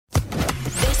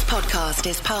podcast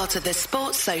is part of the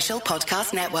Sports Social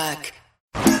Podcast Network.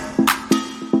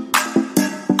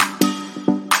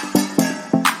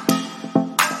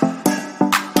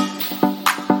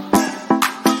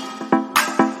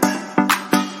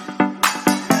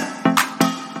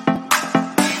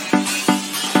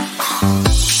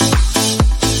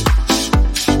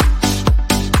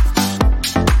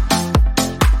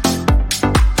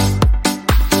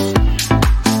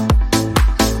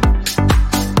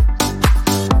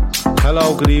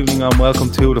 Good evening and welcome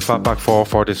to the Fatback 4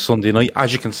 for this Sunday night.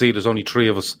 As you can see, there's only three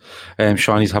of us.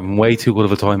 Shawnee's having way too good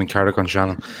of a time in Carrick on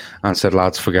Shannon and said,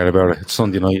 lads, forget about it. It's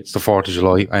Sunday night. It's the 4th of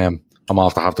July. I'm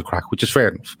off to have the crack, which is fair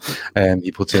enough.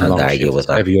 He puts in long shifts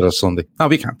every other Sunday. No,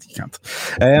 we can't. You can't.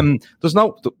 There's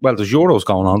Euros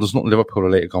going on. There's nothing Liverpool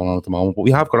related going on at the moment, but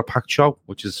we have got a packed show,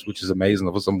 which is amazing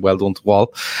of us, and well done to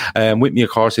all. With me,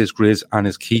 of course, is Grizz and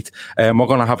is Keith. We're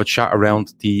going to have a chat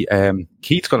around the.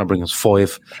 Keith's going to bring us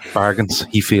 5 bargains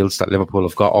he feels that Liverpool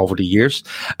have got over the years.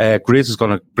 Grizz is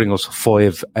going to bring us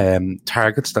 5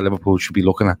 targets that Liverpool should be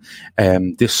looking at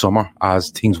this summer as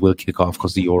things will kick off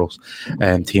because the Euros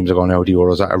teams are going out of the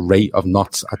Euros at a rate of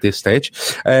knots at this stage.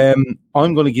 I'm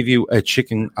going to give you a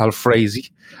chicken Alfrezy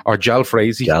or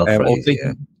jalfrezy. Yeah.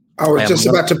 I was just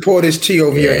about to pour this tea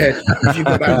over your head.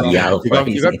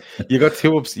 You got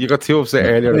two upset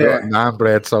earlier. I got naan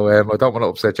bread, so I don't want to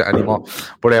upset you anymore.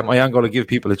 But I am going to give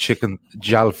people a chicken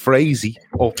jalfrezy.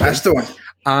 That's the one.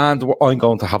 And I'm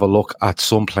going to have a look at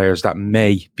some players that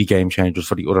may be game changers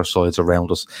for the other sides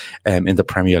around us in the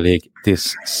Premier League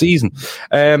this season.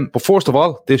 But first of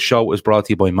all, this show is brought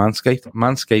to you by Manscaped,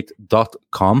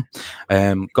 manscaped.com.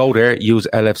 Go there, use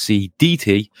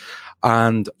LFCDT,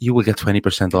 and you will get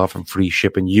 20% off and free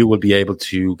shipping. You will be able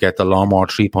to get the Lawnmower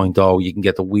 3.0. You can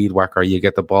get the Weed Whacker. You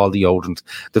get the ball deodorant,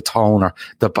 the toner,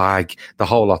 the bag, the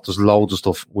whole lot. There's loads of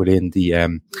stuff within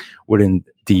the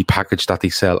package that they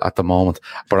sell at the moment.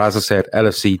 But as I said,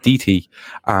 LFC DT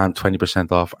and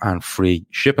 20% off and free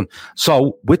shipping.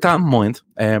 So with that in mind,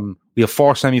 we have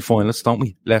 4 semi-finalists, don't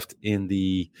we, left in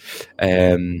the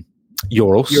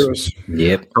Euros.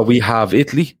 Yep. So we have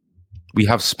Italy, we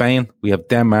have Spain, we have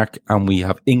Denmark, and we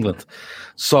have England.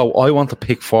 So I want to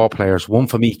pick 4 players, one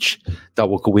from each, that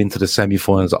will go into the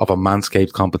semi-finals of a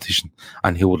Manscaped competition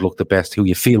and who would look the best, who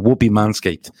you feel would be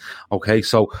Manscaped. Okay,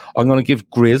 so I'm going to give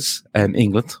Grizz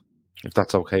England, if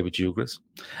that's okay with you, Grizz.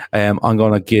 I'm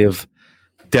going to give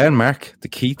Denmark the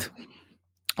Keith.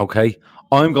 Okay,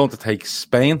 I'm going to take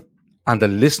Spain, and the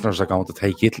listeners are going to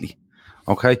take Italy.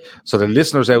 Okay, so the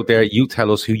listeners out there, you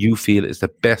tell us who you feel is the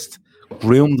best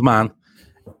groomed man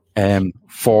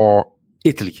for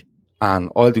Italy, and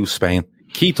I'll do Spain.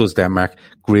 Keith does Denmark,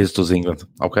 Grizz does England.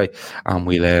 Okay, and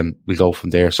we'll go from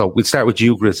there. So we'll start with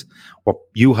you, Grizz. Well,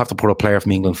 you have to put a player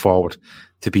from England forward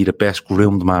to be the best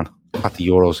groomed man at the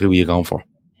Euros. Who are you going for?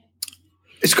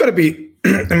 It's got to be,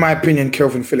 in my opinion,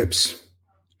 Kelvin Phillips.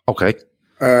 Okay,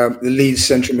 the Leeds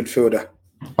central midfielder.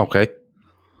 Okay,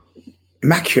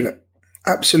 immaculate,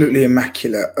 absolutely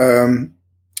immaculate.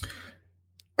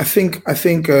 I think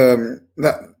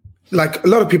that, like, a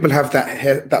lot of people have that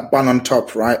hair, that bun on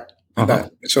top, right? Uh-huh. That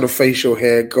sort of facial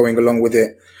hair going along with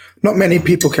it. Not many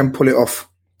people can pull it off.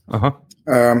 Uh-huh.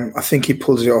 I think he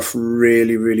pulls it off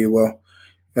really, really well.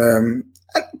 And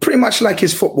pretty much like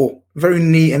his football, very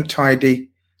neat and tidy.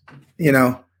 You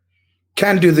know,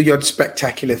 can do the odd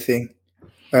spectacular thing.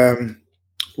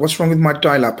 What's wrong with my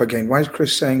dial-up again? Why is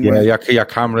Chris saying... Yeah, your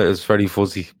camera is very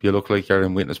fuzzy. You look like you're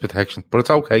in witness protection. But it's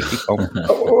okay. Keep going.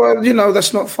 Well, you know,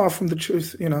 that's not far from the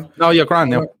truth, you know. No, you're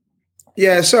grand now.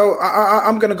 Yeah, so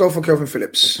I'm going to go for Kelvin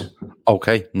Phillips.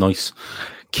 Okay, nice.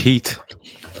 Keith,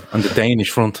 on the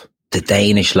Danish front. The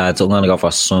Danish lads, I'm going to go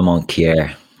for Simon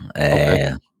Kjær.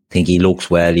 Okay. I think he looks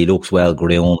well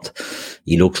groomed.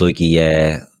 He looks like he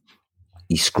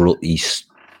sculpts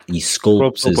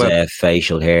his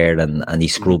facial hair and he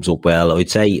scrubs up well. I'd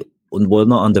say, well,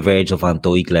 not on the Virgil van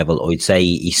Dijk level. I'd say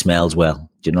he smells well.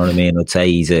 Do you know what I mean? I'd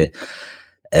say he's a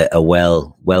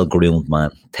well groomed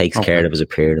man. Takes care of his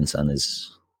appearance and his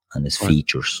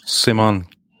features. Simon,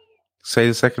 say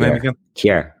the second name again.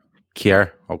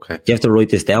 Kjær. Okay. Do you have to write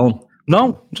this down? No,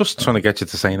 I'm just trying to get you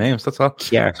to say names. That's all.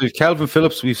 Kjær. So we've Kelvin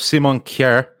Phillips. We've Simon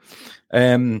Kjær.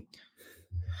 I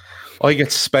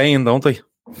get Spain, don't I?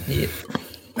 Yeah.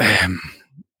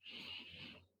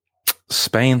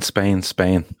 Spain.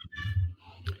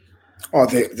 Oh,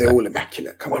 they're all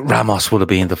immaculate. Come on. Ramos would have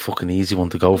been the fucking easy one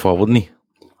to go for, wouldn't he?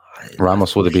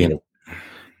 Ramos would have been.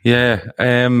 Yeah.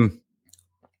 There's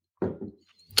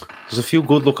a few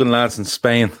good-looking lads in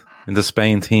Spain, in the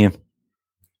Spain team.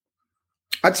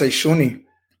 I'd say Shawnee.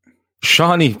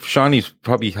 Shawnee's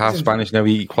probably half Spanish now.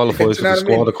 He qualifies for the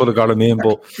squad. I could have got him in,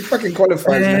 but he fucking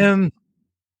qualifies. Man.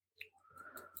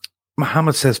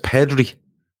 Mohammed says Pedri.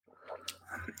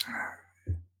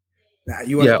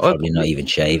 Probably not even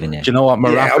shaving it. Do you know what?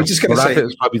 Morata, I was just going to say,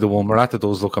 is probably the one. Morata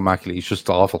does look immaculate. He's just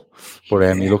awful,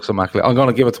 but he looks immaculate. I'm going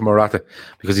to give it to Morata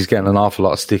because he's getting an awful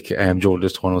lot of stick during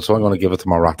this tournament. So I'm going to give it to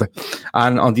Morata.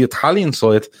 And on the Italian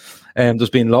side, there's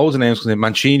been loads of names.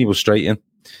 Mancini was straight in.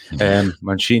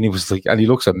 Mancini was and he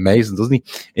looks amazing, doesn't he?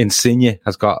 Insigne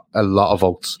has got a lot of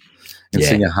votes.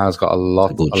 Insigne has got a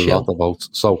lot of votes.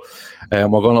 So we're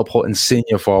going to put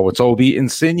Insigne forward. So it'll be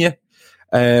Insigne,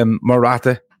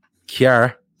 Morata,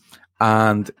 Kjaer,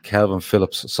 and Kelvin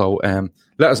Phillips. So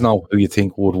let us know who you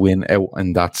think would win out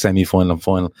in that semi-final and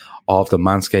final of the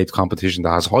Manscaped competition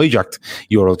that has hijacked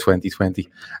Euro 2020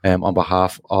 on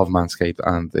behalf of Manscaped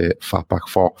and the Fatback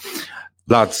 4.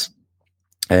 Lads,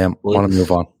 want to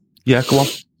move on? Yeah, go on.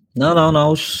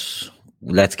 No.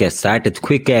 Let's get started.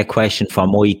 Quick question for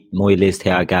my list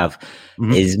here, Gav.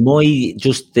 Is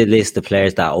just the list of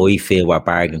players that I feel were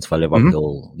bargains for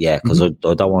Liverpool. Yeah, because I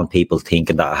don't want people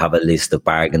thinking that I have a list of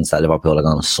bargains that Liverpool are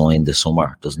going to sign this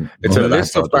summer. It's a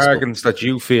list of bargains that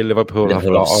you feel Liverpool have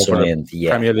got over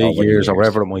Premier League years or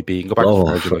whatever it might be. Go back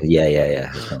to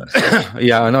yeah.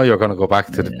 Yeah, I know you're going to go back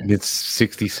to the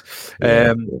mid-60s.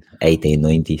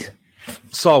 1890s.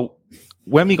 So,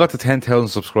 when we got to 10,000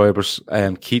 subscribers,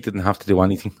 Keith didn't have to do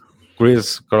anything.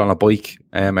 Grizz got on a bike,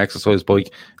 exercise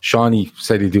bike. Shawnee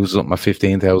said he'd do something at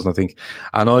 15,000, I think.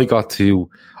 And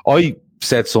I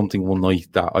said something one night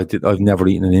that I've never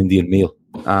eaten an Indian meal.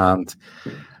 And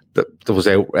there was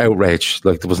outrage.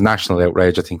 Like, there was national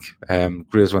outrage, I think.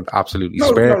 Grizz went absolutely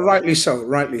spare. No, rightly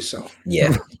so.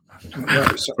 Yeah.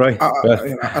 Right.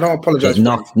 I don't apologise.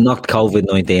 Knocked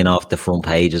COVID-19 off the front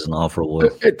pages and all for a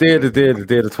while. It did.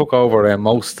 It took over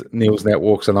most news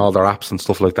networks and all their apps and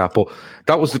stuff like that. But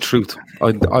that was the truth.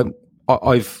 I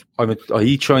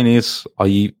eat Chinese. I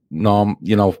eat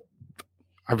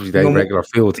every day regular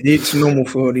food. It's normal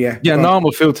food, yeah. Yeah,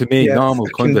 normal food to me. Normal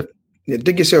kind of. Yeah,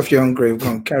 dig yourself your own grave. Go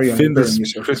on, carry on.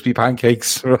 Crispy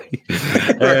pancakes, right?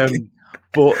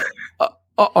 But.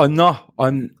 I'm not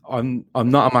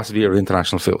a massive eater of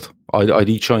international food. I'd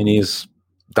eat Chinese.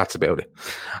 That's about it.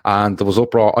 And there was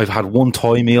uproar. I've had one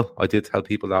Thai meal. I did tell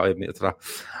people that. I admitted to that.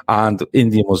 And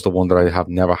Indian was the one that I have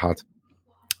never had.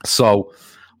 So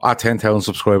at 10,000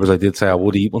 subscribers, I did say I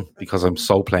would eat one because I'm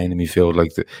so plain in my field.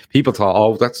 Like people thought,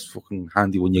 oh, that's fucking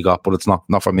handy when you got, but it's not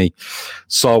for me.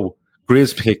 So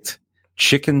Grizz picked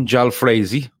chicken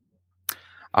jalfrezi,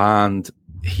 and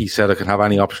he said I can have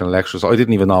any optional extras. I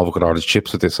didn't even know if I could order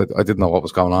chips with this. I didn't know what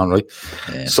was going on, right?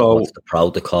 Yeah, so what's the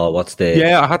protocol? I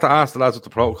had to ask the lads what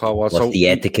the protocol was. What's the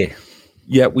etiquette?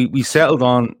 Yeah, we settled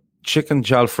on chicken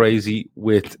jalfrezi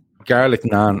with garlic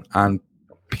naan and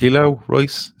pilau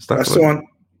rice. That's the one.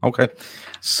 Okay.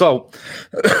 So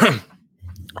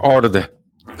ordered it.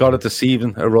 Got it this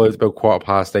evening. Arrived about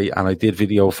 8:15, and I did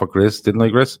video for Grizz. Didn't I,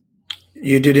 Grizz?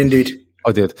 You did indeed.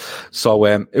 I did. So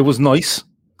it was nice.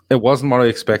 It wasn't what I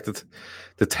expected.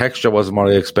 The texture wasn't what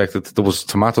I expected. There was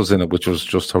tomatoes in it, which was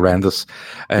just horrendous.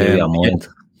 They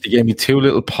gave me 2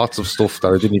 little pots of stuff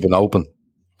that I didn't even open.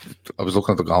 I was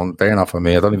looking at them going, they're not for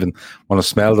me. I don't even want to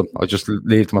smell them. I just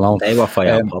leave them alone. They were for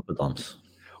your poppadoms.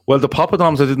 Well, the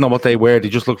poppadoms, I didn't know what they were. They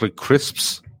just looked like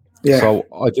crisps. Yeah. So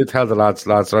I did tell the lads,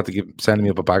 they had to send me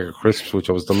up a bag of crisps, which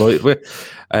I was delighted with.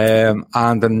 And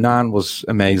the naan was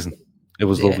amazing. It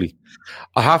was lovely.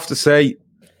 I have to say,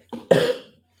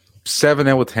 7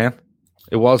 out of 10.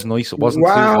 It was nice. It wasn't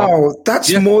too hot.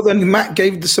 That's more than Matt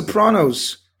gave The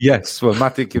Sopranos. Yes, well,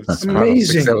 Matt did give The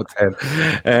Sopranos 6 out of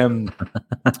 10.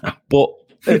 But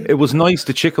it was nice.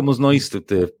 The chicken was nice.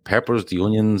 The peppers, the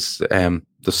onions,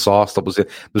 the sauce that was it.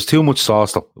 There was too much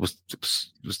sauce though. It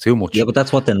was too much. Yeah, but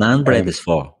that's what the naan bread is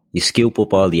for. You scoop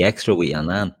up all the extra with your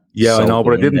naan. Yeah, I know,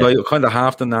 but I didn't. I kind of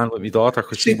half the naan with my daughter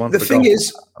because she wanted to go.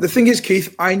 The thing is,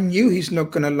 Keith, I knew he's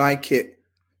not going to like it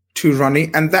too runny,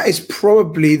 and that is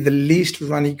probably the least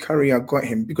runny curry I got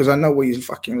him because I know what he's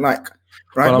fucking like.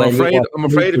 Right? Well, I'm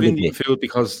afraid of Indian food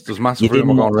because there's massive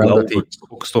rumour going around that they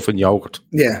cook stuff in yogurt.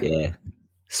 Yeah.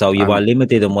 So you were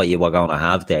limited on what you were going to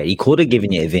have there. He could have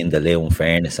given you a vindaloo, in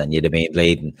fairness, and you'd have been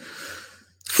bleeding.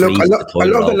 Look, a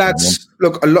lot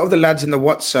of the lads in the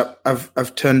WhatsApp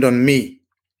have turned on me,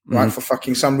 right, for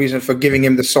fucking some reason for giving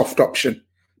him the soft option.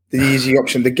 The easy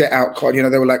option, the get out card. You know,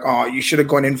 they were like, "Oh, you should have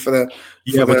gone in for the."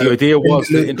 But the idea was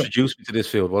to introduce me to this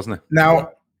field, wasn't it?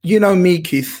 Now, you know me,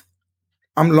 Keith.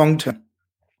 I'm long term.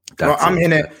 I'm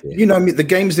in it. You know me. The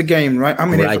game's the game, right?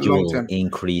 I'm in it for long term.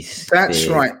 Increase. That's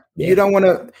right. Yeah. You don't want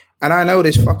to. And I know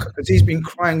this fucker because he's been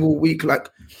crying all week. Like,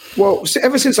 well,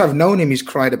 ever since I've known him, he's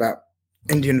cried about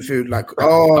Indian food. Like,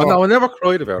 no, I never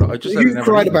cried about it. I just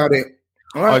cried about it.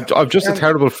 Right? I've just a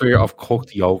terrible fear of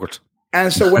cooked yogurt.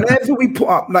 And so whenever we put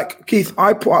up, like Keith,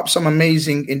 I put up some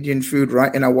amazing Indian food,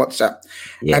 right, in our WhatsApp,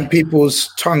 and people's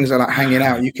tongues are like hanging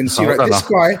out. You can see, right,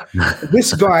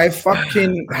 this guy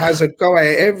fucking has a go at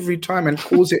it every time and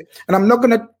calls it. And I'm not going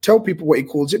to tell people what he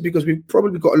calls it because we've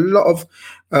probably got a lot of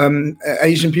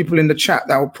Asian people in the chat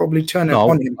that will probably turn it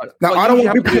on him. Now, I don't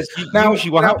want people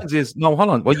usually what happens is, hold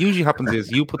on. What usually happens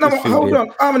is you put this food hold on.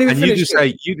 I haven't even finished.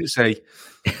 You just say,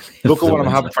 look at what I'm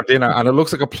having for dinner, and it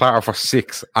looks like a platter for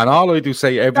 6. And all I do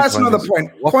say every time. That's not the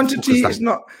point. Quantity is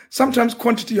not. Sometimes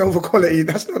quantity over quality.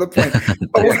 That's not the point.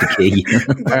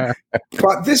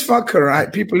 But this fucker,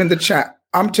 right? People in the chat.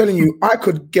 I'm telling you, I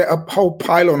could get a whole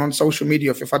pile on social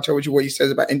media if I told you what he says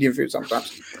about Indian food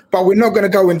sometimes. But we're not going to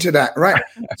go into that, right?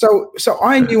 So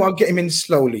I knew I'd get him in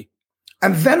slowly,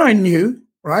 and then I knew,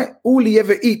 right? All he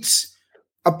ever eats,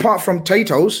 apart from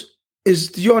potatoes,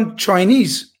 is your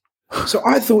Chinese. So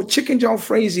I thought chicken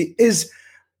jalfrezi is,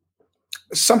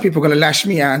 some people are going to lash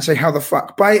me out and say, how the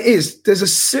fuck? But it is.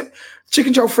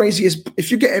 Chicken jalfrezi is,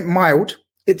 if you get it mild,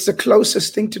 it's the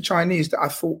closest thing to Chinese that I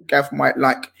thought Gav might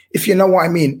like, if you know what I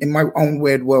mean, in my own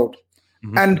weird world.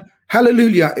 Mm-hmm. And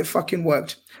hallelujah, it fucking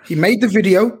worked. He made the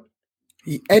video.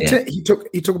 He edited. He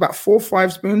took about 4 or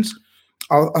 5 spoons.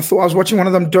 I thought I was watching one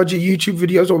of them dodgy YouTube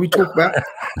videos where we talk about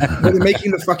where they're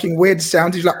making the fucking weird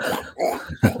sounds. He's like,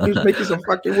 he was making some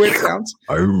fucking weird sounds.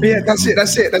 Yeah, that's it.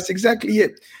 That's exactly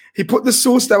it. He put the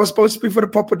sauce that was supposed to be for the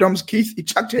poppadoms, Keith. He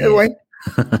chucked it away.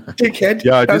 Dickhead.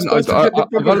 Yeah, I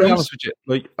got to be honest with you.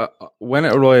 Like when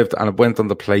it arrived and it went on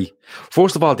the plate,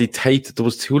 first of all, there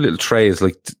was 2 little trays,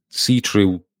 like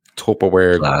see-through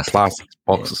Tupperware plastic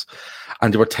boxes. Yeah.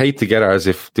 And they were taped together as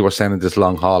if they were sending this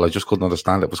long haul. I just couldn't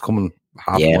understand it. It was coming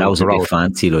half. Yeah, that was a bit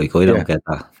fancy. Like I don't get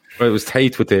that. But it was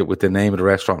taped with the name of the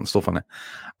restaurant and stuff on it.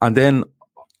 And then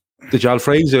the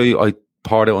jalfrezi I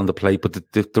poured out on the plate, but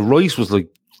the rice was like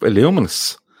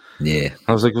luminous. Yeah,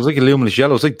 I was like, it was like a luminous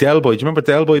yellow. It was like Del Boy. Do you remember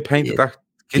Del Boy painted that?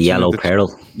 The yellow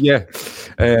pearl. Yeah,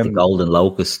 the golden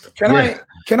locust.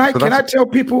 Can I tell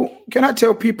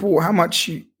people how much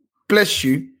bless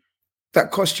you that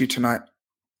cost you tonight?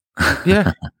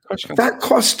 Yeah, that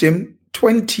cost him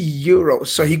 €20.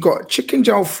 So he got chicken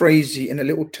jalfrezi in a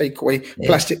little takeaway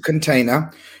plastic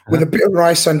container with a bit of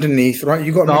rice underneath. Right?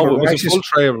 You got it was a full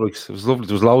tray of rice. It was lovely.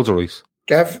 There was loads of rice.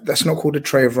 Gav, that's not called a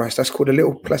tray of rice. That's called a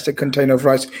little plastic container of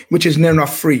rice, which is near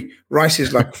enough free. Rice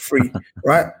is like free,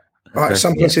 right? Right.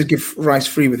 Some places give rice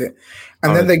free with it,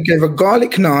 and then they gave a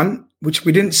garlic naan, which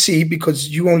we didn't see because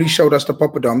you only showed us the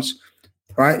poppadoms.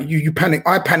 Right, you panicked.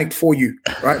 I panicked for you,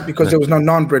 right, because there was no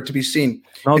naan bread to be seen.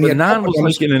 No, the naan was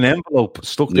like in an envelope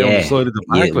stuck down the side of the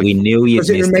bag. Yeah, we knew you missed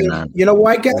the naan. You know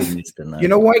why, Gav? You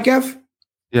know why, Gav?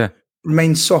 Yeah,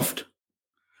 remained soft.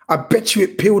 I bet you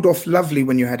it peeled off lovely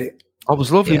when you had it. Oh, it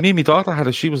was lovely. Me and my daughter had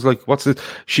it. She was like, "What's it?"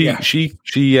 She called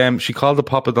the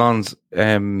poppadons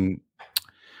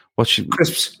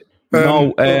crisps.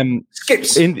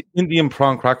 Skips. Indian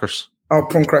prawn crackers. Oh,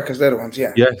 prawn crackers, they're the ones,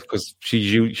 yeah. Yeah, because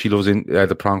she loves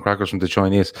the prawn crackers from the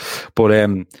Chinese. But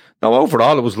no,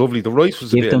 overall, it was lovely. The rice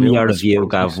was a bit... Give them your review,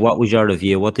 Gav. What was your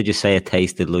review? What did you say it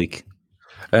tasted like?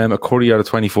 A curry out of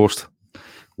 21st.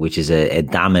 Which is a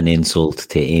damning insult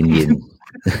to Indian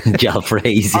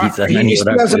jalfrezi. He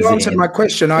still hasn't answered my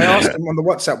question. I asked him on the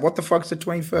WhatsApp, what the fuck's the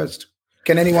 21st?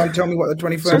 Can anyone tell me what the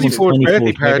 21st is?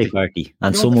 24th party.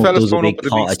 And someone does a big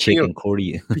pot of chicken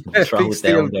curry. Throw it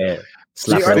down there.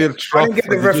 I didn't get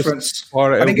the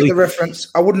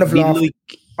reference. I wouldn't have laughed.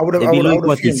 I would have. It'd be like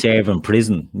what you'd serve in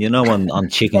prison, you know, on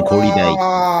chicken curry day.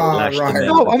 Right.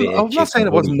 No, I'm not saying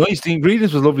it wasn't nice. The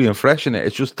ingredients was lovely and fresh in it.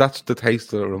 It's just that's the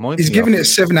taste that it reminds me. He's giving it a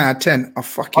 7 out of 10. I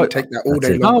fucking take that all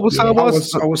day long.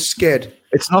 No, I was scared.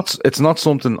 It's not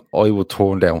something I would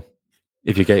turn down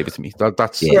if you gave it to me.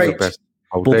 That's the best.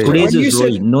 But Grizz is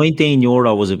right.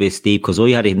 €19 was a bit steep because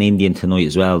I had an Indian tonight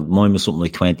as well. Mine was something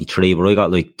like 23, but I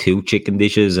got like 2 chicken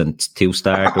dishes and 2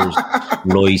 starters,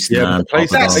 rice, naan.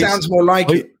 That sounds more like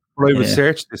it. I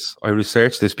researched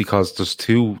this. Because there's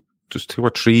 2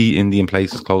 or 3 Indian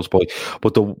places close by.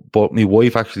 But my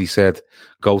wife actually said,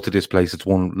 go to this place. It's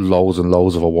won loads and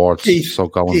loads of awards. So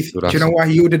go and do that. Do you know why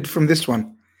he ordered from this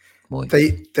one?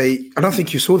 They I don't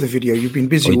think you saw the video. You've been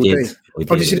busy all day.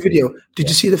 Did you see the video? Did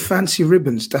you see the fancy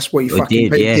ribbons? That's what you fucking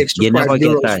paid the extra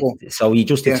 €5 for. So you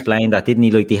just explained that, didn't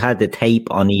he? Like they had the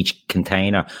tape on each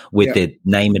container with the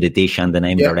name of the dish and the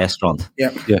name of the restaurant.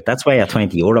 Yeah. That's why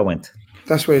 €20 went.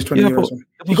 That's why it's €20 went.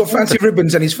 He got fancy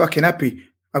ribbons and he's fucking happy.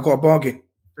 I got a bargain.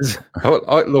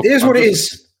 Look, here's what it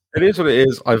is. It is what it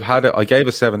is. I've had it. I gave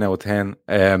a 7 out of 10.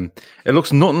 It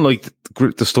looks nothing like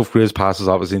the stuff Grizz passes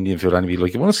off his Indian field anyway.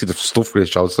 Like, you want to see the stuff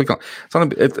Grizz shows.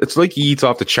 It's like he eats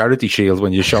off the charity shield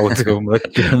when you show it to him. Like,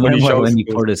 when you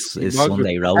put his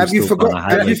Sunday roast. Have you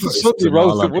forgotten?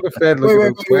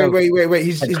 Wait.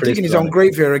 He's digging his own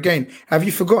grave here again. Have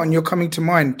you forgotten you're coming to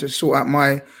mine to sort out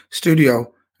my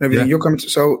studio? Everything. You're coming to,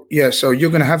 so you're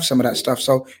going to have some of that stuff.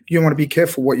 So you want to be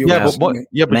careful what you're asking. But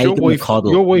make your wife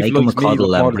make him a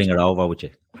cuddle and bring it over with you.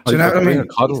 Do you know what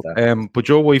I mean? But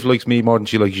your wife likes me more than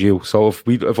she likes you. So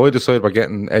if I decide we're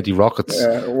getting Eddie Rockets,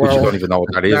 which you don't even know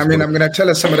what that is. I mean, I'm going to tell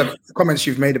her some of the comments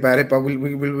you've made about it, but we'll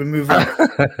move on.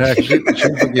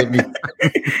 She'll forgive me.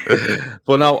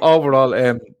 But now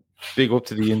overall, big up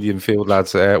to the Indian field,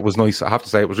 lads. It was nice. I have to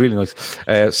say, it was really nice.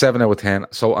 7 out of 10.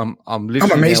 So I'm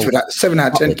amazed with that. 7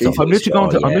 out of 10. I'm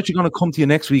literally going to come to you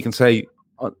next week and say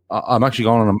I'm actually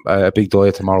going on a big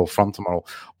diet from tomorrow.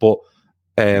 But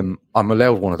I'm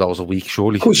allowed one of those a week,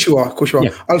 surely. Of course you are.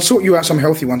 Yeah. I'll sort you out some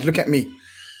healthy ones. Look at me.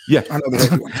 Yeah, I know the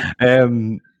healthy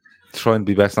ones. Try and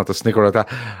be best not to snicker at that.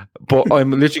 But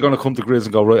I'm literally going to come to Grizz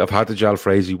and go, right, I've had the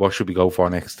jalfrezi. What should we go for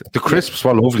next? The crisps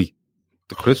were lovely.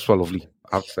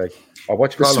 I have to say.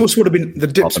 The sauce would have been, the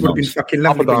dips would have been fucking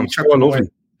lovely. Lovely.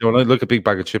 You know, like a big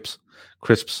bag of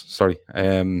crisps. Sorry.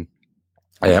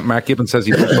 Mark Gibbon says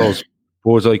he loves those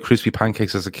bullseye crispy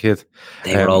pancakes as a kid.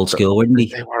 They were old school, weren't they?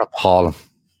 They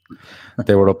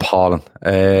were appalling.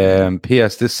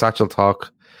 P.S. This satchel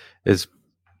talk is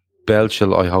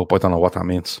Belchil, I hope. I don't know what that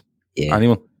means. Yeah.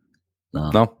 Anyone?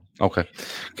 No? Okay.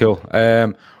 Cool.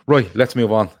 Right, let's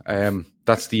move on.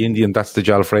 That's the Indian, that's the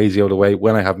jalfrezi out of the way.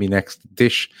 When I have my next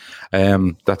dish,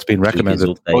 that's been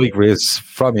recommended by Grizz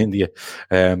from India,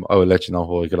 I will let you know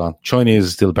how I get on. Chinese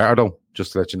is still better though,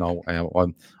 just to let you know.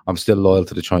 I'm still loyal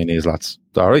to the Chinese lads.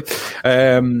 All right.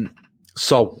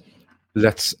 So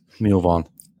let's move on.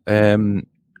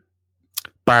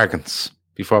 Bargains.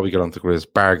 Before we get on to Grizz,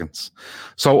 bargains.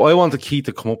 So I want Keith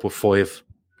to come up with 5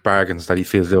 bargains that he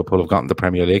feels Liverpool have gotten the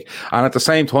Premier League, and at the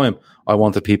same time I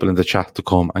want the people in the chat to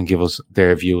come and give us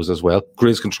their views as well.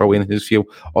 Grizz can throw in his view,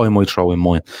 I might throw in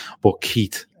mine, but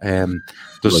Keith,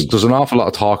 there's an awful lot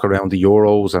of talk around the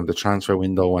Euros and the transfer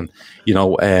window, and you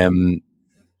know,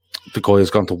 the guy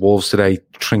has gone to Wolves today,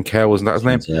 Trincao, isn't that his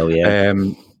name? Trincao, yeah.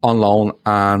 On loan,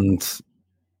 and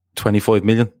 25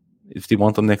 million if they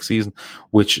want them next season,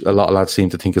 which a lot of lads seem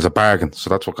to think is a bargain. So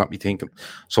that's what got me thinking.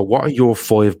 So what are your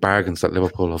 5 bargains that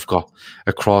Liverpool have got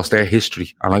across their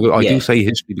history? And I do say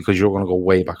history because you're going to go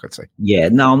way back, I'd say. Yeah,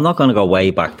 no, I'm not going to go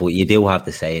way back, but you do have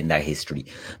to say in that history,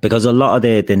 because a lot of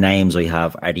the names I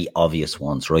have are the obvious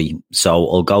ones, right? So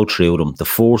I'll go through them. The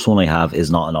first one I have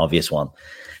is not an obvious one.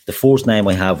 The first name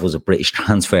I have was a British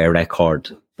transfer record,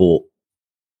 but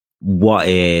what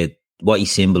he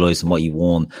symbolised and what he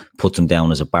won puts him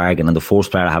down as a bargain. And the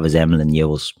first player I have is Emlyn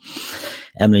Hughes.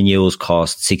 Emlyn Hughes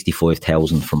cost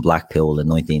 65,000 from Blackpool in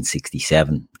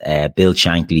 1967. Bill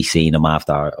Shankly seen him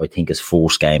after, I think, his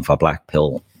first game for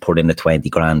Blackpool, put in a 20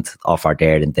 grand offer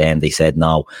there and then. They said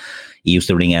no. He used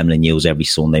to ring Emlyn Hughes every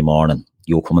Sunday morning.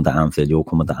 You're coming to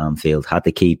Anfield. Had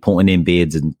to keep putting in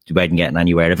bids and weren't getting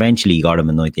anywhere. Eventually he got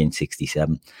him in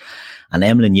 1967. And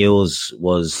Emlyn Hughes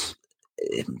was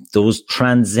those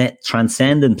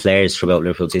transcendent players throughout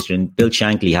Liverpool's history. And Bill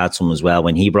Shankly had some as well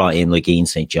when he brought in like Ian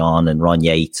St. John and Ron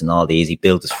Yates and all these. He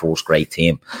built his first great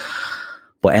team.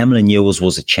 But Emlyn Hughes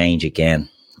was a change again.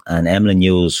 And Emlyn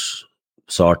Hughes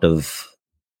sort of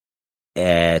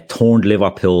turned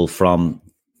Liverpool from...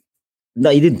 No,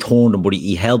 he didn't turn them, but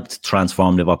he helped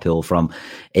transform Liverpool from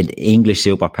an English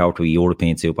superpower to a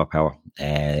European superpower,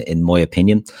 in my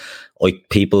opinion.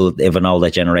 People, even all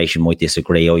that generation, might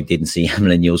disagree. I didn't see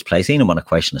Emlyn Hughes play. Seen him on A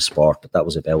Question of Sport, but that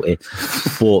was about it.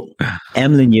 But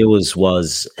Emlyn Hughes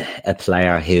was a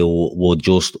player who would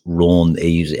just run.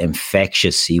 He was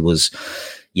infectious. He was,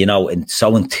 you know, and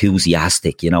so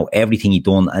enthusiastic, you know, everything he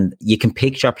done. And you can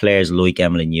picture players like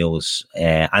Emlyn Hughes.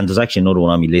 And there's actually another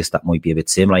one on my list that might be a bit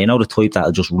similar. You know, the type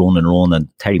that'll just run.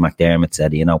 And Terry McDermott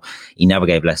said, you know, he never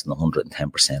gave less than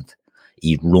 110%.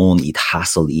 He'd run, he'd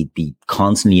hassle, he'd be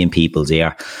constantly in people's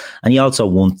ear. And he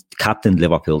also captained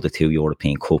Liverpool to 2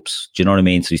 European Cups. Do you know what I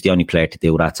mean? So he's the only player to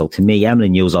do that. So to me,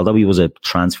 Emlyn Hughes, although he was a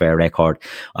transfer record,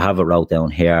 I have it wrote down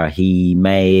here, he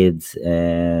made...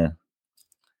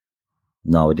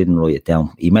 No, I didn't write it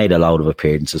down. He made a lot of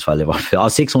appearances for Liverpool.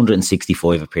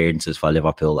 665 appearances for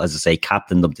Liverpool. As I say,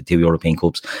 captained them to 2 European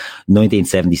Cups.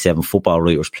 1977 Football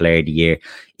Writers Player of the Year.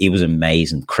 He was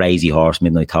amazing. Crazy horse.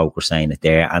 Midnight Talk were saying it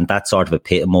there. And that sort of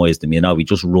epitomised him. You know, he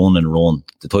just run and run.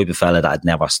 The type of fella that'd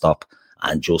never stop.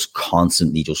 and just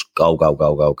constantly just go.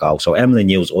 So Emlyn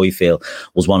Hughes, I feel,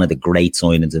 was one of the great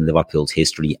signings in Liverpool's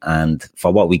history. And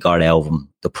for what we got out of him,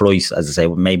 the price, as I say,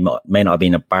 may not have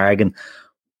been a bargain,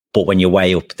 but when you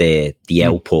weigh up the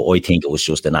output, I think it was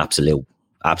just an absolute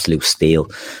steal.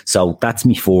 So that's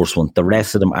my first one. The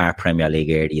rest of them are Premier League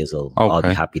areas. I'll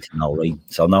be happy to know, right?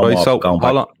 So now right, so going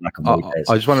back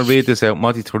I just want to read this out.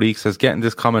 Monty Tariq says, getting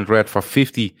this comment read for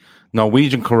 50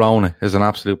 Norwegian Corona is an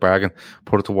absolute bargain.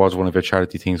 Put it towards one of your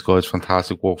charity things, guys.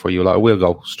 Fantastic work for you. I will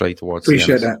go straight towards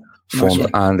appreciate that. Fund. Nice.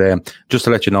 And just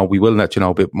to let you know, we will let you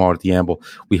know a bit more at the end, but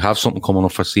we have something coming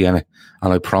up for Sienna,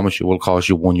 and I promise you it will cost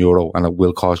you €1, and it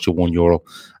will cost you €1,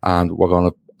 and we're going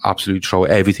to absolutely throw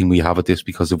everything we have at this,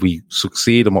 because if we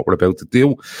succeed in what we're about to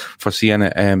do for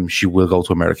Sienna, she will go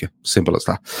to America. Simple as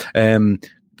that.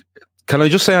 Can I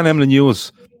just say on Emlyn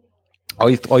Hughes,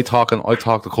 I talked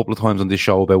a couple of times on this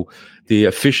show about the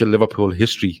official Liverpool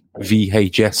history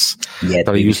VHS that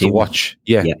I used to watch.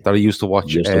 That I used to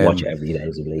watch. Used to watch it every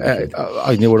day.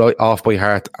 I knew it off by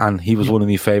heart, and he was one of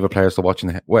my favourite players to watch.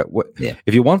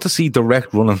 If you want to see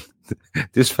direct running,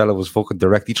 this fella was fucking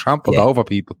direct. He trampled over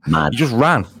people. Mad. He just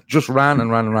ran and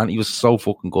ran. He was so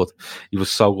fucking good. He was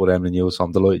so good, Emlyn Hughes. So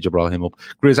I'm delighted you brought him up.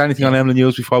 Grizz, anything on Emlyn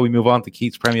Hughes before we move on to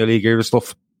Keith's Premier League era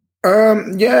stuff? Look,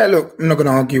 I'm not going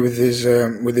to argue with his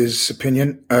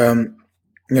opinion.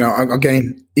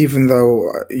 Again, even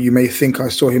though you may think I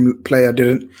saw him play, I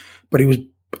didn't, but he was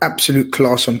absolute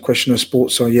class on Question of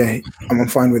Sport. So I'm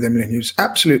fine with Emlyn Hughes.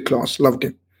 Absolute class. Loved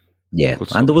him. Yeah,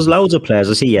 and there was loads of players.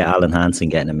 I see Alan Hansen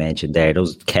getting a mention there. There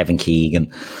was Kevin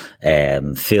Keegan,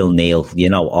 Phil Neal,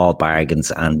 all bargains,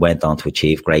 and went on to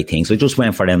achieve great things. So I just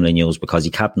went for Emlyn Hughes because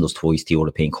he captained us twice to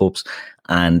European Cups,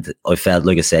 and I felt,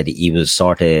 like I said, he was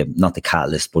sort of not the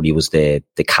catalyst, but he was the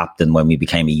captain when we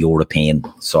became a European,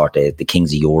 sort of the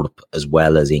kings of Europe as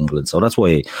well as England. So that's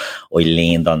why I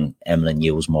leaned on Emlyn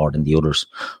Hughes more than the others.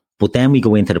 But then we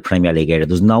go into the Premier League area.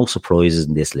 There's no surprises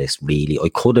in this list, really. I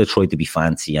could have tried to be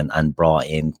fancy and brought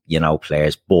in,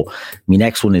 players. But my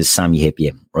next one is Sami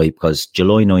Hyypiä, right? Because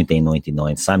July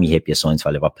 1999, Sami Hyypiä signs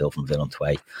for Liverpool from Willem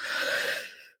II.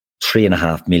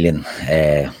 3.5 million.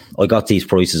 I got these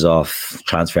prices off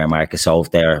Transfer Market. So if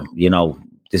they're,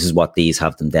 this is what these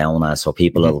have them down as. So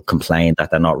people will complain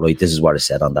that they're not right. This is what I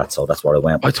said on that. So that's what I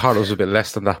went with. I thought it was a bit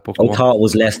less than that. But I thought it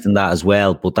was less than that as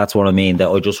well. But that's what I mean. That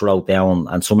I just wrote down,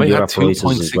 and some of the other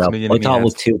prices as well. I thought it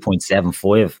was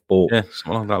 2.75. But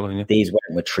something along that line, these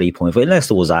went with 3.5. Unless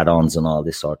there was add-ons and all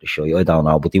this sort of shit. I don't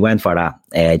know. But they went for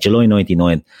that. July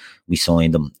 99, we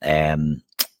signed them.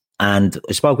 And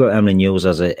I spoke about Emlyn Hughes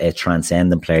as a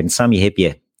transcendent player. And Sami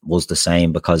Hyypiä was the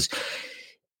same, because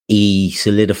he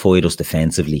solidified us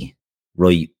defensively,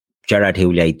 right? Gerard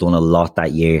Houllier done a lot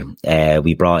that year.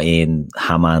 We brought in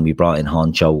Hamann, we brought in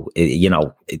Honcho.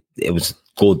 It was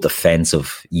good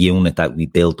defensive unit that we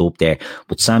built up there.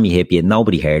 But Sami Hyypiä,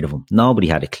 nobody heard of him. Nobody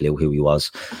had a clue who he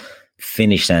was.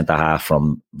 Finished centre half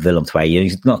from Willem II.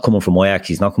 He's not coming from Ajax.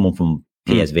 He's not coming from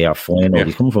PSV or Feyenoord. Yeah.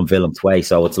 He's coming from Willem II.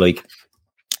 So it's like,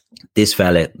 this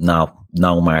fella, no,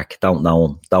 Mark, don't know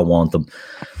him, don't want him.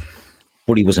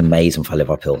 But he was amazing for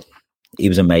Liverpool. He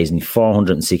was amazing.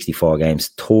 464 games,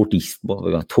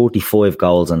 35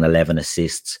 goals and 11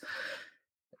 assists.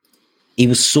 He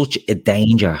was such a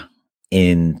danger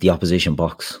in the opposition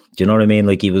box. Do you know what I mean?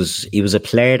 Like, he was a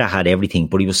player that had everything,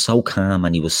 but he was so calm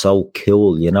and he was so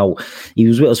cool. He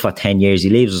was with us for 10 years.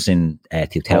 He leaves us in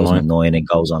 2009 and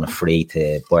goes on a free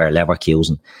to Bayer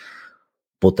Leverkusen.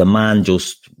 But the man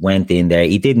just went in there.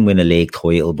 He didn't win a league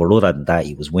title, but other than that,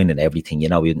 he was winning everything,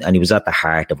 and he was at the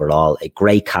heart of it all. A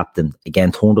great captain,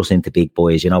 again, turned us into big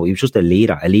boys. He was just a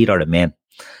leader of men.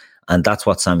 And that's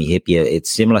what Sami Hyypiä, it's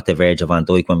similar to Virgil van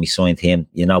Dijk when we signed him.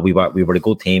 We were a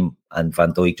good team, and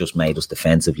Van Dijk just made us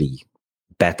defensively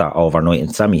better overnight.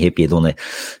 And Sami Hyypiä done a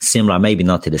similar, maybe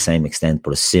not to the same extent,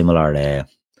 but a similar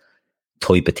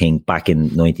type of thing back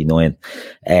in 99.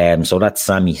 So that's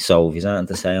Sammy. So if he's anything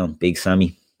to say on Big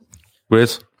Sammy.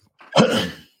 Grizz.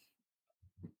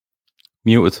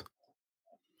 Muted.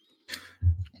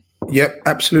 Yep,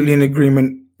 absolutely in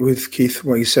agreement with Keith,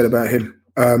 what you said about him.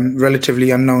 Relatively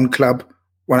unknown club.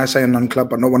 When I say unknown club,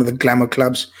 but not one of the glamour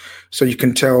clubs. So you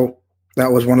can tell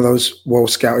that was one of those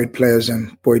well-scouted players,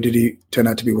 and boy, did he turn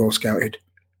out to be well-scouted.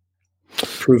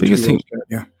 Biggest thing,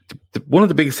 one of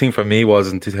the biggest things for me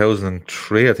was in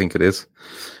 2003, I think it is,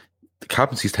 the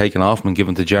captaincy's taken off and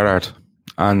given to Gerrard.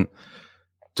 And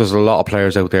there's a lot of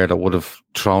players out there that would have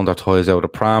thrown their toys out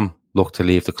of pram, looked to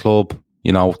leave the club,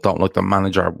 don't like the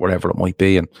manager, whatever it might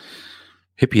be. And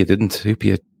Hyypiä didn't.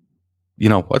 Hyypiä, I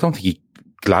don't think he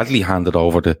gladly handed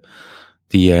over the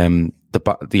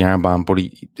armband, but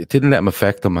it didn't let him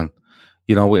affect him. And,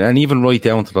 You know, and even right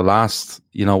down to the last,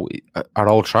 you know, at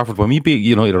Old Trafford, when we beat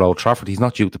United at Old Trafford, he's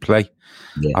not due to play.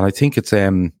 Yeah. And I think it's,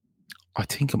 someone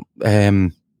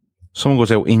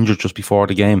goes out injured just before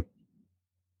the game.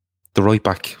 The right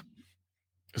back.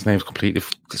 His name's completely,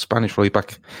 the Spanish right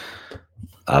back.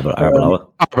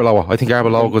 Arbeloa. I think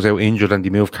Arbeloa goes out injured and they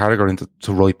move Carragher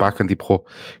into right back and they put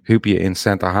Hyypiä in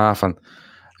centre half, and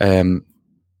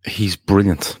he's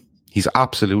brilliant. He's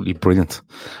absolutely brilliant.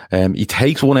 He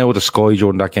takes one out of the sky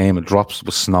during that game and drops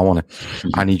with snow on it,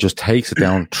 and he just takes it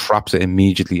down, traps it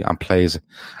immediately, and plays it.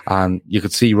 And you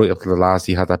could see right up to the last,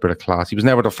 he had that bit of class. He was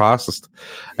never the fastest,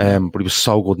 but he was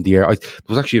so good in the air. There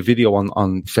was actually a video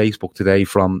on Facebook today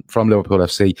from Liverpool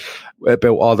FC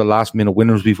about all the last minute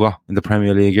winners we've got in the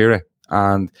Premier League era,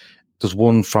 and there's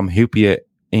one from Hyypiä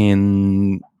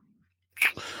in,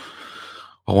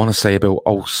 I want to say about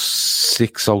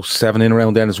 06, 07 in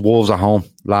around then. It's Wolves at home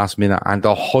last minute, and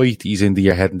the height he's in the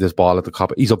air heading this ball at the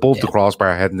Kop. He's above the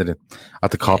crossbar heading it in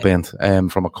at the Kop end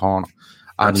from a corner.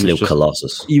 And absolute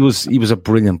colossus. He was a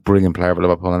brilliant player for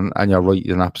Liverpool, and you're right,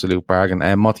 he's an absolute bargain.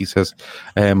 Motti says,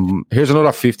 here's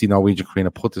another 50 Norwegian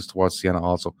Krona. Put this towards Sienna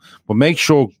also. But make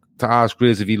sure to ask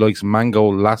Grizz if he likes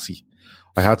Mango Lassi.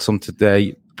 I had some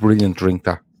today. Brilliant drink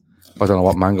that. I don't know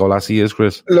what Mango Lassi is,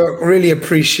 Chris. Look, really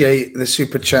appreciate the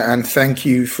super chat and thank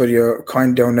you for your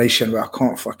kind donation, but I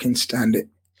can't fucking stand it.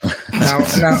 Now,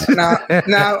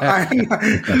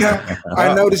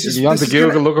 I know this is. You on the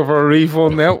Google looking for a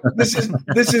refund now? This is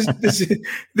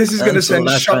going to send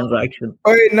shock.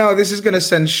 Oh no, this is going to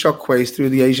send shockwaves through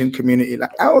the Asian community.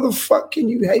 Like, how the fuck can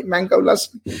you hate Mango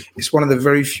Lassi? It's one of the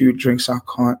very few drinks I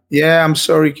can't. Yeah, I'm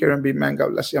sorry, Kieran B. Mango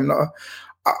Lassi. I'm not.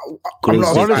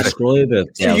 Describe it.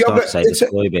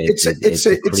 It's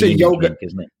a yogurt,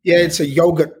 isn't it? Yeah, it's a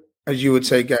yogurt, as you would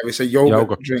say, Gary. It's a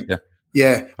yogurt drink.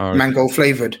 Yeah, right. Mango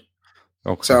flavored.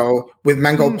 Okay. So with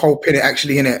mango pulp in it,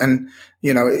 actually in it, and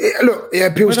you know,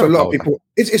 it appeals to a lot of people.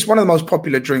 It's one of the most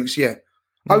popular drinks. Yeah,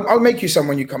 I'll make you some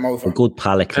when you come over. A good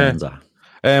palate cleanser.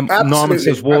 Norman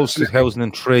says Wolves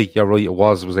 2003. Yeah, right. It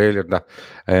was earlier than that.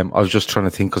 I was just trying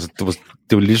to think because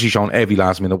they were literally showing every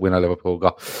last minute winner Liverpool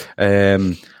got.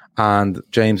 And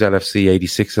James LFC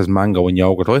 86 says mango and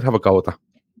yogurt. I'd have a go at that.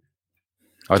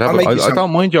 I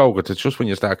don't mind yogurt. It's just when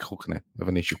you start cooking it, I have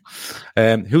an issue.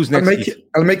 Who's next?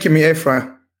 I'll make you my air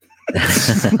fryer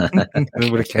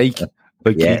with a cake.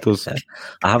 Like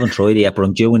I haven't tried it yet, but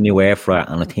I'm due a new air fryer,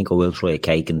 and I think I will try a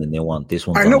cake in the new one. This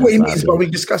one. I know what he means, but we'll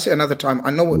discuss it another time.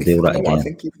 I know what I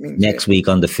think he means. Next week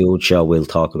on the Food Show, we'll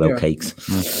talk about cakes.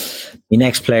 The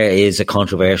next player is a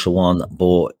controversial one,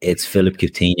 but it's Philippe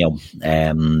Coutinho.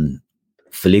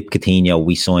 Philippe Coutinho,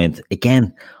 we signed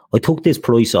again. I took this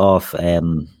price off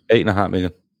 8.5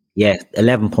 million. Yeah,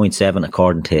 11.7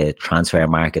 according to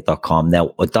transfermarket.com.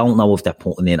 Now, I don't know if they're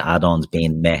putting in add-ons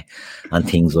being met and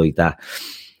things like that,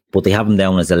 but they have them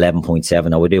down as 11.7.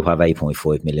 Now, we do have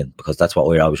 8.5 million because that's what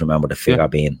we always remember the figure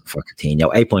being for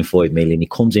Coutinho. 8.5 million. He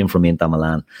comes in from Inter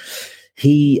Milan.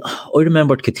 I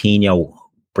remembered Coutinho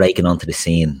breaking onto the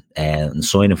scene and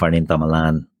signing for Inter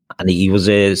Milan. And he was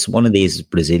one of these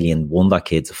Brazilian wonder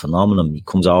kids, a phenomenon. He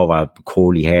comes over,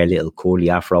 curly hair, little curly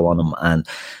afro on him, and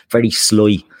very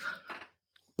sly.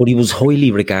 But he was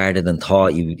highly regarded and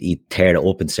thought he'd tear it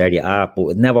up in Serie A, but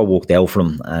it never worked out for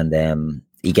him. And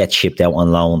he gets shipped out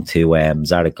on loan to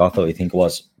Zaragoza, I think it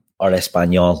was, or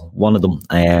Espanyol, one of them.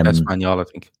 Espanyol, I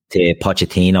think. To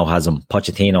Pochettino has him.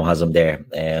 Pochettino has him there.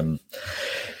 And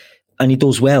he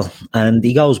does well. And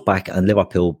he goes back, and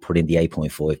Liverpool put in the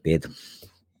 8.5 bid.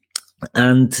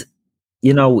 And,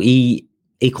 you know, he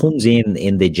comes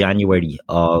in the January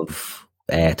of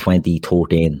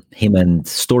 2013, him and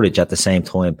Sturridge at the same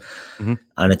time. Mm-hmm.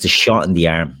 And it's a shot in the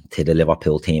arm to the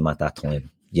Liverpool team at that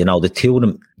time. You know, the two of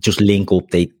them just link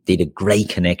up. They did a great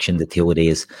connection, the two of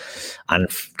these. And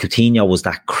Coutinho was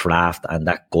that craft and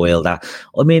that guile. I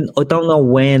don't know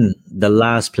when the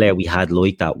last player we had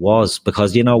like that was,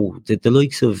 because, you know, the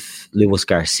likes of Luis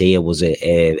Garcia was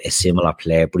a similar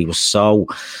player, but he was so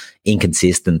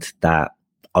inconsistent that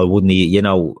I wouldn't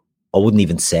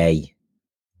even say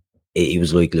he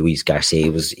was like Luis Garcia. He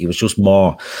was just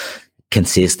more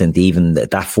consistent. Even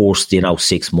that first,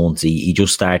 6 months, he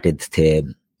just started to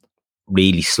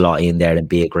really slot in there and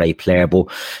be a great player. But,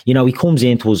 he comes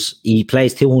into us, he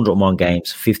plays 201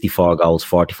 games, 54 goals,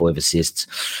 45 assists.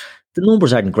 The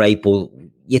numbers aren't great, but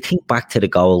you think back to the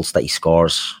goals that he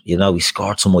scores. He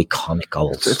scored some iconic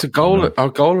goals. It's a goal, a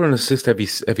goal and assist every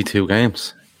 2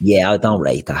 games. Yeah, I don't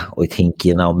rate that. I think,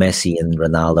 Messi and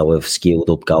Ronaldo have skewed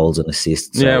up goals and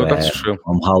assists. So, Yeah, that's true.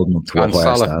 I'm holding them to a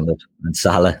higher standard. And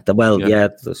Salah.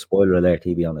 The spoiler alert,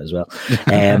 he'll be on it as well.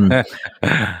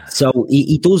 So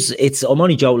he does, I'm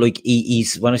only joking, like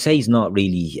he's, when I say he's not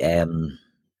really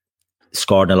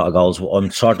scoring a lot of goals,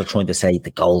 I'm sort of trying to say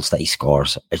the goals that he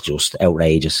scores are just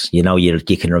outrageous. You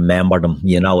can remember them.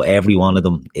 Every one of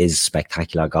them is a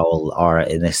spectacular goal or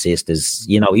an assist.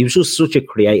 He was just such a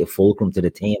creative fulcrum to the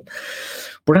team.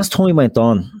 But as time went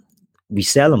on, we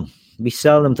sell him. We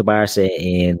sell him to Barca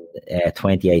in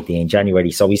 2018,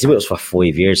 January. So he's with us for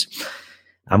 5 years.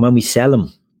 And when we sell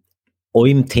him,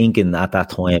 I'm thinking at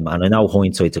that time, and I know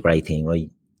hindsight's a great thing, right?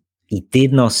 He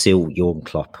did not suit Jurgen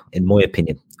Klopp, in my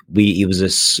opinion. He was a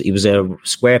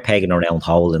square peg in a round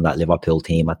hole in that Liverpool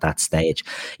team at that stage.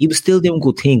 He was still doing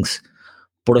good things,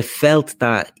 but I felt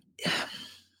that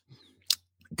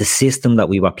the system that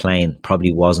we were playing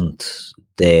probably wasn't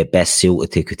the best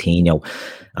suited to Coutinho,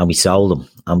 and we sold him.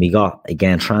 And we got,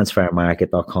 again,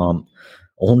 transfermarket.com,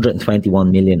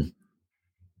 121 million.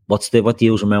 What do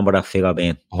you remember that figure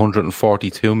being?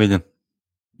 142 million.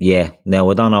 Yeah. Now,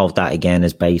 I don't know if that, again,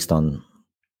 is based on...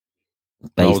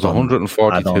 It was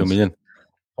 142 million.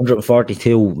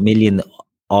 142 million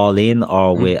all in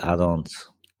or with add-ons?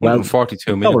 Well,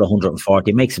 142 million. Over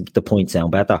 140 makes the point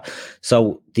sound better.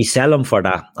 So they sell him for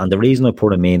that. And the reason I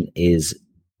put him in is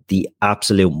the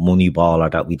absolute money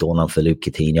baller that we done on Philippe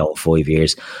Coutinho in 5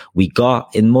 years. We got,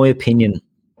 in my opinion,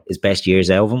 his best years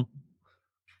out of him,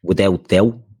 without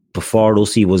doubt. Before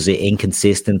us, he was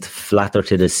inconsistent, flatter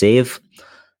to the save.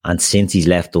 And since he's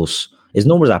left us, his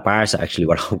numbers at Barca actually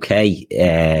were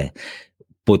okay,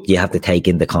 but you have to take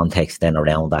in the context then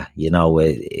around that.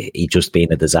 He just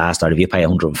been a disaster. If you pay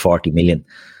 140 million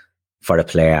for a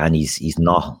player and he's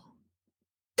not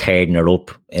tearing it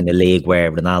up in a league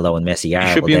where Ronaldo and Messi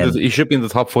are, he should be in the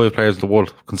top 5 players in the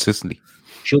world consistently.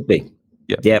 Should be,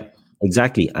 yeah,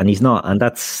 exactly. And he's not, and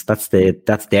that's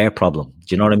their problem. Do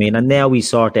you know what I mean? And now we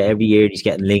sort of every year he's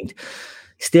getting linked.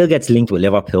 Still gets linked with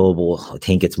Liverpool, but I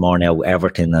think it's more now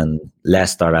Everton and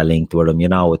Leicester are linked with him.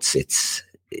 I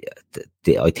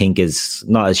think is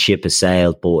not as ship has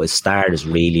sailed, but his start is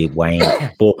really waned.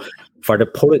 But for the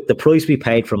price we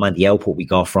paid for him and the output we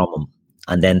got from him,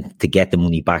 and then to get the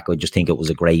money back, I just think it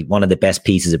was one of the best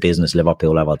pieces of business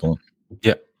Liverpool ever done.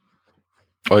 Yeah,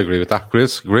 I agree with that.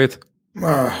 Chris, great.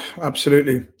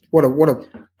 Absolutely. What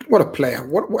a player.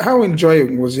 How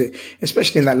enjoyable was it,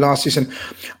 especially in that last season?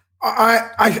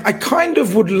 I kind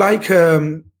of would like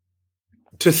to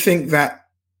think that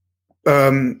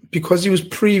because he was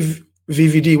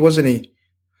pre-VVD, wasn't he?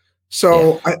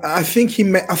 So yeah. I think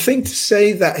to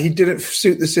say that he didn't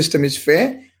suit the system is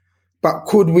fair, but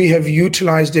could we have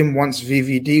utilized him once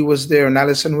VVD was there and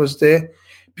Alisson was there?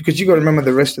 Because you got to remember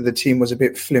the rest of the team was a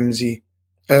bit flimsy.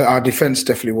 Our defense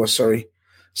definitely was, sorry.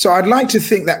 So I'd like to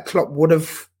think that Klopp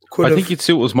I think he'd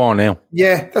suit us more now.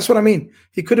 Yeah, that's what I mean.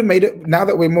 He could have made it, now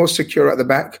that we're more secure at the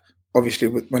back, obviously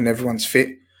when everyone's fit,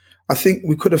 I think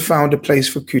we could have found a place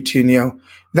for Coutinho.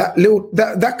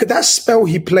 That spell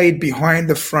he played behind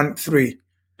the front three,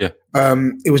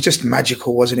 it was just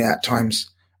magical, wasn't it, at times?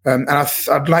 And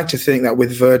I'd like to think that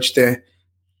with Verge there,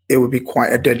 it would be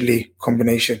quite a deadly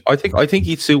combination. I think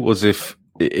he'd suit us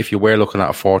if you were looking at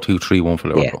a 4-2-3-1 for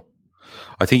Liverpool.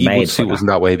 I think he would suit us in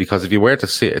that way, because if you were to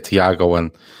sit at Thiago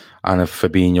and a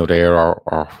Fabinho there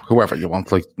or whoever you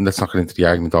want, like, let's not get into the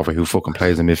argument over who fucking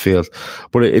plays in midfield.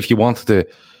 But if you wanted to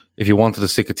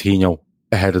stick a Coutinho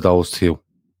ahead of those two,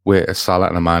 with a Salah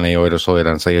and a Mane either side,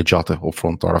 and say a Jota up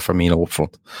front or a Firmino up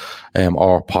front,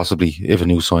 or possibly if a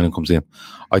new signing comes in,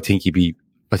 I think he'd be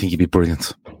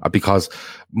brilliant. Because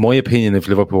my opinion, if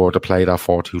Liverpool were to play that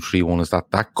 4-2-3-1, is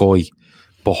that guy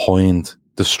behind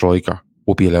the striker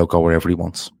will be allowed to go wherever he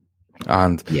wants.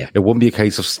 And it wouldn't be a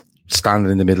case of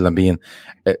standing in the middle and being,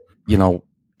 a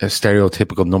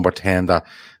stereotypical number 10 that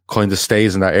kind of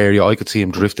stays in that area. I could see him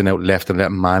drifting out left and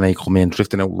letting Mane come in,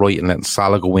 drifting out right and letting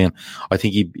Salah go in. I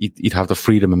think he'd have the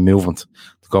freedom and movement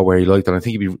to go where he liked, and I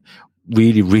think he'd be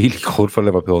really, really good for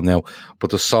Liverpool now. But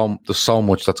there's so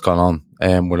much that's gone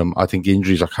on with him. I think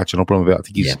injuries are catching up with him a bit. I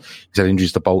think he's had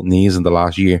injuries to both knees in the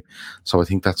last year, so I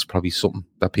think that's probably something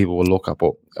that people will look at.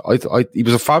 But he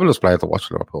was a fabulous player to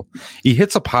watch Liverpool. He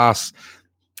hits a pass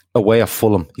away at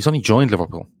Fulham. He's only joined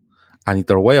Liverpool, and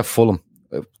they're away at Fulham.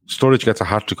 Sturridge gets a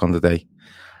hat-trick on the day,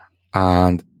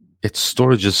 and it's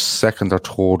Sturridge's second or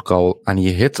third goal, and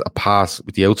he hits a pass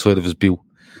with the outside of his boot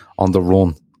on the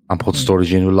run and puts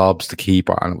Sturridge in, who lobs the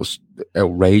keeper, and it was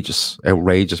outrageous.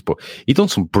 But he done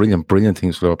some brilliant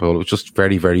things for Liverpool. It was just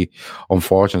very, very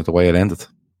unfortunate the way it ended.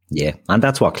 Yeah, and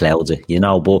that's what clouds it,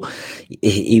 but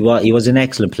he was an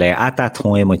excellent player. At that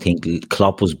time, I think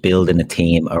Klopp was building a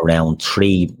team around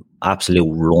 3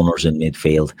 absolute runners in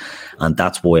midfield, and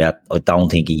that's why I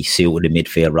don't think he suited the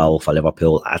midfield role for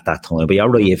Liverpool at that time. But you're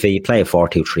right, if he play a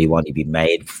 4-2-3-1, he'd be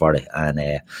made for it, and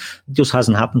it just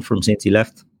hasn't happened for him since he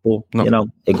left. But,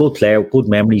 a good player, good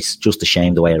memories, just a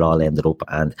shame the way it all ended up,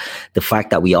 and the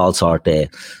fact that we all sort of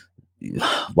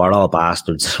we're all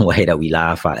bastards the way that we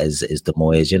laugh at is the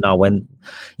Moyes. When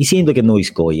he seemed like a nice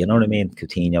guy, you know what I mean?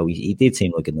 Coutinho, he did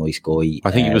seem like a nice guy.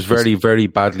 I think he was very, very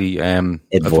badly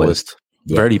advised.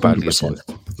 Yeah, very badly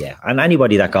advised. Yeah, and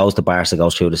anybody that goes to Barca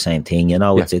goes through the same thing.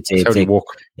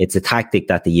 It's a tactic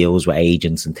that they use with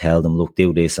agents and tell them, look,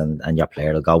 do this, and your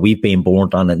player will go. We've been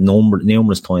burnt on it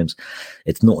numerous times.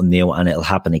 It's nothing new, and it'll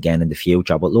happen again in the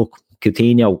future. But look,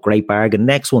 Coutinho, great bargain.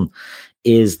 Next one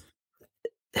is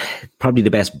probably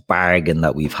the best bargain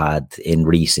that we've had in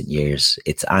recent years.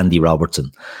 It's Andy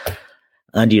Robertson.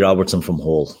 Andy Robertson from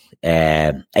Hull.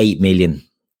 8 million.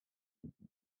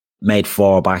 Made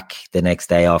 4 back the next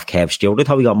day off Kev Stewart. I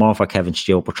thought we got more for Kevin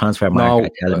Stewart, but transfer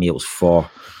market telling me it was 4.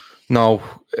 No,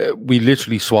 we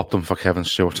literally swapped them for Kevin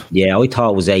Stewart. Yeah, I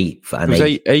thought it was 8. It was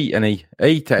 8 to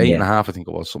 8.5, I think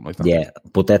it was, something like that. Yeah,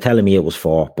 but they're telling me it was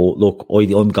 4. But look,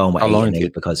 I'm going with 8 and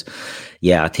 8 because,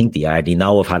 I think they are. They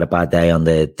know I've had a bad day on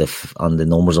the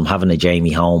numbers. I'm having a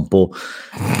Jamie home, but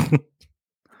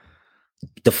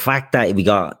the fact that we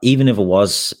got, even if it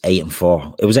was 8 and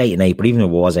 4, it was 8 and 8, but even if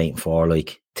it was 8 and 4,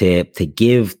 like to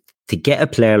get a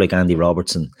player like Andy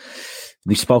Robertson.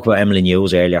 We spoke about Emlyn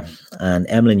Hughes earlier, and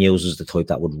Emlyn Hughes was the type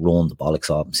that would run the bollocks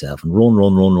off himself and run,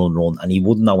 and he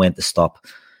wouldn't know when to stop.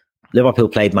 Liverpool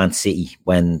played Man City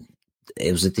when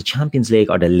it was at the Champions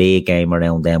League or the league game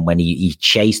around then, when he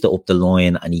chased it up the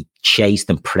line and he chased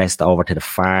and pressed over to the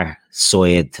far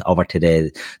side, over to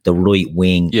the right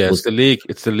wing. Yeah, it's the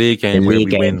league game where we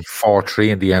win 4-3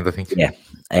 in the end, I think. Yeah.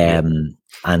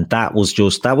 And that was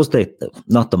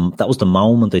the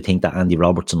moment I think that Andy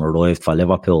Robertson arrived for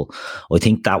Liverpool. I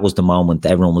think that was the moment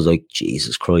everyone was like,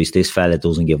 Jesus Christ, this fella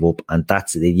doesn't give up. And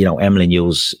that's, Emlyn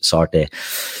Hughes sort of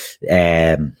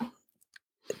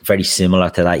very similar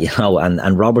to that,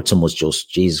 and Robertson was just,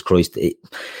 Jesus Christ. In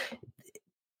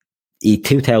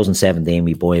 2017,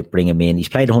 we bring him in. He's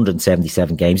played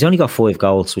 177 games. He only got 5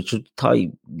 goals, which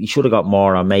he should have got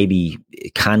more, or maybe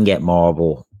can get more,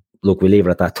 but look, we leave it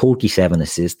at that. 37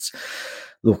 assists.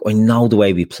 Look, I know the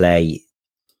way we play,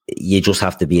 you just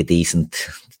have to be a decent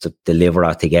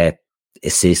deliverer to get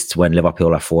assists when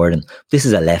Liverpool are forward. This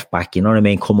is a left back, you know what I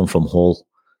mean? Coming from Hull.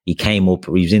 He came up,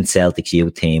 he was in Celtic's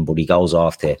youth team, but he goes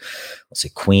off to,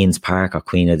 Queen's Park or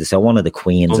Queen, one of the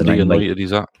Queens. Dundee United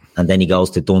he's at. And then he goes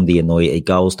to Dundee United, he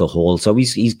goes to Hull. So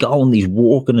he's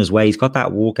working his way. He's got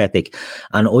that work ethic.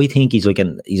 And I think he's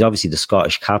obviously the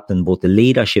Scottish captain, but the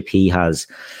leadership he has,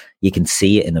 you can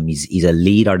see it in him. He's a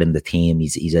leader in the team.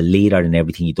 He's a leader in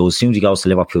everything he does. As soon as he goes to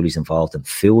Liverpool, he's involved in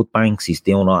food banks. He's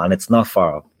doing all, and it's not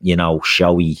for,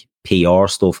 showy PR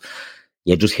stuff.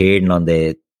 You're just hearing on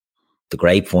the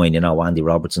grapevine, Andy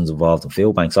Robertson's involved in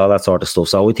field banks, all that sort of stuff.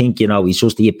 So I think, he's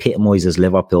just, he epitomises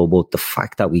Liverpool, but the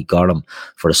fact that we got him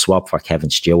for a swap for Kevin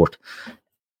Stewart,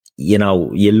 you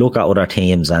look at other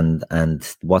teams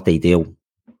and what they do,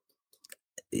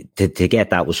 to get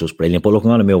that was just brilliant. But look, I'm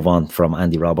going to move on from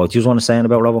Andy Robbo. Do you just want to say anything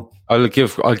about Robbo? I'll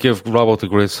give Robbo to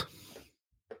Grizz.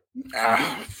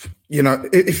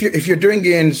 If you're doing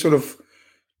it in sort of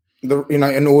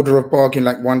in order of bargain,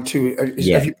 like 1, 2.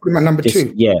 Have you put him at number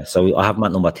 2? Yeah, so I have him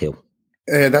at number 2.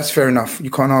 That's fair enough. You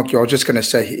can't argue. I was just going to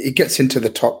say it gets into the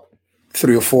top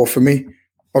 3 or 4 for me.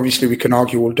 Obviously, we can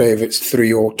argue all day if it's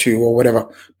 3 or 2 or whatever,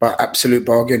 but absolute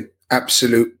bargain,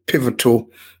 absolute pivotal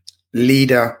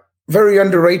leader, very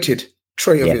underrated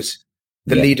trait of his,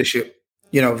 the leadership.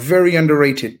 Very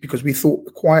underrated because we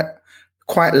thought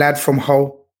quiet lad from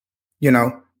Hull,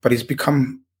 but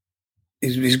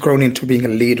he's grown into being a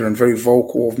leader and very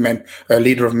vocal of men, a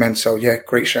leader of men. So yeah,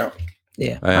 great shout.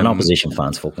 Yeah, and opposition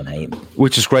fans fucking hate him,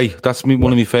 which is great. That's one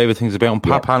of my favourite things about him.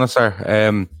 Pat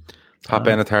Panesar, Pat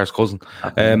Benatar's cousin.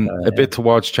 A bit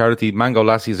towards charity. Mango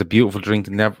Lassie is a beautiful drink.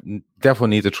 Definitely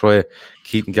need to try it.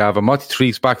 Keaton Gavin. Monty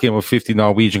Trees back in with 50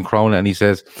 Norwegian krona, and he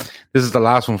says, this is the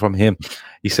last one from him.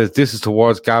 He says, this is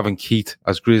towards Gavin Keith,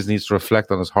 as Grizz needs to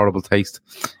reflect on his horrible taste.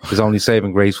 His only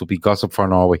saving grace will be gossip for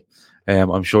Norway.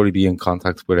 I'm sure he'll be in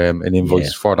contact with an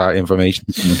invoice for that information,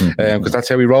 because that's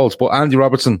how he rolls. But Andy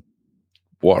Robertson,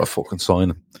 what a fucking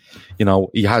signing.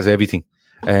 He has everything.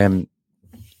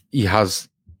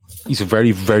 He's a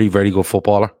very, very, very good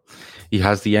footballer. He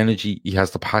has the energy. He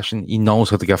has the passion. He knows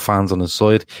how to get fans on his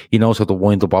side. He knows how to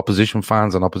wind up opposition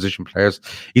fans and opposition players.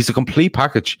 He's a complete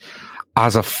package.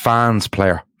 as a fans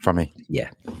player for me. Yeah.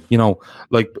 You know,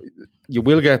 like you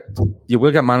will get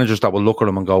managers that will look at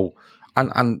him and go,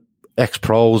 and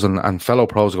ex-pros and fellow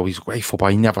pros go, he's a great football,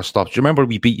 he never stops. Do you remember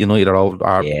we beat United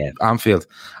at Anfield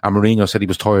and Mourinho said he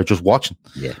was tired just watching?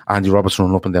 Yeah. Andy Robertson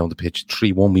running up and down the pitch.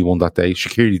 3-1 we won that day.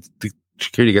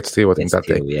 Shaqiri gets 2, I think, that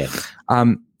day. Yeah.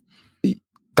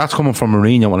 That's coming from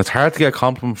Mourinho, and it's hard to get a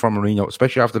compliment from Mourinho,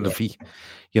 especially after the defeat.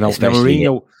 You know, now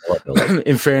Mourinho,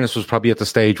 in fairness, was probably at the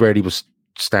stage where he was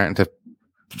starting to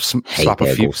slap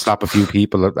a few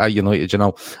people at United, you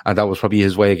know, and that was probably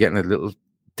his way of getting a little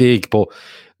dig. But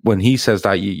when he says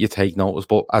that, you take notice.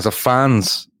 But as a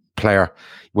fans player,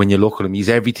 when you look at him, he's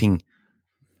everything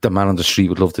the man on the street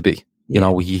would love to be. You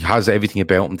know, he has everything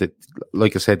about him. That,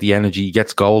 like I said, the energy, he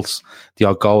gets goals, the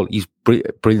odd goal. He's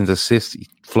brilliant assist. He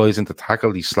flies into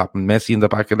tackle. He's slapping Messi in the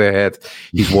back of the head.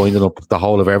 He's winding up the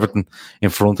whole of Everton in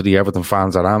front of the Everton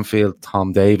fans at Anfield,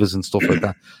 Tom Davies and stuff like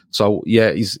that. So,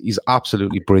 yeah, he's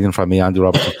absolutely brilliant for me, Andy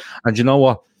Robertson. And you know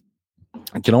what?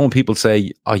 Do you know when people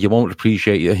say, oh, you won't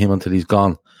appreciate him until he's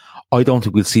gone? I don't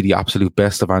think we'll see the absolute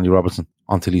best of Andy Robertson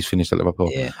until he's finished at Liverpool.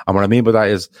 Yeah. And what I mean by that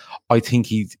is, I think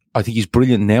he's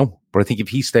brilliant now, but I think if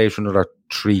he stays for another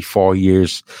 3-4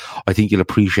 years, I think you'll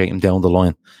appreciate him down the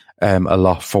line a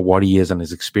lot for what he is and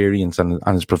his experience and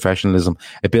his professionalism,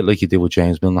 a bit like you did with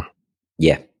James Milner.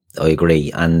 Yeah, I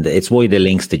agree. And it's why the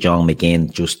links to John McGinn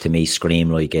just to me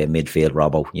scream like a midfield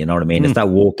Robbo. You know what I mean? It's that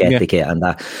work ethic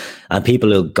and people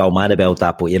will go mad about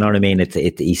that, but you know what I mean?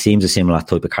 He seems a similar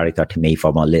type of character to me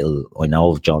from a little I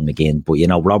know of John McGinn. But you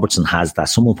know, Robertson has that.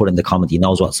 Someone put in the comment, he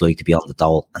knows what it's like to be on the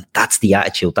dole. And that's the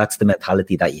attitude, that's the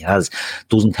mentality that he has.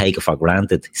 Doesn't take it for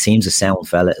granted. Seems a sound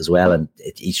fella as well, and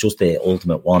he's just the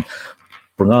ultimate one.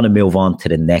 We're going to move on to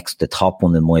the top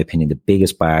one, in my opinion, the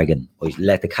biggest bargain. I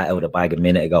let the cat out of the bag a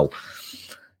minute ago.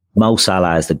 Mo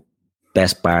Salah is the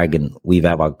best bargain we've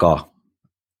ever got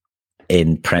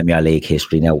in Premier League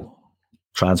history. Now,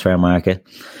 transfer market.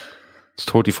 It's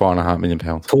 £34.5 million.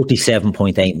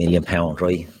 £37.8 million,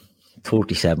 right?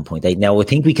 37.8. Now, I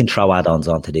think we can throw add-ons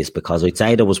onto this because I'd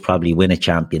say there was probably win a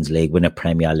Champions League, win a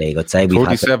Premier League. I'd say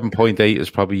 37.8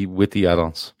 is probably with the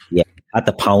add-ons. Yeah. Had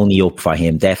the pony up for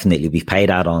him, definitely. We've paid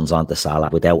add-ons onto Salah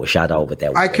without a shadow of a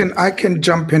doubt. I can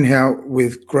jump in here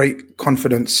with great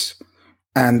confidence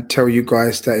and tell you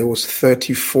guys that it was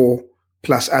 34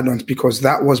 plus add-ons because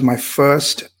that was my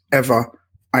first ever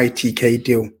ITK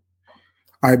deal.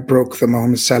 I broke the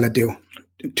Mohamed Salah deal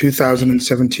in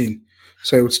 2017.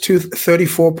 So it was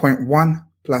 34.1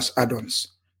 plus add-ons.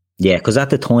 Yeah, because at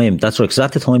the time, that's right, because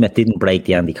at the time it didn't break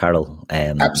the Andy Carroll.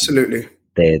 Absolutely.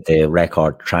 The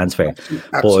record transfer.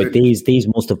 Absolutely. But these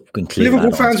must have included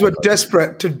Liverpool fans were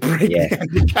desperate to break the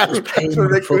Andy Carroll transfer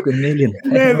record. Million.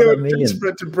 Yeah, they were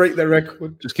desperate to break the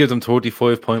record. Just give them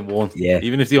 35.1. Yeah.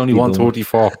 Even if they only want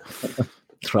 34.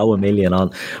 Throw $1 million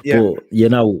on. Yeah. But you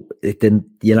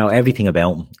know everything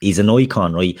about him. He's an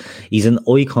icon, right? He's an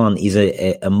icon. He's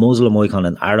a Muslim icon,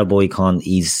 an Arab icon.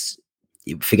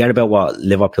 Forget about what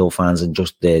Liverpool fans and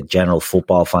just the general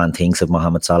football fan thinks of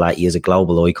Mohamed Salah. He is a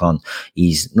global icon.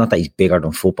 He's not that he's bigger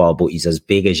than football, but he's as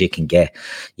big as you can get,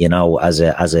 you know, as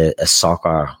a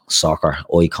soccer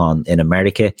icon in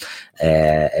America,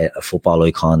 a football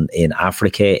icon in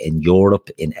Africa, in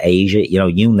Europe, in Asia, you know,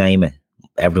 you name it.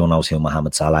 Everyone knows who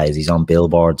Mohamed Salah is. He's on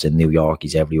billboards in New York.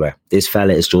 He's everywhere. This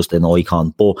fella is just an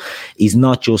icon, but he's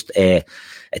not just a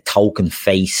token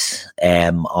face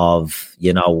of,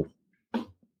 you know,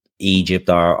 Egypt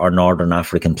or Northern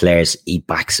African players. He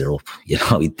backs it up. You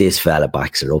know, this fella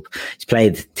backs it up. He's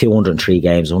played 203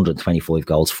 games, 125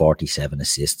 goals, 47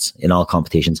 assists in all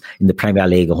competitions. In the Premier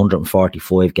League,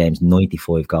 145 games,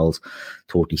 95 goals,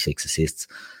 36 assists.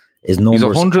 His numbers,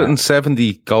 he's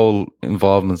 170 goal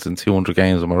involvements in 200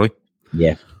 games, am I right?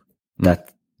 Yeah.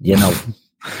 That, you know.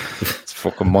 It's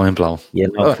fucking mind blowing.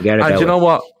 You know, forget about it. And you know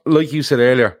what? Like you said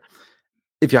earlier,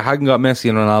 if you hadn't got Messi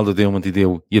and Ronaldo doing what they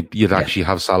do, you'd actually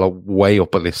have Salah way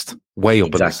up a list. Way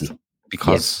up a list.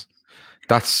 Because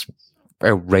that's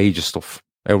outrageous stuff.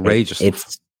 Outrageous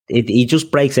stuff. He just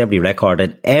breaks every record.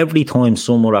 And every time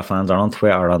some other fans are on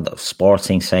Twitter or on the sports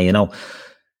thing say, you know,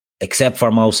 except for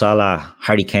Mo Salah,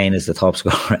 Harry Kane is the top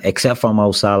scorer. Except for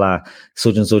Mo Salah,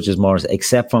 such and such is Morris.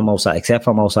 Except for Mo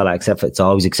Salah, it's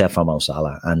always except for Mo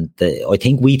Salah. And I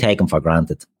think we take him for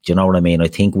granted. Do you know what I mean? I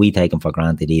think we take him for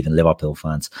granted, even Liverpool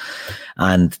fans.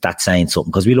 And that's saying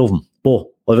something because we love him. But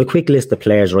I have a quick list of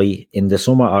players, right? In the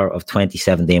summer of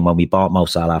 2017, when we bought Mo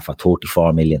Salah for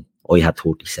 34 million, I had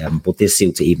 37, but this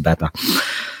suits it even better.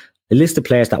 A list of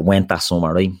players that went that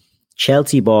summer, right?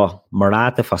 Chelsea bought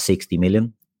Morata for 60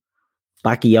 million.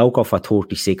 Bakayoko for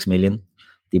 36 million.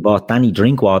 They bought Danny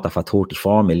Drinkwater for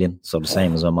 34 million, so the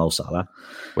same as Mo Salah.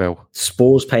 Well,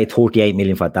 Spurs paid 38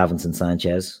 million for Davinson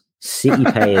Sanchez. City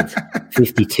paid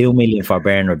 52 million for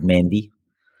Bernard Mendy.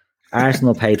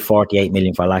 Arsenal paid 48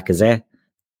 million for Lacazette.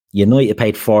 United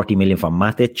paid 40 million for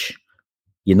Matic.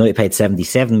 United paid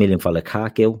 77 million for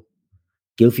Lukaku.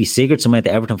 Gylfi Sigurdsson went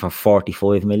to Everton for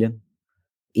 45 million.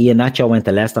 Iheanacho went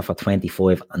to Leicester for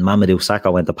 25, and Mamadou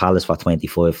Sakho went to Palace for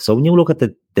 25. So when you look at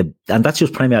the and that's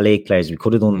just Premier League players. We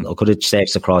could have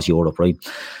searched across Europe, right?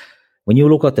 When you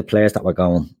look at the players that were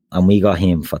going, and we got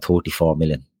him for 34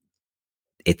 million,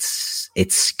 it's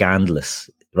scandalous,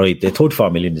 right? The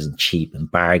 34 million isn't cheap in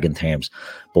bargain terms,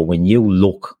 but when you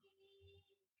look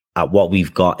at what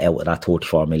we've got out of that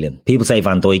 34 million, people say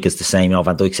Van Dijk is the same.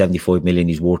 Van Dijk 75 million,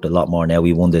 he's worth a lot more now.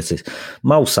 We won this.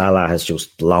 Mo Salah has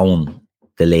just blown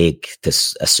the league to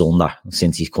asunder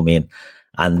since he's come in.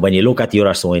 And when you look at the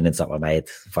other signings that were made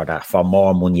for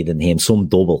more money than him, some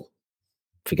double,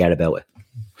 forget about it.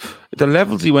 The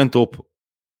levels he went up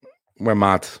were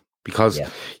mad, because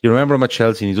you remember him at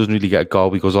Chelsea and he doesn't really get a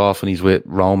goal. He goes off and he's with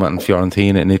Roma and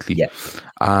Fiorentina in Italy. Yeah.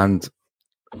 And,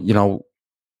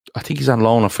 I think he's on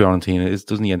loan at Fiorentina,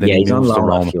 doesn't he? And then he's on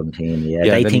loan at Fiorentina. Yeah,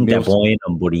 they think they're buying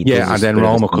him, but he doesn't. And then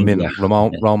Roma come in.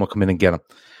 Roma come in and get him.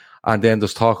 And then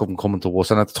there's talk of him coming to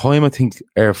us. And at the time, I think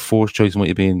our first choice might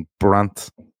have been Brandt.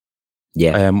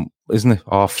 Yeah. Isn't it?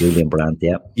 Off Julian Brandt,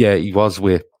 yeah. Yeah, he was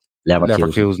with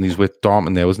Leverkusen. He's with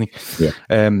Dortmund now, isn't he? Yeah.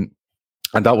 And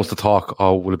that was the talk.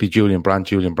 Oh, will it be Julian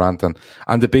Brandt?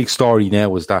 And the big story now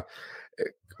was that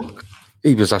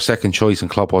he was our second choice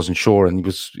and Klopp wasn't sure. And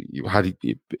he had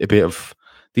a bit of,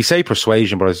 they say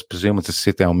persuasion, but I presume it's a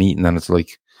sit-down meeting and it's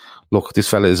like, look, this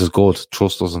fella is as good,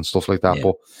 trust us and stuff like that. Yeah.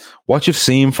 But what you've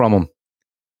seen from him,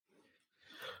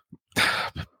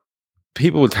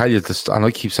 people will tell you this, and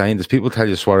I keep saying this, people will tell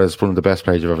you Suarez is one of the best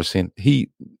players you've ever seen.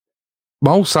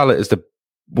 Mo Salah is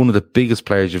one of the biggest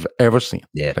players you've ever seen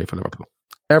play for Liverpool.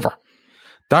 Ever.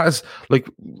 That is, like,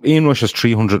 Ian Rush has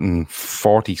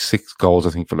 346 goals,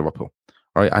 I think, for Liverpool.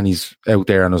 Right? And he's out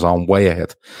there on his own, way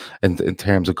ahead in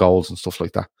terms of goals and stuff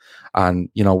like that. And,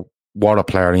 what a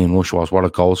player Ian Rush was, what a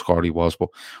goal scorer he was. But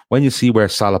when you see where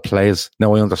Salah plays,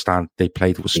 now I understand they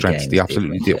play to his strengths. They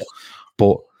absolutely do.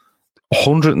 But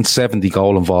 170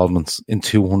 goal involvements in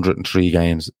 203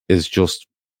 games is just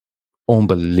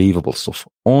unbelievable stuff.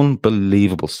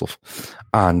 Unbelievable stuff.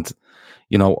 And,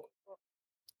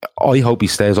 I hope he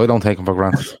stays. I don't take him for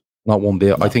granted. Not one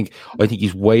bit. No. I think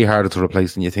he's way harder to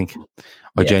replace than you think.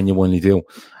 I genuinely do.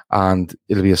 And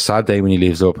it'll be a sad day when he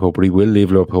leaves Liverpool, but he will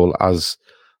leave Liverpool as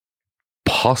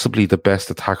possibly the best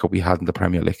attacker we had in the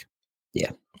Premier League.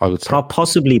 Yeah. I would say.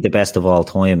 Possibly the best of all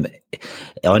time.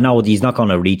 I know he's not going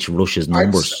to reach Rush's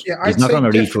numbers. He's not going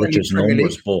to reach Rush's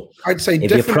numbers, but I'd say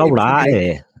if you pro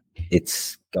that,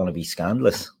 it's going to be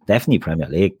scandalous. Definitely Premier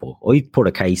League, but I'd put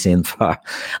a case in for.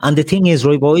 And the thing is,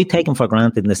 right, but I take him for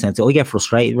granted in the sense that I get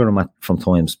frustrated with him from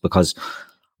times because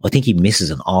I think he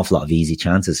misses an awful lot of easy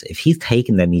chances. If he's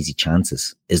taking them easy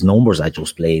chances, his numbers I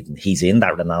just played, and he's in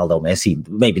that Ronaldo Messi,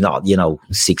 maybe not,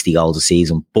 60 goals a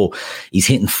season, but he's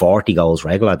hitting 40 goals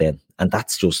regular then. And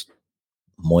that's just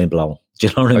mind blowing. Do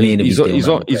you know what I mean? He's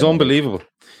unbelievable.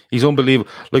 He's unbelievable.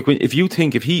 Like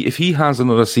if he has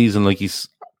another season like he's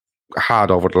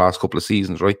had over the last couple of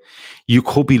seasons, right? You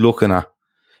could be looking at,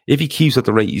 if he keeps at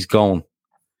the rate he's going,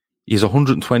 he has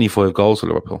 125 goals for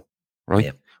Liverpool, right?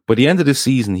 Yeah. By the end of this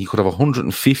season, he could have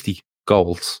 150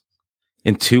 goals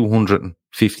in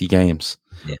 250 games,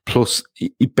 plus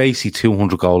basically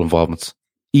 200 goal involvements,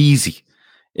 easy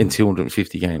in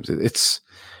 250 games. It's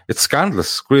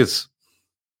scandalous, Grizz.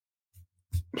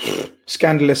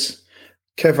 Scandalous.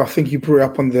 Kev, I think you brought it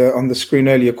up on the screen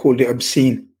earlier, called it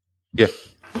obscene. Yeah.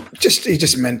 He's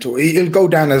just mental. He'll go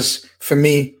down as, for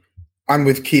me, I'm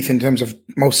with Keith in terms of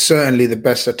most certainly the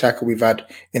best attacker we've had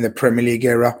in the Premier League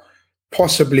era.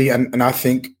 Possibly, and I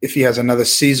think if he has another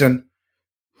season,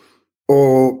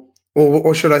 or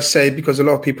should I say, because a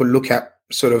lot of people look at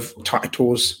sort of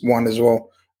titles won as well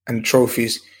and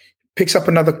trophies, picks up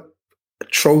another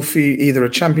trophy, either a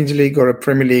Champions League or a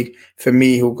Premier League, for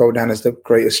me, he'll go down as the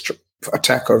greatest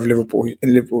attacker of Liverpool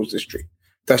in Liverpool's history.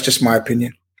 That's just my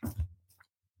opinion.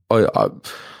 I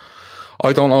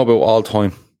don't know about all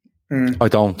time. I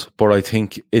don't, but I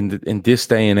think in this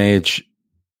day and age,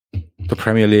 the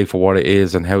Premier League for what it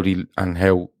is and how even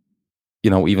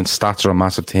stats are a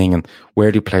massive thing, and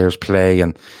where do players play,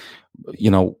 and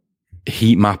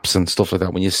heat maps and stuff like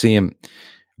that. When you see him,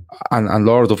 and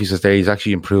Laura Duffy says there he's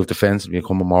actually improved defensively,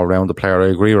 become a more rounded player. I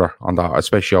agree with her on that,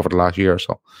 especially over the last year or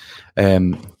so.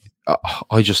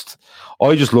 I just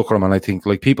look at him and I think,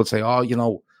 like, people say,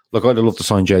 Look, I'd love to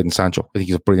sign Jadon Sancho. I think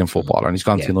he's a brilliant footballer, and he's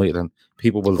gone to United, and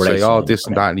people will say, "Oh, this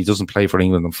and that," and he doesn't play for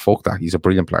England, and fuck that. He's a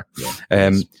brilliant player. Yeah,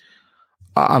 and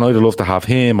I'd love to have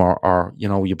him, or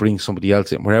you bring somebody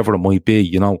else in, wherever it might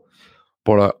be,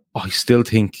 But I still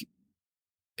think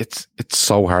it's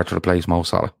so hard to replace Mo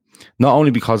Salah. Not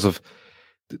only because of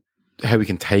how we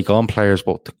can take on players,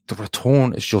 but the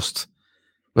return is just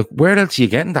like, where else are you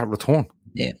getting that return?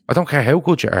 Yeah, I don't care how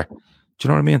good you are. Do you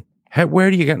know what I mean? Where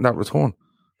are you getting that return?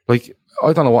 Like,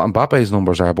 I don't know what Mbappe's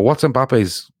numbers are, but what's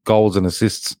Mbappe's goals and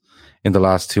assists in the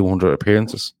last 200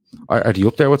 appearances? Are they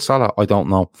up there with Salah? I don't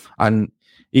know. And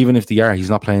even if they are, he's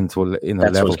not playing in a level.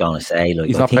 That's what I was going to say. Like,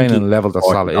 he's not playing in a level that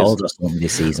Salah is.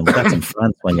 This season, but that's in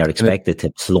France when you're expected to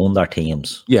plunder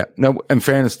teams. Yeah. Now, in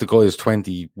fairness, the guy is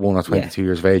 21 or 22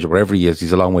 years of age, or wherever he is.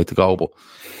 He's a long way to go. But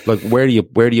like, where do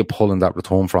you pull in that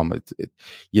return from?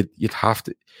 You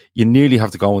nearly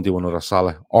have to go and do another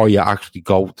Salah, or you actually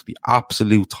go to the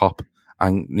absolute top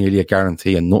and nearly a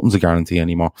guarantee, and nothing's a guarantee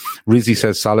anymore. Rizzi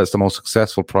says Salah is the most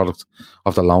successful product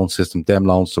of the loan system. Them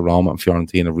loans to Roma and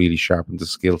Fiorentina really sharpened the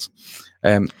skills.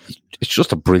 It's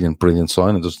just a brilliant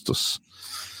sign. There's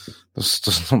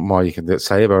nothing more you can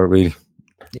say about it, really.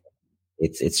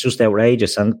 It's just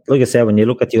outrageous. And like I said, when you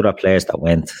look at the other players that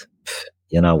went,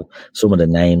 some of the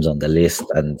names on the list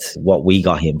and what we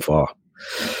got him for,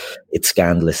 it's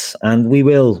scandalous. And we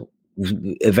will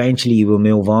eventually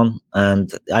move on.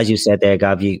 And as you said there,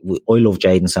 Gav, I love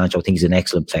Jadon Sancho. I think he's an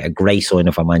excellent player, a great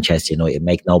signing for Manchester United.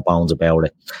 Make no bones about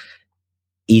it.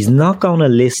 He's not going to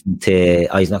listen to.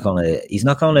 He's not going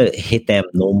to hit them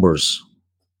numbers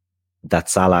that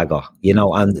Salah got.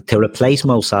 And to replace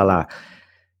Mo Salah,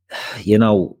 you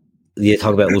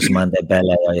talk about Ousmane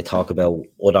Dembele, or you talk about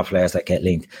other players that get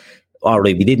linked. All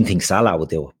right, we didn't think Salah would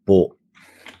do it, but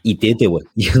he did do it.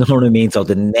 You know what I mean? So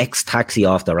the next taxi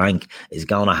off the rank is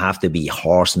going to have to be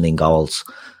Horson in goals,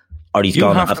 or he's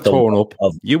going to have to turn up.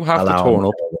 You have to turn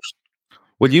up.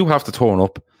 Well, you have to turn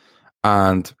up,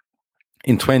 and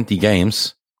in 20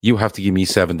 games, you have to give me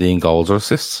 17 goals or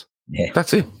assists. Yeah,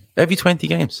 that's it. Every 20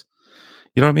 games.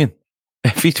 You know what I mean?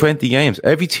 Every 20 games.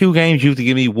 Every 2 games, you have to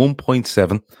give me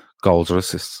 1.7 goals or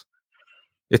assists.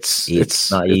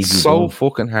 It's not easy. It's so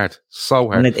fucking hard. So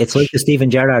hard. And it's like the Steven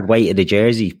Gerrard weight of the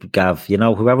jersey, Gav.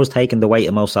 Whoever's taking the weight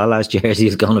of Mo Salah's jersey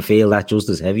is going to feel that just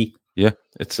as heavy. Yeah,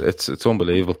 it's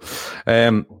unbelievable.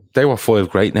 They were 5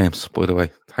 great names, by the way.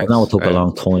 Thanks. I know it took a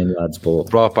long time, lads, but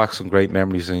brought back some great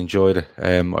memories. I enjoyed it.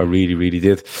 I really, really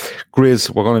did.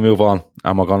 Grizz, we're going to move on,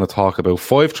 and we're going to talk about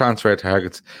 5 transfer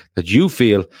targets that you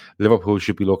feel Liverpool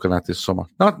should be looking at this summer.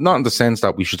 Not in the sense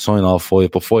that we should sign all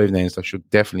 5, but 5 names that should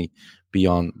definitely be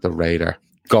on the radar.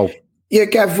 Go. Yeah,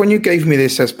 Gav, when you gave me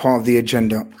this as part of the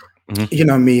agenda, you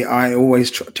know me, I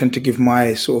always tend to give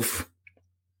my sort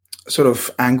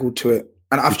of angle to it.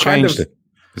 And I've changed it.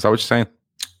 Is that what you're saying?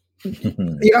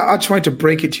 Yeah, I tried to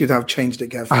break it to you that I've changed it,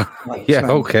 Gav.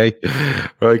 Okay.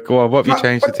 Right, go on. What have you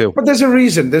changed it to? But there's a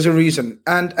reason.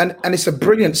 And it's a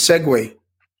brilliant segue.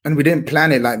 And we didn't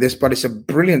plan it like this, but it's a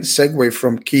brilliant segue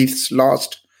from Keith's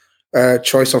last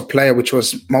choice of player, which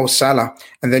was Mo Salah.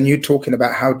 And then you talking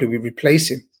about how do we replace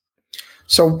him.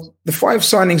 So the 5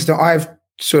 signings that I've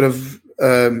sort of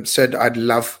said I'd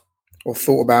love or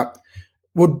thought about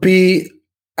would be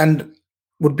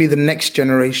the next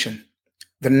generation,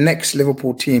 the next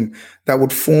Liverpool team that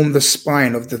would form the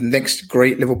spine of the next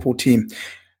great Liverpool team.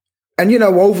 And,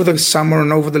 over the summer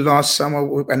and over the last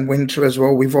summer and winter as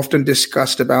well, we've often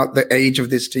discussed about the age of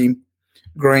this team,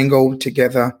 growing old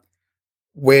together.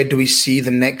 Where do we see the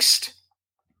next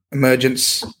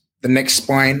emergence, the next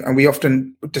spine? And we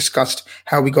often discussed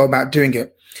how we go about doing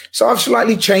it. So I've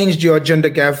slightly changed your agenda,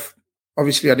 Gav.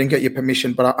 Obviously, I didn't get your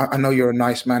permission, but I know you're a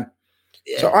nice man.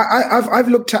 Yeah. So I've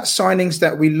looked at signings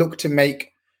that we look to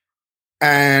make,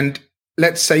 and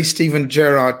let's say Steven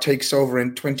Gerrard takes over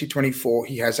in 2024,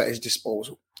 he has at his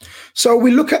disposal. So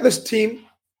we look at this team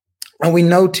and we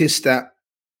notice that,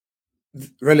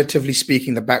 relatively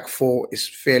speaking, the back 4 is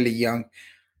fairly young.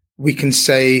 We can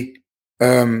say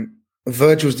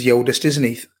Virgil's the oldest, isn't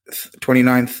he?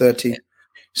 29, 30. Yeah.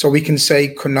 So we can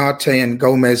say Konate and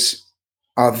Gomez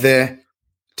are there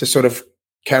to sort of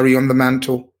carry on the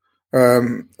mantle.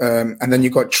 And then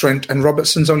you've got Trent, and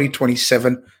Robertson's only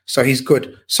 27, so he's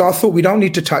good. So I thought we don't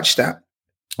need to touch that.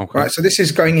 Okay. Right. So this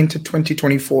is going into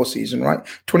 2024 season, right?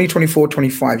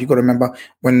 2024-25. You've got to remember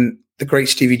when the great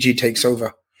Stevie G takes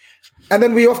over. And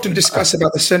then we often discuss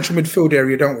about the central midfield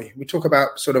area, don't we? We talk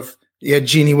about sort of,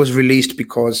 Gini was released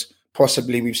because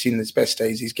possibly we've seen his best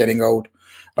days. He's getting old.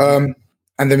 And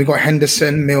then we've got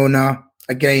Henderson, Milner,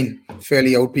 again,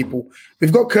 fairly old people.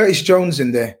 We've got Curtis Jones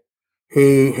in there,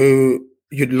 who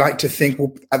you'd like to think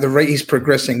at the rate he's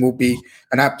progressing will be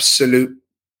an absolute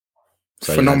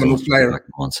phenomenal player.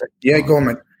 Yeah, go on,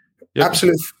 man. Yep.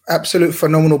 Absolute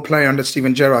phenomenal player under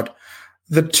Steven Gerrard.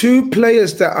 The two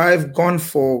players that I've gone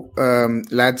for,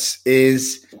 lads,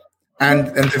 is and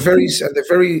they're very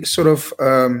sort of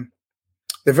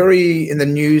they're very in the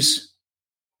news.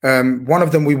 One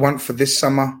of them we want for this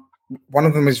summer. One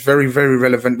of them is very, very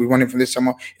relevant. We want him for this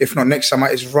summer, if not next summer.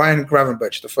 Is Ryan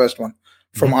Gravenberch, the first one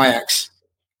from Ajax,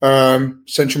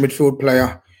 central midfield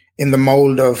player in the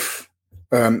mold of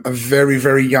a very,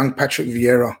 very young Patrick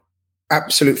Vieira.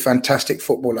 Absolute fantastic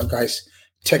footballer, guys.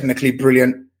 Technically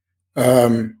brilliant.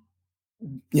 Anyone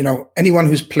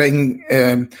who's playing,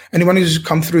 anyone who's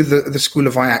come through the school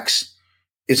of Ajax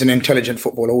is an intelligent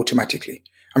footballer automatically.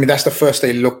 I mean, that's the first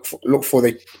they look for.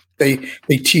 They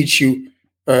teach you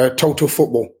total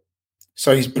football.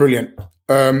 So he's brilliant.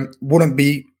 Would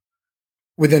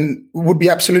be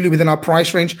absolutely within our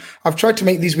price range. I've tried to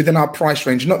make these within our price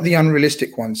range, not the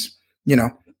unrealistic ones,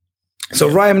 So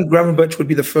Ryan Gravenberch would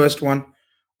be the first one.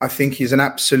 I think he's an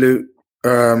absolute,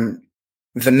 the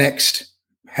next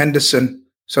Henderson,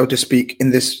 so to speak,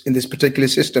 in this particular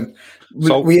system.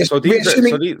 So these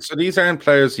aren't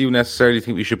players you necessarily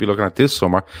think we should be looking at this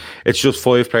summer. It's just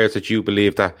 5 players that you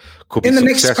believe that could be in the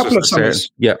next couple of summers.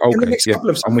 Yeah, okay. In the next couple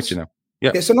of summers. I'm with you now.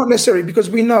 Yeah, so not necessarily,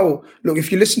 because we know, look,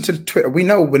 if you listen to Twitter, we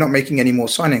know we're not making any more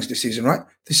signings this season, right?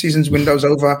 This season's window's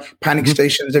over, panic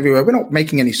stations everywhere. We're not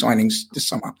making any signings this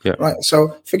summer, right?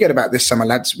 So forget about this summer,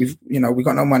 lads. We've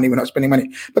got no money. We're not spending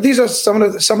money. But these are some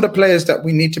of the players that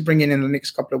we need to bring in the next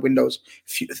couple of windows,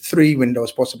 3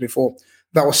 windows, possibly 4,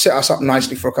 that will set us up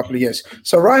nicely for a couple of years.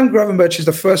 So Ryan Gravenberch is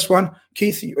the first one.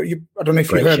 Keith, I don't know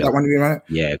if you heard that one. Right?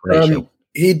 Yeah, great show.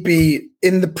 He'd be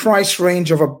in the price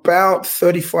range of about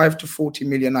 35 to 40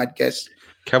 million, I'd guess.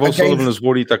 Kev O'Sullivan is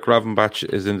worried that Gravenberch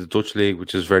is in the Dutch league,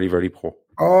 which is very, very poor.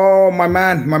 Oh, my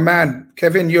man.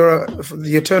 Kevin, you're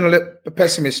the eternal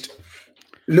pessimist.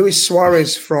 Luis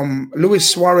Suarez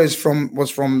was from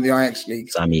the Ajax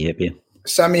league. Sami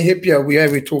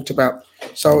Hyypiä, we talked about.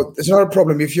 So it's not a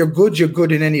problem. If you're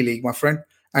good in any league, my friend.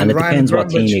 And it depends what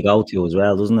team you go to as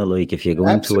well, doesn't it? Like if you go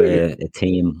into a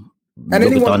team... And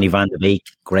Donny van de Beek,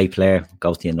 great player,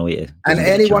 goes to United. And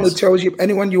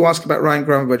anyone you ask about Ryan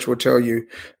Gravenberch will tell you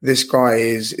this guy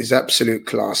is absolute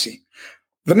classy.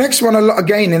 The next one,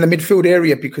 again, in the midfield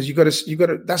area, because you got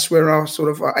to. That's where our sort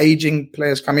of our aging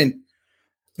players come in.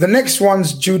 The next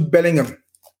one's Jude Bellingham,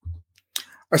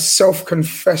 a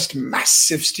self-confessed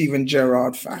massive Steven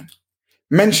Gerrard fan.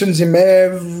 Mentions him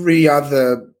every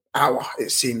other hour,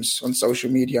 it seems, on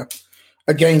social media.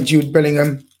 Again, Jude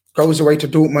Bellingham goes away to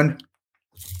Dortmund.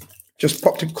 Just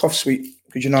popped a cough sweet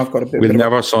because I've got a bit. We'll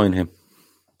never sign him.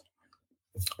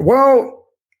 Well,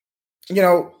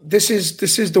 this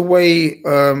is the way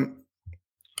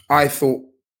I thought,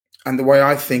 and the way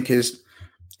I think is,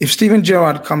 if Steven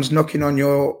Gerrard comes knocking on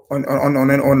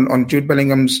on Jude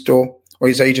Bellingham's door or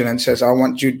his agent and says, "I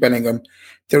want Jude Bellingham,"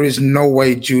 there is no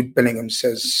way Jude Bellingham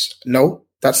says no.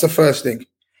 That's the first thing,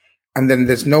 and then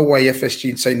there's no way FSG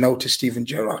would say no to Steven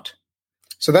Gerrard.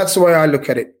 So that's the way I look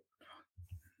at it.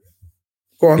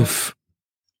 Go on.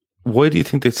 Why do you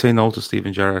think they'd say no to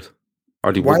Steven Gerrard?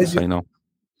 Or they wouldn't say no?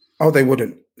 Oh, they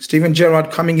wouldn't. Steven Gerrard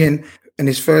coming in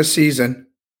his first season,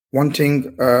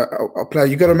 wanting a player.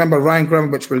 You got to remember, Ryan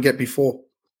Gravenberch will get before.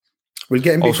 We'll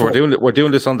get him before. So we're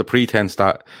doing this on the pretense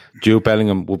that Jude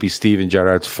Bellingham will be Steven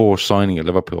Gerrard's fourth signing at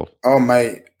Liverpool. Oh,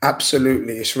 mate,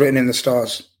 absolutely. It's written in the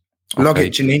stars. Okay. Log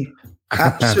it, Janine.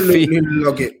 Absolutely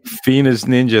log it. Phoenix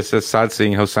Ninja says, sad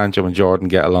seeing how Sancho and Jordan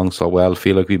get along so well. I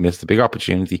feel like we missed a big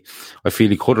opportunity. I feel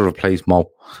he could have replaced Mo.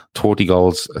 30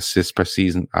 goals, assists per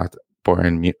season at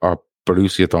Borussia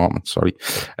Dortmund. Sorry.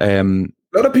 A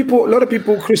lot of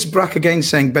people, Chris Brack again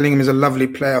saying Bellingham is a lovely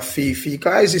player. Fee.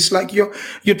 Guys, it's like you're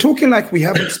talking like we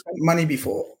haven't spent money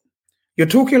before. You're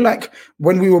talking like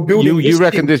when we were building. You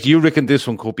reckon this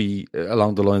one could be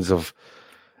along the lines of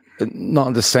not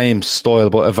in the same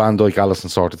style, but a Van Dijk Alisson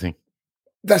sort of thing.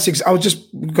 I was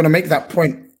just going to make that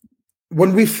point.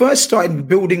 When we first started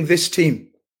building this team,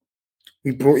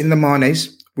 we brought in the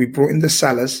Manes, we brought in the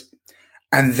Salahs,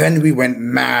 and then we went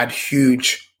mad,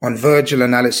 huge on Virgil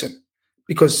and Alisson,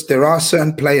 because there are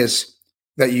certain players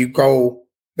that you go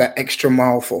that extra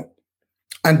mile for.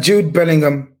 And Jude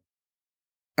Bellingham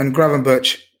and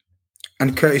Gravenberch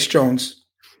and Curtis Jones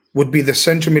would be the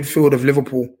central midfield of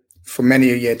Liverpool for many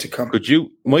a year to come.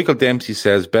 Michael Dempsey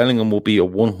says Bellingham will be a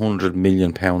 £100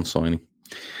 million signing.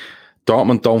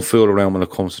 Dortmund don't fool around when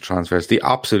it comes to transfers. They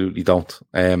absolutely don't.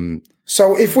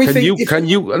 So if we do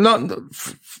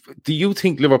you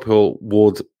think Liverpool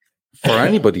would, for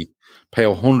anybody, pay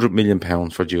 £100 million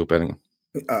for Jude Bellingham?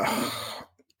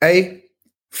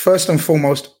 First and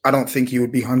foremost, I don't think he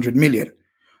would be 100 million.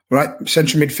 Right?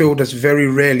 Central midfielders very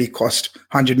rarely cost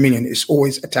 100 million. It's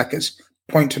always attackers.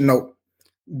 Point to note.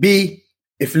 B,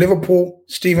 if Liverpool,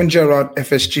 Steven Gerrard,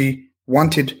 FSG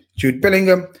wanted Jude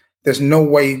Bellingham, there's no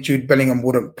way Jude Bellingham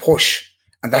wouldn't push.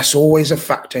 And that's always a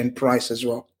factor in price as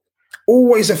well.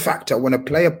 Always a factor. When a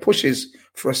player pushes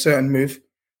for a certain move,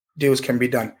 deals can be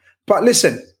done. But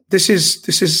listen, this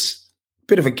is a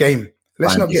bit of a game.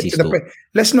 Let's not get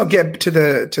to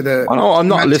the. Oh, no, I'm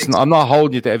not listening. I'm not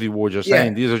holding you to every word you're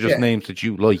saying. These are just names that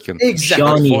you like. And exactly.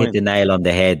 Shawnee hit the nail on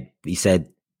the head. He said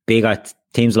bigger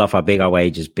teams will offer bigger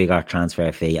wages, bigger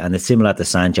transfer fee, and it's similar to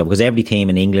Sancho because every team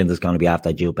in England is going to be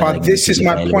after Jude Bellingham. But this is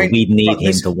my point. We need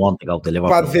him to want to go to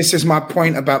Liverpool. But this is my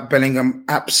point about Bellingham.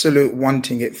 Absolute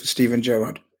wanting it for Steven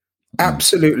Gerrard.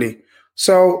 Absolutely.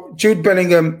 So Jude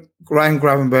Bellingham, Ryan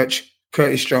Gravenberch,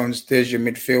 Curtis Jones. There's your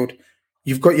midfield.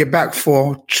 You've got your back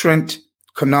four, Trent,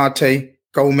 Konate,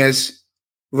 Gomez,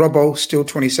 Robbo, still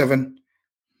 27.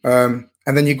 And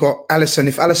then you got Alisson.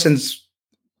 If Alisson's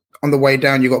on the way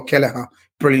down, you got Kelleher,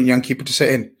 brilliant young keeper to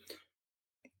sit in.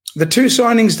 The two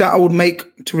signings that I would make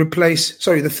to replace,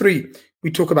 the three,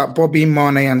 we talk about Bobby,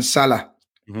 Mane and Salah.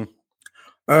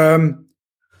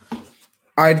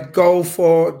 I'd go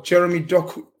for Jeremy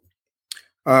Doku,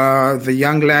 the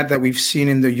young lad that we've seen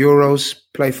in the Euros,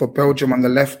 play for Belgium on the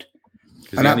left.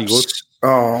 Is he any good?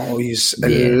 Oh, he's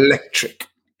electric.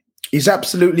 He's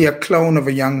absolutely a clone of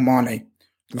a young Mane.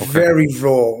 Okay. Very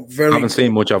raw. I haven't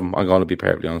seen much of him. I'm going to be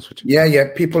perfectly honest with you. Yeah.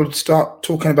 People start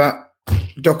talking about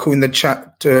Doku in the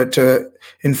chat to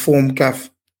inform Gav.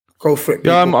 Go for it.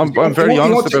 Yeah, I'm very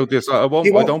honest about this. I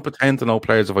don't pretend to know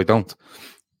players if I don't.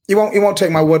 He won't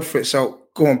take my word for it. So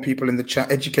go on, people in the chat,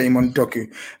 educate him on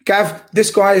Doku. Gav, this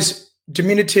guy's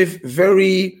diminutive,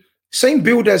 very. Same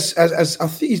build as I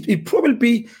think he'd probably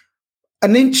be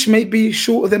an inch maybe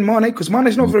shorter than Mane because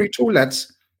Mane's not very tall,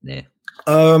 lads. Yeah.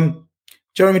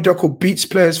 Jeremy Doku beats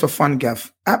players for fun,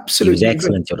 Gav. Absolutely. He was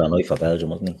excellent the other night for Belgium,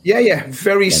 wasn't he? Yeah.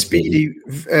 Very speedy.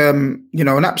 An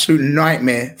absolute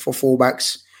nightmare for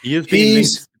fullbacks. He is being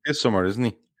linked this summer, isn't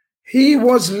he? He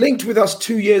was linked with us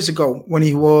 2 years ago when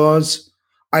he was,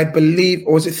 I believe,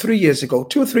 or was it 3 years ago?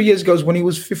 2 or 3 years ago when he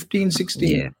was 15, 16.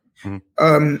 Yeah.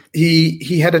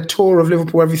 He had a tour of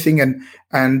Liverpool, everything,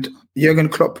 and Jurgen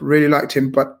Klopp really liked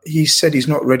him, but he said he's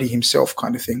not ready himself,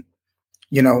 kind of thing,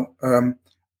 and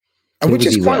which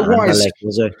is quite wise.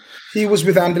 He was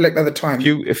with Anderlecht at the time.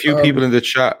 A few people in the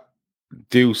chat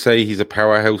do say he's a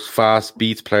powerhouse, fast,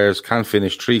 beats players, can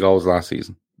finish 3 goals last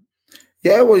season.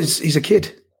 Yeah, he's a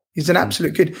kid. He's an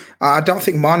absolute kid. I don't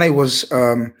think Mane was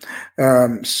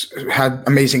had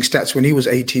amazing stats when he was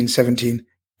 18, 17.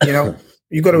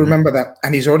 You got to remember that.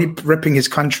 And he's already repping his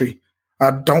country.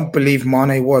 I don't believe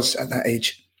Mane was at that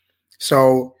age.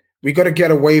 So we got to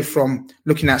get away from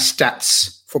looking at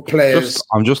stats for players.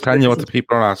 I'm just telling you what the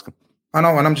people are asking. I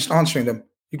know, and I'm just answering them.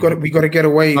 We got to get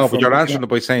away. No, but you're answering it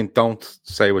by saying don't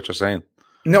say what you're saying.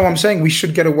 No, I'm saying we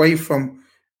should get away from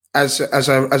as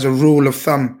a rule of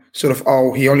thumb, sort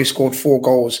of, he only scored 4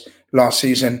 goals last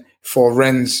season for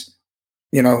Rennes.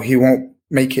 He won't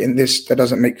make it in this. That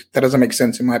doesn't make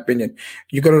sense in my opinion.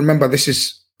 You got to remember this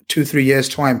is 2-3 years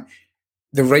time.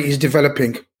 The rate is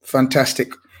developing.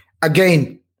 Fantastic.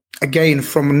 Again,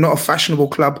 from not a fashionable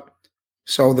club,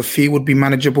 so the fee would be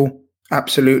manageable.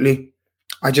 Absolutely.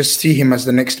 I just see him as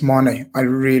the next Mane. I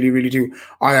really, really do.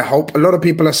 I hope a lot of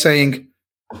people are saying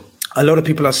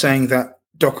that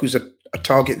Doku's a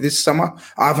target this summer.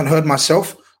 I haven't heard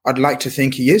myself. I'd like to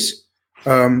think he is.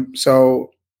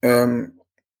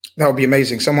 That would be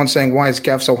amazing. Someone's saying, why is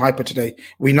Gav so hyper today?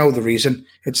 We know the reason.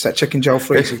 It's that chicken Joe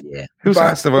Fraser. Yeah. Who's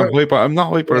asked if I'm hyper? I'm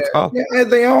not hyper at all. Yeah,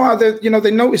 they are.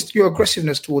 They noticed your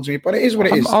aggressiveness towards me, but it is what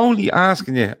it is. I'm only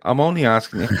asking you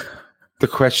the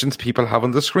questions people have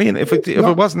on the screen. If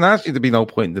it wasn't asked you, there'd be no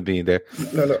point in being there.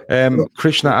 No.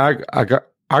 Krishna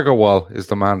Agarwal is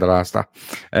the man that asked that.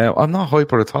 I'm not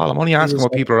hyper at all. I'm only asking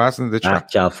what people are asking in the chat.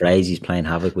 Joe Fraser's playing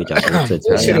havoc with Jack.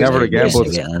 Never again, but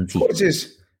what it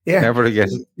is. Yeah, never again.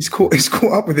 He's caught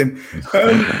up with him.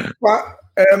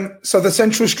 So the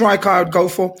central striker I would go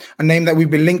for, a name that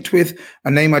we've been linked with,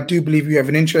 a name I do believe you have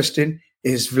an interest in,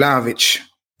 is Vlahovic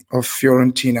of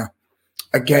Fiorentina.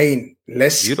 Again,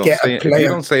 let's get a player. You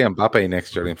don't say Mbappe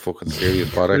next year in fucking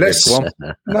serious, brother.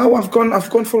 No, I've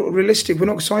gone for realistic. We're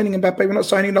not signing Mbappe. We're not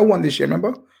signing no one this year,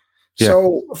 remember? Yeah.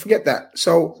 So forget that.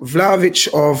 So Vlahovic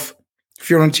of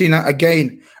Fiorentina,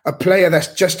 again, a player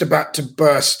that's just about to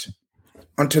burst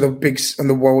onto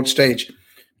the world stage.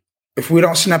 If we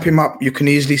don't snap him up, you can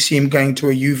easily see him going to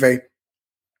a Juve,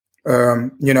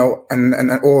 or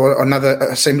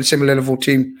another similar level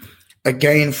team.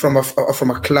 again from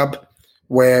a club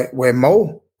where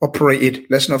Mo operated.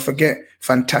 Let's not forget,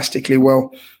 fantastically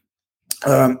well.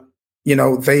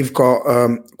 They've got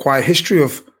quite a history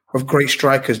of great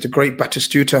strikers. The great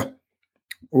Batistuta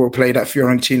will play at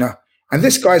Fiorentina. And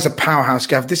this guy's a powerhouse,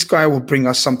 Gav. This guy will bring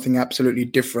us something absolutely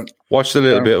different. Watched a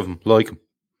little bit of him, like him.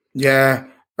 Yeah.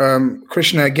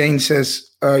 Krishna again says,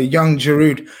 young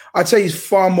Giroud. I'd say he's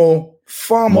far more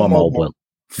mobile.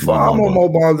 Far more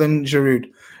mobile than Giroud.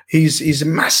 He's a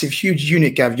massive, huge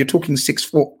unit, Gav. You're talking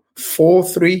 6'4",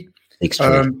 4'3",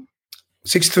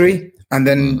 6'3", and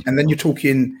then you're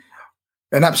talking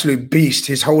an absolute beast.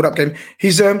 His hold-up game.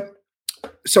 He's so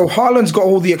Haaland's got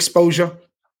all the exposure,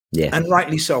 and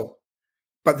rightly so.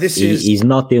 But he's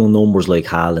not doing numbers like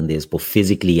Haaland is, but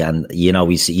physically and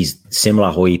he's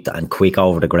similar height and quick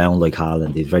over the ground like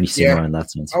Haaland. He's very similar in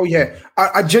that sense. Oh yeah,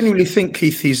 I genuinely think,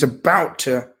 Keith, he's about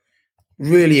to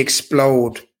really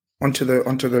explode onto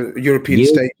the European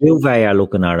stage. Juve are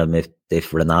looking at him. If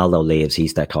Ronaldo leaves,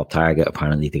 he's their top target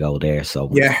apparently to go there. So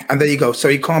yeah, and there you go. So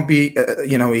he can't be,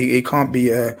 he can't be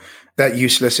that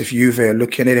useless if Juve are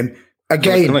looking at him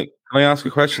again. Can I ask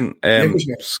a question?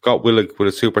 Scott Willig with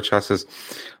a super chat says,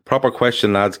 proper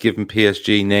question, lads, given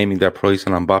PSG naming their price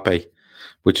on Mbappe,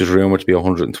 which is rumoured to be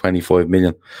 125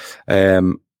 million.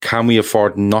 Can we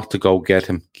afford not to go get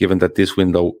him, given that this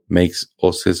window makes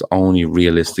us his only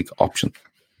realistic option?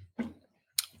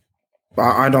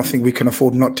 I don't think we can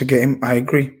afford not to get him. I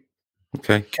agree.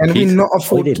 Okay. Can we not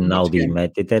afford? I didn't know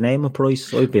did they name a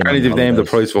price? They've named the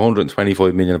price for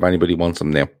 125 million if anybody wants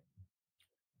him now.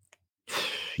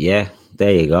 Yeah,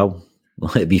 there you go.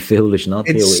 It'd be foolish not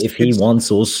to. If he wants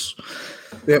us.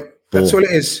 Yep, that's all it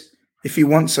is. If he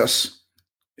wants us.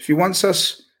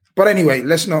 But anyway,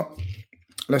 let's not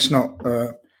reflect.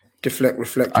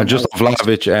 And just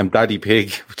Vlahovic, Daddy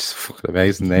Pig, which is a fucking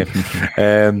amazing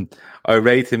name. I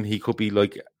rate him. He could be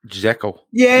like Dzeko.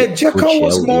 Yeah, Dzeko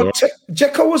was more.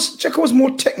 Dzeko was more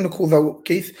technical though,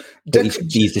 Keith.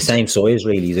 He's the same size,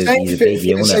 really. He's a big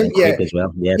unit and quick as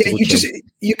well. Yeah,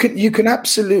 you can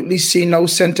absolutely see no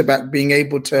centre back being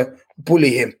able to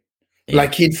bully him. Yeah.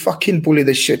 Like he'd fucking bully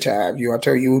the shit out of you. I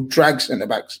tell you, he'll drag centre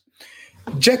backs.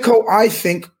 Dzeko, I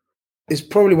think, is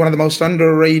probably one of the most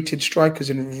underrated strikers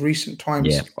in recent times.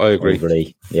 Yeah, I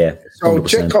agree. Yeah. So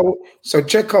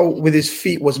Dzeko with his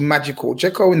feet was magical.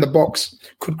 Dzeko in the box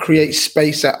could create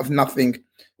space out of nothing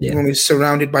when he's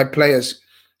surrounded by players.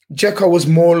 Dzeko was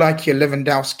more like your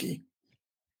Lewandowski.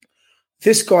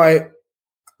 This guy,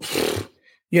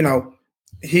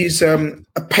 he's a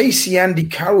pacey Andy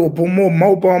Carroll, but more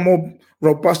mobile, more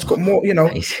robust, got more,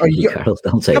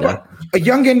 don't say that. A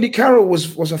young Andy Carroll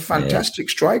was a fantastic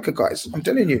striker, guys. I'm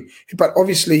telling you. But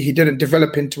obviously he didn't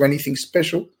develop into anything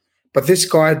special. But this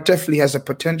guy definitely has a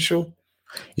potential.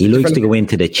 He likes to go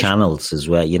into the channels as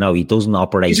well. He doesn't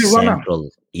operate central.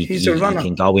 He's a runner.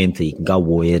 He can go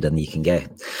wide and he can get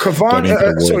into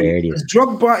the wide areas.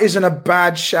 Drogba isn't a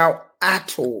bad shout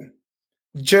at all.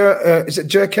 Is it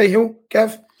Jer Cahill,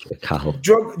 Gav? Cahill.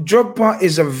 Drogba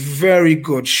is a very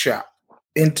good shout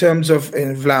in terms of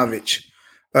Vlahovic.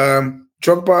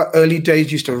 Drogba early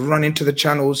days used to run into the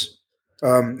channels,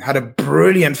 had a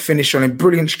brilliant finish on him,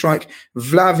 brilliant strike.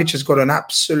 Vlahovic has got an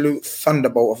absolute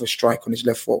thunderbolt of a strike on his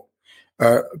left foot.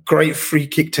 Great free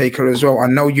kick taker as well. I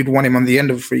know you'd want him on the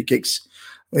end of free kicks,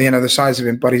 the size of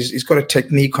him, but he's got a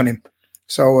technique on him.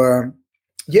 So,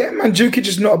 Mandzukic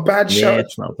is not a bad shout. Yeah,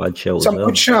 it's not a bad shout.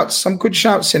 Some good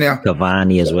shouts in here.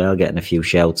 Cavani as well, getting a few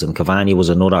shouts. And Cavani was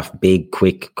another big,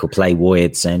 quick, could play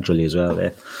wide centrally as well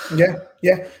there. Yeah.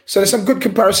 So there's some good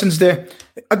comparisons there.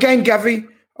 Again, Gavi,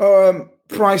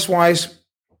 price-wise,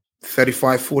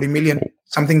 35, 40 million.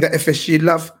 Something that FSG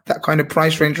love, that kind of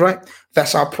price range, right?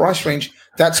 That's our price range.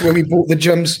 That's where we bought the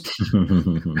gems.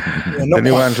 The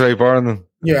new Andre Barnum.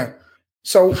 Yeah.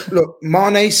 So, look,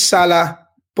 Mane, Salah,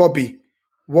 Bobby.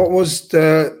 What was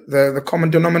the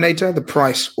common denominator? The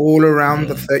price, all around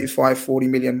the 35, 40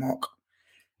 million mark.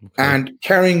 Okay. And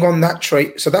carrying on that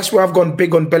trait. So that's where I've gone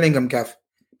big on Bellingham, Gav,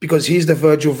 because he's the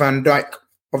Virgil van Dijk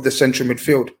of the central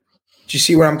midfield. Do you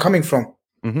see where I'm coming from?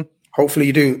 Mm-hmm. Hopefully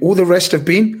you do. All the rest have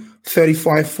been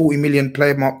 35, 40 million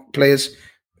players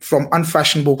from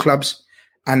unfashionable clubs.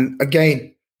 And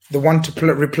again, the one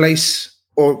to replace,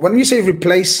 or when you say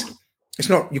replace, it's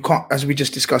not, you can't, as we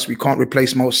just discussed, we can't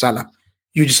replace Mo Salah.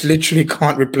 You just literally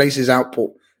can't replace his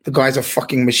output. The guy's a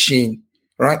fucking machine,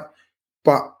 right?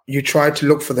 But you try to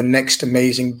look for the next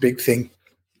amazing big thing.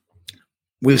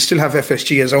 We'll still have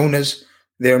FSG as owners.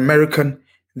 They're American.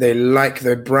 They like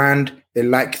their brand. They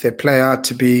like their player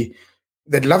to be.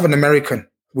 They'd love an American.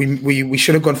 We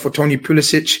should have gone for Tony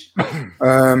Pulisic,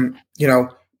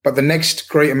 but the next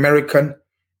great American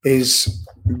is,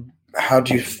 how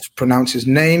do you pronounce his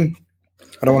name?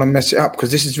 I don't want to mess it up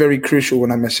because this is very crucial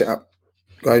when I mess it up.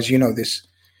 Guys, you know this.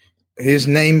 His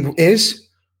name is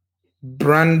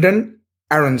Brandon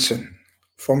Aronson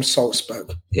from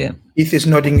Salzburg. Yeah. Keith is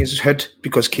nodding his head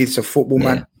because Keith's a football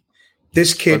man.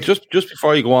 This kid... Well, just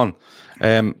before you go on,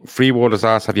 Freewater has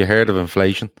asked, have you heard of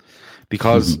inflation?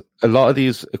 Because a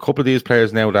couple of these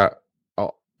players now that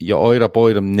you either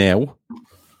buy them now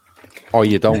or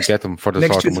you don't get them for the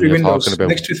sort of money you're talking about.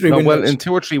 Next 2-3 windows. Well, in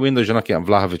 2 or 3 windows, you're not getting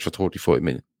Vlahovic for 35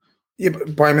 million. Yeah,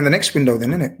 but buy him in the next window then,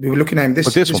 innit? We were looking at him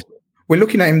this one. We're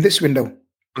looking at him this window. Well,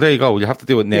 there you go. You have to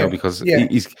do it now because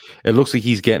it looks like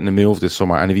he's getting a move this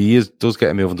summer. And if he does get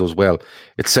a move and does well,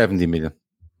 it's 70 million.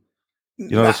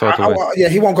 You know, the sort of way.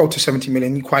 He won't go to 70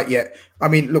 million quite yet. I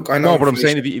mean, look, I know. No, but I'm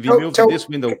saying if you move from this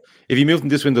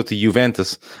window, to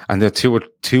Juventus and they're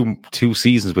two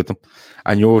seasons with them,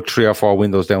 and you're 3 or 4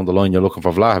 windows down the line, you're looking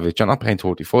for Vlahovic, you're not paying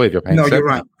 35, you're paying 70. You're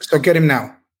right. So get him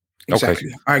now. Exactly.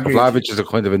 Okay. I agree. Vlahovic is a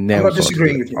kind of a now. I'm not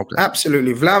disagreeing with you. Okay.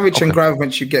 Absolutely. Vlahovic and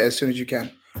Gravenich you get as soon as you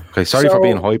can. Okay, sorry for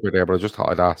being hyper there, but I just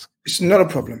thought I'd ask. It's not a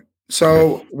problem.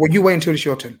 So you wait until it's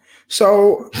your turn.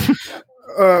 So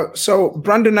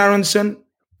Brandon Aronson,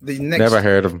 never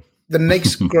heard of him. The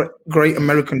next great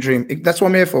American dream. That's what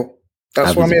I'm here for.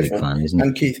 That's what I'm here for. Fan,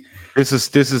 and Keith. This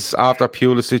is after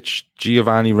Pulisic,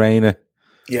 Giovanni Reina.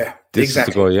 Yeah, this is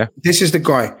the guy. Yeah, this is the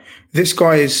guy. This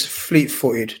guy is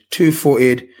fleet-footed,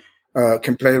 two-footed,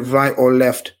 can play right or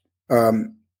left.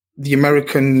 The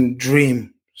American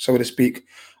dream, so to speak.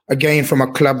 Again, from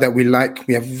a club that we like.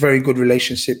 We have very good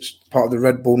relationships. Part of the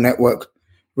Red Bull network.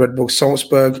 Red Bull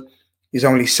Salzburg. He's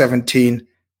only 17.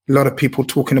 A lot of people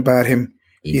talking about him.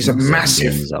 He's a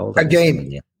massive,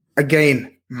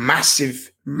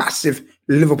 massive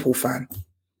Liverpool fan.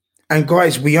 And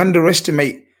guys, we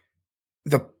underestimate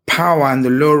the power and the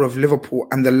lure of Liverpool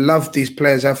and the love these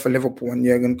players have for Liverpool and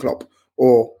Jurgen Klopp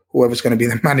or whoever's going to be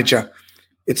the manager.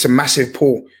 It's a massive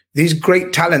pull. These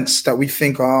great talents that we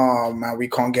think, oh man, we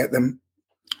can't get them.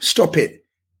 Stop it.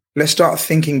 Let's start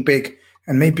thinking big.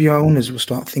 And maybe our owners will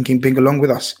start thinking big along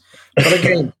with us. But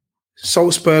again,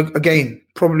 Salzburg, again,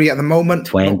 probably at the moment,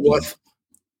 20. not worth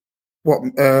what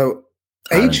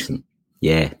age?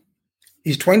 Yeah.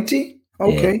 He's 20?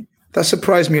 Okay. Yeah. That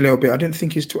surprised me a little bit. I didn't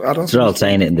think he's I don't They're all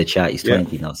saying it in the chat. He's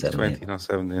 20, not 17. 20, not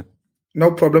 17.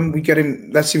 No problem. We get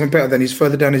him. That's even better than he's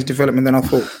further down his development than I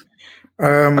thought.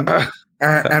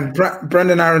 And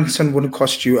Brandon Aronson wouldn't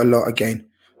cost you a lot again.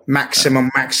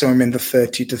 Maximum in the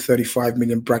 30 to 35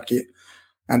 million bracket.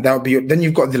 And that would be, then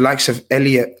you've got the likes of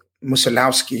Elliot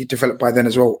Musolowski developed by then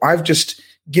as well. I've just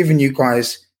given you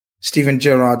guys Steven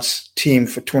Gerrard's team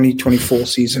for 2024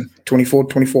 season,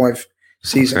 24-25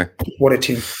 season. Okay. What a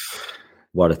team.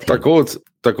 They're good.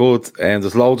 And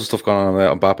there's loads of stuff going on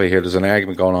about Mbappe here. There's an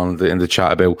argument going on in the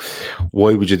chat about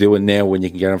why would you do it now when you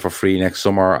can get him for free next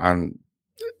summer? And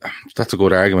that's a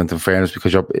good argument in fairness,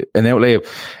 because an outlay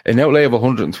of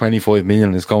 125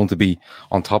 million is going to be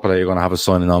on top of that. You're going to have a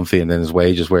signing on fee and then his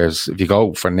wages. Whereas if you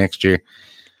go for next year,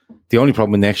 the only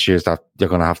problem with next year is that you're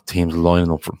going to have teams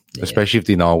lining up for him, especially if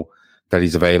they know that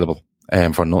he's available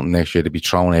for nothing next year. To be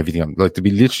throwing everything on, like to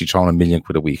be literally throwing £1 million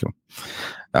a week on.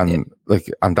 And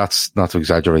that's not to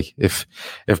exaggerate. If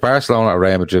Barcelona or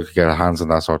Real Madrid could get their hands on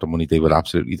that sort of money, they would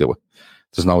absolutely do it.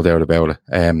 There's no doubt about it.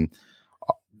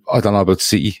 I don't know about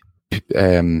City.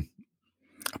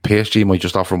 PSG might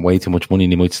just offer him way too much money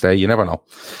and he might stay. You never know.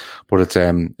 But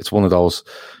it's one of those.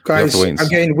 Guys,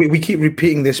 again, we keep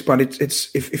repeating this, but it's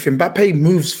if Mbappe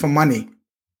moves for money,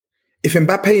 if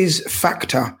Mbappe's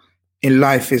factor in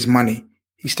life is money,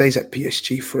 he stays at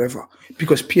PSG forever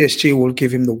because PSG will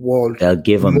give him the world. They'll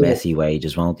give him Messi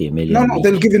wages, won't they? $1 million. No,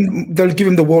 they'll give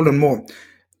him the world and more.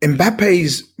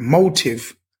 Mbappe's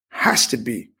motive has to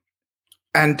be,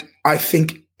 and I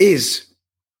think is,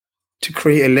 to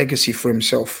create a legacy for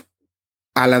himself,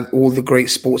 a la all the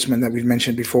great sportsmen that we've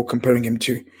mentioned before, comparing him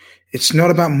to. It's not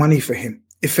about money for him.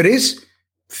 If it is,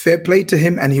 fair play to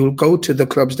him, and he will go to the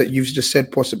clubs that you've just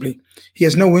said possibly. He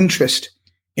has no interest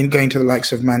in going to the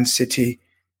likes of Man City,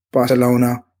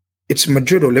 Barcelona. It's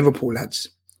Madrid or Liverpool, lads.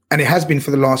 And it has been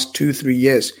for the last 2-3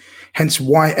 years. Hence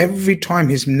why every time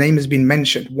his name has been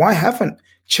mentioned, why haven't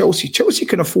Chelsea? Chelsea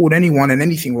can afford anyone and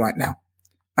anything right now.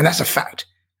 And that's a fact.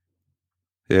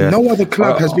 Yeah. No other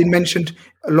club has been mentioned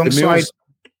alongside.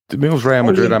 The moves Real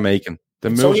Madrid are making. The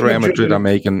moves Real Madrid are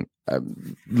making,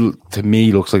 to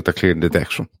me, looks like they're clearing the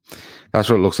decks from. That's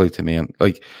what it looks like to me. And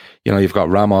you've got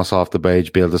Ramos off the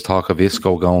bench, Bill. There's talk of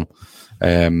Isco going.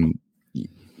 There's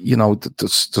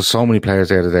so many players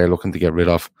there that they're looking to get rid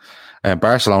of.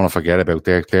 Barcelona, forget about.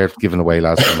 They're giving away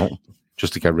lads for nothing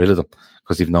just to get rid of them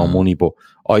because they've no money. But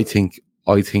I think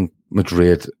I think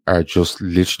Madrid are just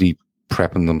literally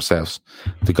prepping themselves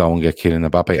to go and get Kylian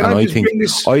Mbappe. And I think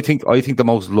the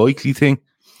most likely thing,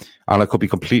 and I could be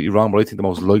completely wrong, but I think the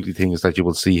most likely thing is that you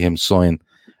will see him sign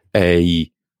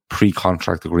a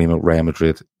pre-contract agreement with Real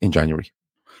Madrid in January.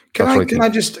 Can I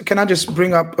just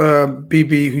bring up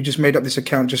BB, who just made up this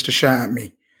account just to shout at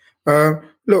me?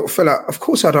 Look, fella, of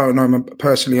course I don't know him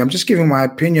personally. I'm just giving my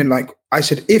opinion. Like I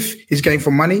said, if he's going for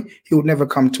money, he would never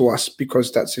come to us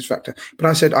because that's his factor. But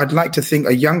I said, I'd like to think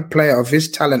a young player of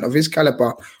his talent, of his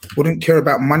caliber, wouldn't care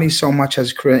about money so much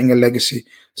as creating a legacy.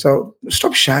 So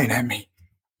stop shouting at me.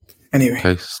 Anyway.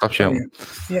 Okay, stop shouting.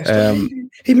 Yeah,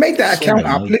 he made that account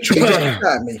up, literally just shout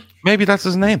at me. Maybe that's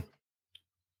his name.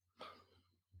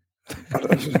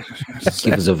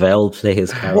 Give us a vowel,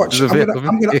 please. Watch. I'm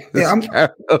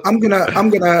gonna.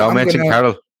 Don't mention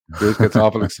Carol.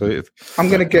 I'm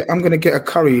gonna get a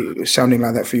curry sounding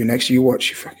like that for you next. You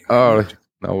watch. You fucking. All right.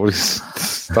 No worries.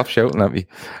 Stop shouting at me.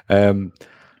 I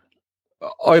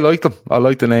like them. I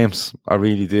like the names. I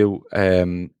really do.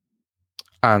 And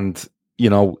you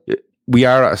know, we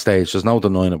are at a stage. There's no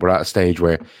denying it. We're at a stage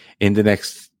where in the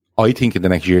next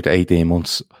year to 18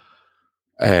 months.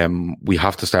 We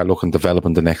have to start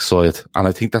developing the next side, and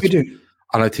I think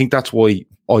that's why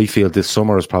I feel this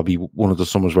summer is probably one of the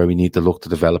summers where we need to look to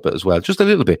develop it as well, just a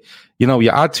little bit. You know,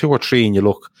 you add 2 or 3, and you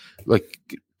look like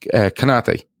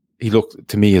Kanate. He looked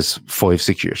to me as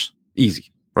 5-6 years,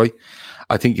 easy, right?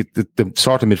 I think the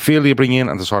sort of midfielder you bring in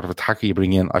and the sort of attacker you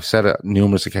bring in, I've said it on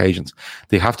numerous occasions,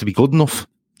 they have to be good enough,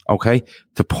 okay,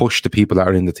 to push the people that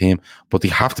are in the team, but they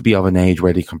have to be of an age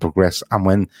where they can progress. And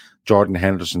when Jordan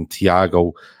Henderson,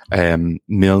 Thiago,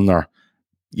 Milner,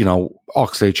 you know,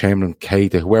 Oxlade-Chamberlain,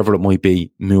 Keita, whoever it might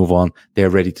be, move on,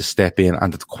 they're ready to step in,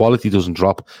 and the quality doesn't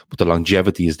drop, but the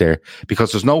longevity is there.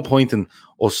 Because there's no point in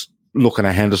us looking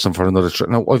at Henderson for another.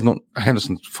 No, I've not.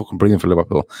 Henderson's fucking brilliant for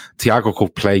Liverpool. Thiago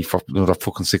could play for another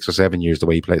fucking 6 or 7 years the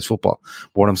way he plays football.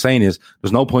 But what I'm saying is,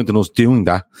 there's no point in us doing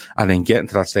that and then getting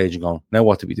to that stage and going, now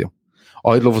what do we do?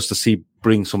 I'd love us to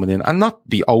bring someone in and not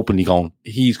be openly going,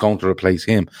 he's going to replace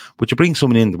him, but you bring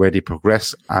someone in where they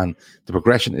progress, and the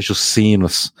progression is just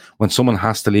seamless. When someone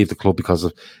has to leave the club because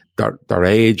of their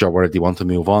age or where they want to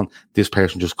move on, this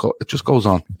person just goes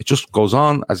on. It just goes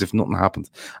on as if nothing happened.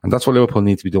 And that's what Liverpool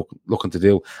need to be looking to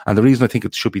do. And the reason I think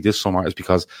it should be this summer is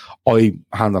because I,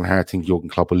 hand on heart, think Jurgen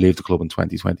Klopp will leave the club in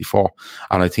 2024.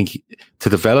 And I think to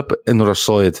develop another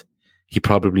side, he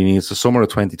probably needs the summer of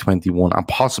 2021 and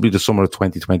possibly the summer of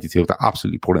 2022 to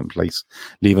absolutely put it in place,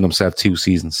 leaving himself 2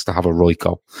 seasons to have a right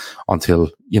go until,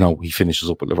 you know, he finishes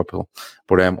up with Liverpool.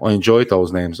 But I enjoyed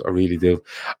those names. I really do.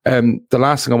 The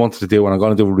last thing I wanted to do, and I'm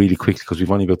going to do it really quickly because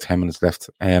we've only about 10 minutes left,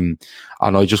 and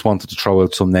I just wanted to throw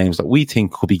out some names that we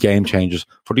think could be game changers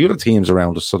for the other teams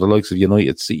around us. So the likes of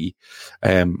United, City,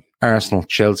 Arsenal,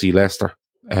 Chelsea, Leicester,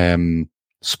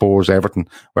 Spurs, Everton,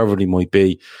 wherever they might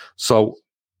be. So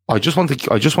I just want you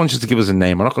to give us a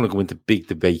name. I'm not going to go into big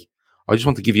debate. I'm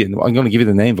going to give you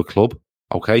the name of a club.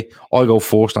 Okay. I'll go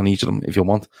first on each of them if you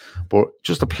want, but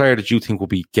just a player that you think will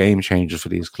be game changers for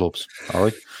these clubs. All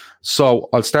right. So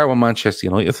I'll start with Manchester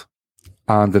United,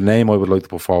 and the name I would like to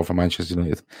put forward for Manchester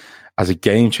United as a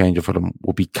game changer for them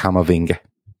will be Camavinga.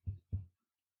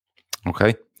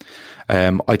 Okay.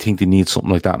 I think they need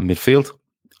something like that in midfield.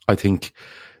 I think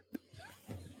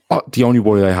the only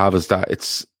worry I have is that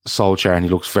it's Solskjaer and he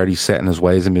looks very set in his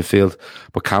ways in midfield.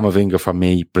 But Camavinga, for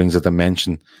me, brings a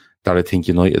dimension that I think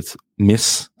United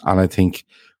miss, and I think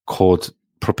could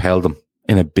propel them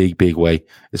in a big, big way,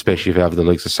 especially if you have the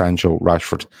likes of Sancho,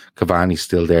 Rashford, Cavani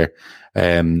still there.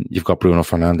 You've got Bruno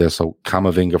Fernandes, so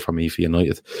Camavinga for me for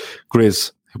United.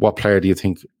 Grizz, what player do you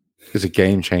think is a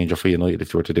game changer for United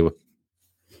if you were to do it?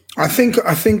 I think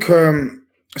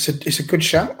it's a good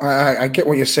shout. I get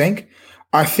what you're saying.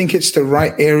 I think it's the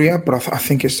right area, but I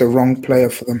think it's the wrong player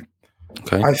for them.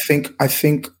 Okay. I think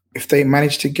if they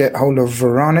manage to get hold of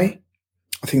Varane,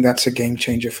 I think that's a game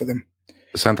changer for them.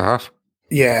 Centre half.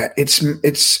 Yeah, he's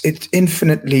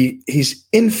infinitely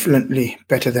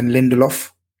better than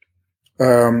Lindelof.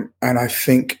 And I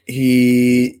think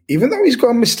even though he's got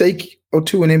a mistake or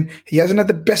two in him, he hasn't had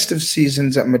the best of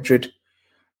seasons at Madrid.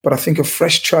 But I think a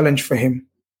fresh challenge for him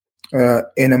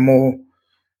in a more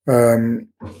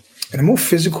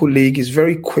physical league. He's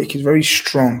very quick. He's very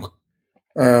strong.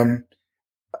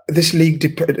 This league,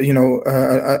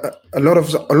 a lot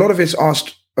of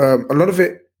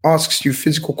it asks you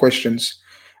physical questions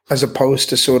as opposed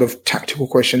to sort of tactical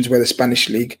questions where the Spanish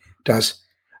league does.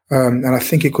 And I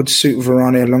think it could suit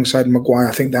Varane alongside Maguire.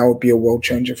 I think that would be a world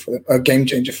changer for them, a game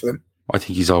changer for them. I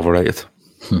think he's overrated.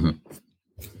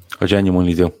 I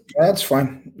genuinely do. Yeah, that's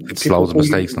fine. It's loads of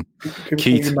mistakes.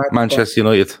 Keith, Manchester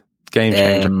United, game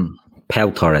changer. Pau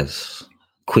Torres,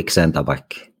 quick centre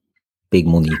back. Big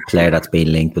money player that's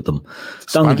been linked with them.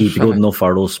 Don't think he'd be good enough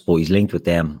for us, but he's linked with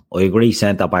them. I agree,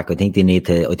 centre back. I think they need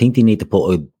to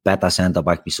put a better centre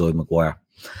back beside Maguire.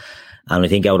 And I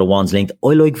think out of the ones linked, I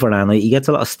like Varane. He gets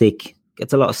a lot of stick. But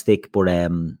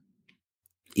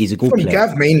he's a good player.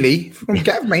 From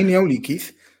Gav mainly only,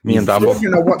 Keith. Me and Dabo. You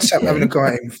know WhatsApp having a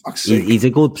guy. He's a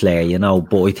good player,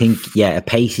 but I think a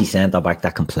pacey centre back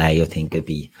that can play, I think it'd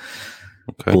be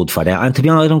good for that. And to be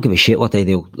honest, I don't give a shit what they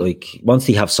do. Like once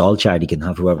they have Solskjaer, they can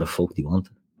have whoever the fuck they want.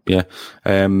 Yeah,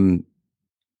 I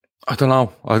don't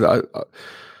know.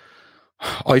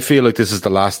 I feel like this is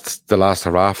the last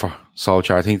hurrah for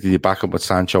Solskjaer. I think they back up with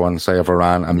Sancho and say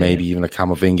Varane and maybe even a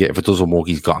Camavinga. If it doesn't work,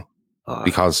 he's gone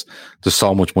because there's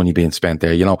so much money being spent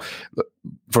there.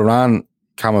 Varane,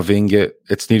 Camavinga,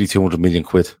 it's nearly 200 million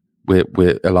quid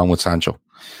with along with Sancho,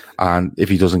 and if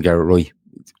he doesn't get it right,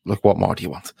 like what more do you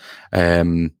want?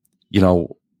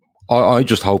 I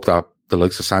just hope that the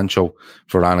likes of Sancho,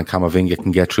 Varane and Camavinga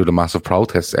can get through the massive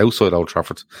protests outside Old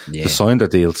Trafford to sign the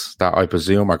deals that I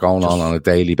presume are going on a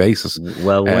daily basis.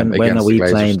 Well, when are we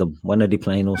playing them? When are they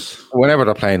playing us? Whenever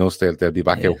they're playing us, they'll be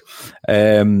back out.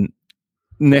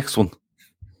 Next one,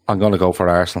 I'm going to go for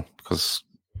Arsenal because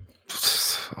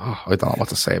I don't know what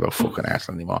to say about fucking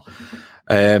Arsenal anymore.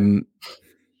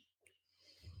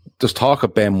 There's talk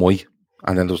of Ben White,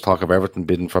 and then there's talk of Everton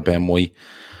bidding for Ben White.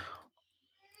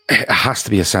 It has to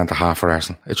be a centre half for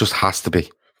Arsenal. It just has to be.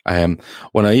 When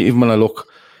I look,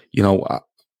 at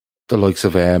the likes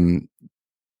of the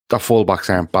fullbacks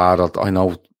aren't bad. I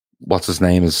know what's his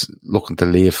name is looking to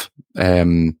leave.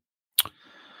 Bellerin,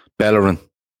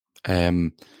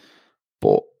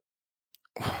 but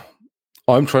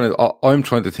I'm trying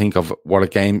to think of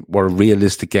what a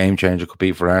realistic game changer could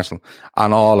be for Arsenal,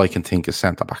 and all I can think is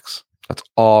centre backs. That's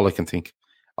all I can think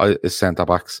is centre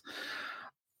backs.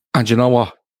 And you know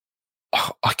what?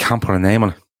 I can't put a name on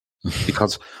it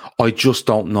because I just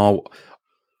don't know.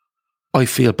 I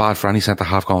feel bad for any centre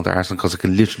half going to Arsenal because it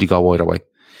can literally go either way.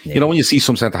 Yeah. When you see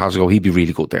some centre halves go, he'd be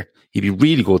really good there. He'd be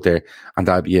really good there, and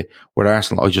that'd be it. With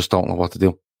Arsenal, I just don't know what to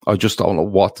do. I just don't know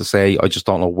what to say. I just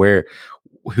don't know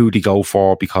who to go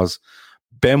for because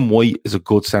Ben White is a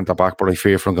good centre back, but I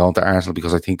fear from going to Arsenal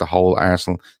because I think the whole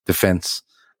Arsenal defence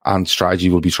and strategy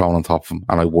will be thrown on top of him,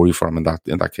 and I worry for him in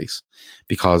that case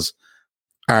because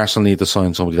Arsenal need to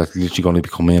sign somebody that's literally going to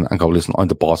come in and go, listen, I'm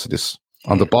the boss of this.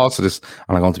 I'm the boss of this,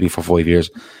 and I'm going to be for 5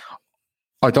 years.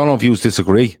 I don't know if you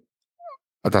disagree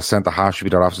that centre half should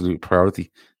be their absolute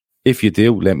priority. If you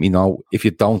do, let me know. If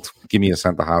you don't, give me a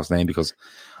centre half's name because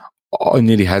I'm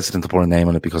nearly hesitant to put a name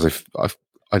on it because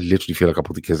I literally feel like I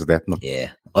put the kids to death.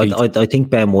 Yeah, I think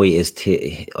Ben White is.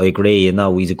 I agree.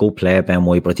 He's a good player, Ben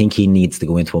White, but I think he needs to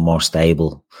go into a more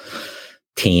stable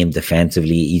team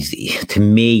defensively. He's to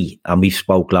me, and we've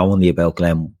spoke glowingly about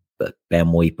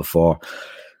Ben White before.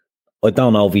 I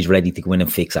don't know if he's ready to go in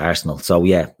and fix Arsenal. So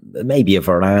yeah, maybe a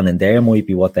Varane in there might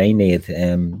be what they need.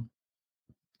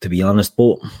 To be honest,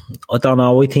 but I don't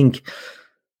know. I think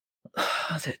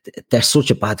they're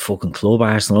such a bad fucking club,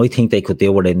 Arsenal. I think they could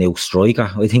deal with a new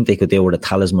striker. I think they could deal with a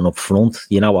talisman up front.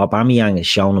 Aubameyang has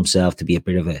shown himself to be a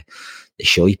bit of a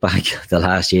shite bag the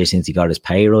last year since he got his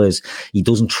pay rise. He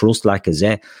doesn't trust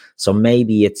Lacazette. So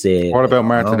maybe it's a... What about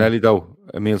Martinelli though?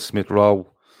 Emile Smith-Rowe?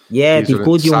 Yeah, they've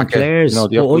good young players.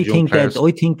 But I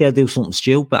think they'll do something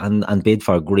stupid and bid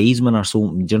for Griezmann or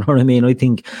something. Do you know what I mean? I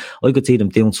think I could see them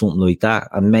doing something like that,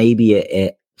 and maybe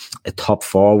a top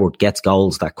forward gets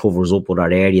goals that covers up other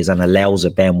areas and allows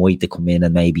a Ben White to come in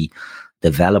and maybe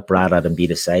develop rather than be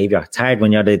the saviour. It's hard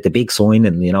when you're the big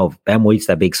signing. Ben White's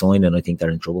that big signing. I think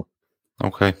they're in trouble.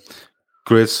 Okay,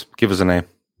 Grizz, give us a name.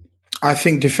 I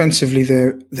think defensively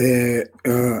they're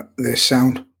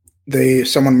sound.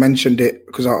 Someone mentioned it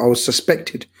because I was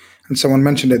suspected, and someone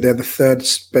mentioned it. They're the third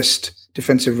best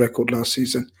defensive record last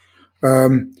season. I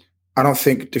don't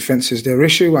think defense is their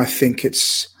issue. I think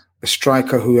it's a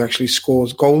striker who actually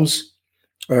scores goals.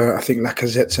 I think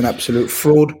Lacazette's an absolute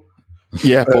fraud.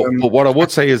 Yeah, but what I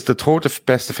would say is the third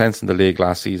best defense in the league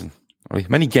last season. Right? How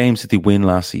many games did they win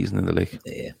last season in the league?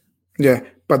 Yeah,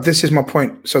 but this is my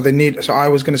point. So I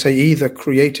was going to say either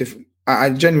creative.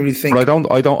 I genuinely think. But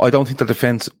I don't think the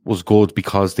defense was good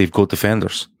because they've good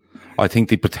defenders. I think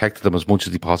they protected them as much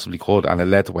as they possibly could, and it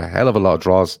led to a hell of a lot of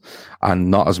draws and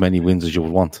not as many wins as you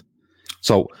would want.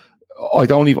 So I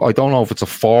don't know if it's a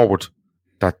forward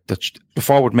that the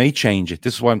forward may change it.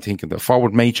 This is what I'm thinking. The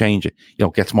forward may change it.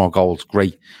 Gets more goals,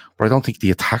 great, but I don't think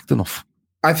they attacked enough.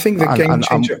 I think the game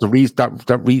changer. The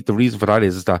reason for that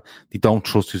is that they don't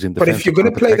trust who's in defense. But if you're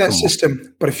going to play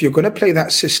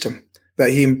that system, that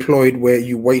he employed, where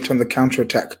you wait on the counter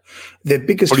attack, the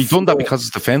biggest. But he done that because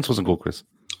his defense wasn't good, Chris.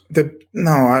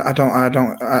 I don't.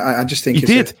 I just think he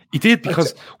did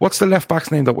because what's the left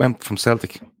back's name that went from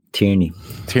Celtic? Tierney.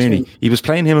 He was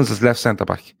playing him as his left centre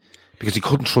back because he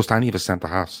couldn't trust any of his centre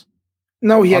halves.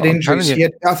 No, he had injuries.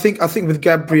 I think with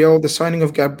Gabriel, the signing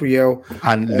of Gabriel,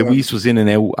 and Luis was in and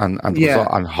out,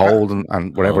 and Hold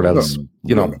and whatever else.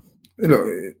 Look,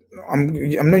 I'm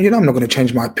not going to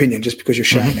change my opinion just because you're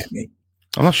shouting at me.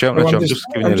 I'm not shouting at you. I'm just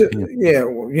giving you an opinion. Yeah,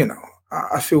 well,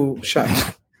 I feel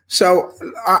shouting. So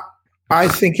I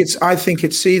think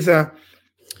it's either.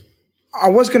 I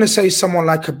was going to say someone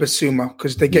like a Basuma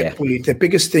because they get bullied. The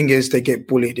biggest thing is they get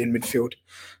bullied in midfield.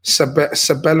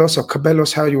 Ceballos or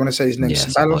Cabellos, how you want to say his name?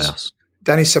 Ceballos,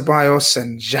 Danny Ceballos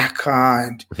and Xhaka,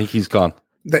 and I think he's gone.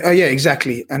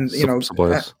 Exactly. And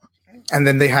and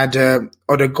then they had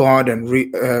Odegaard and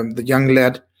the young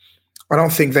lad. I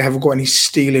don't think they have got any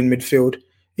steel in midfield.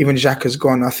 Even Xhaka's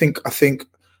gone. I think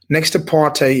next to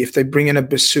Partey, if they bring in a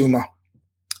Basuma,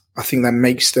 I think that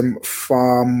makes them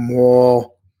far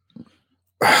more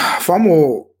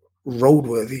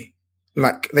roadworthy.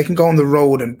 Like they can go on the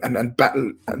road and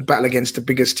battle against the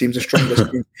biggest teams, the strongest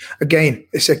teams. Again,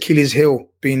 it's Achilles' heel,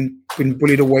 being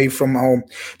bullied away from home.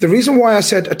 The reason why I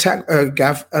said attack,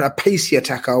 Gav, a pacey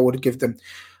attacker I would give them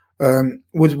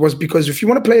was because if you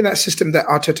want to play that system that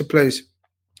Arteta plays,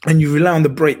 and you rely on the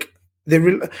break,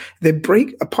 they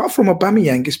break. Apart from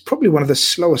Aubameyang, is probably one of the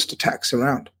slowest attacks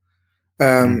around.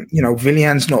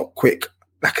 Willian's not quick.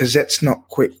 Lacazette's not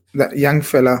quick. That young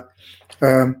fella.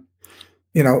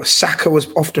 Saka was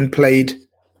often played,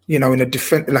 in a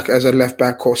defense, like as a left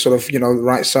back or sort of, the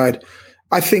right side.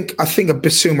 I think a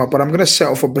Basuma, but I'm going to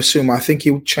settle for Basuma. I think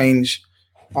he will change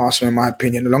Arsenal, in my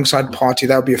opinion. Alongside Partey,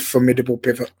 that would be a formidable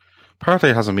pivot.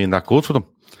 Partey hasn't been that good for them.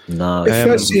 No, the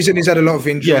first season he's had a lot of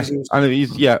injuries.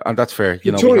 And that's fair.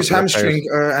 He tore his hamstring,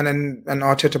 and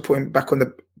Arteta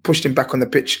pushed him back on the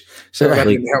pitch. So that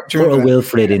didn't help. Put a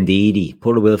Wilfred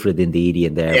Ndidi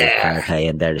in there with Partey,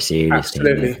 and they're the serious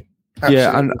absolutely. thing. Absolutely.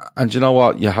 Yeah, and you know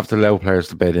what? You have to allow players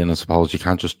to bed in, I suppose. You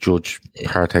can't just judge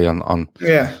Partey on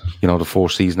the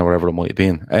fourth season or whatever it might have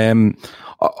been.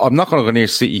 I'm not going to go near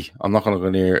City. I'm not going to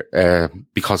go near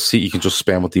because City can just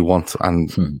spend what they want,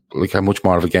 and like how much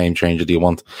more of a game changer do you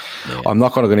want? Yeah. I'm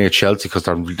not going to go near Chelsea because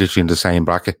they're literally in the same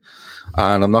bracket,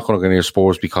 and I'm not going to go near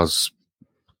Spurs because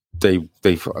they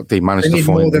managed to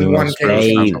find more one.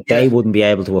 They wouldn't be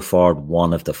able to afford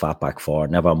one of the fatback four.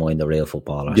 Never mind the real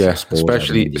footballers. Yeah,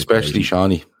 especially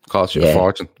Shawnee costs you a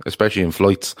fortune, especially in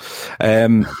flights.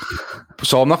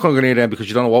 So I'm not going to go near them because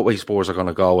you don't know what way Spurs are going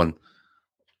to go, and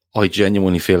I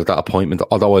genuinely feel that appointment.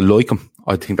 Although I like him,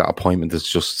 I think that appointment is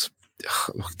just.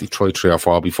 They tried 3 or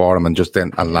 4 before him and just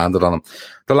then landed on him.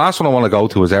 The last one I want to go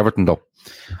to is Everton, though,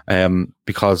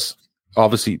 because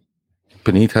obviously.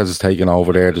 Benitez has taken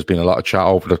over there. There's been a lot of chat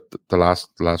over the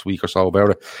last week or so about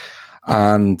it.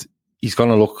 And he's going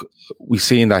to look, we've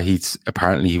seen that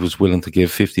he was willing to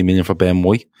give 50 million for Ben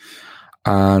White.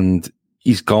 And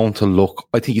he's going to look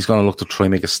to try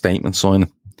and make a statement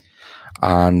signing.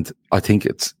 And I think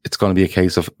it's going to be a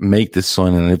case of make this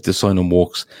signing, and if this signing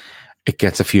works, it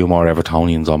gets a few more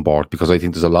Evertonians on board, because I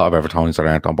think there's a lot of Evertonians that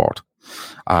aren't on board.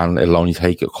 And it'll only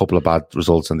take a couple of bad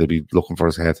results and they'll be looking for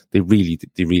his head. They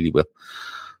really will.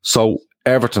 So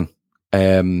Everton,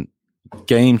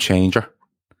 game changer,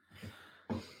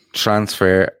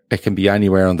 transfer. It can be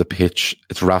anywhere on the pitch.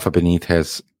 It's Rafa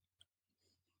Benitez.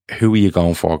 Who are you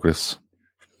going for, Chris?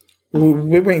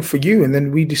 We're waiting for you, and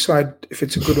then we decide if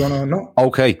it's a good one or not.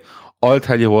 Okay, I'll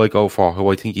tell you who I go for.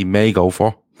 Who I think he may go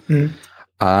for,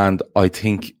 and I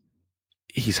think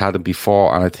he's had him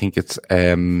before, and I think it's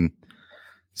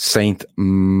Saint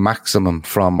Maximum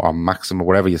or Maximum,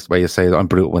 whatever way you say it. I'm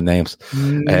brutal with names.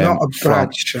 Not a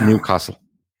bad from Newcastle.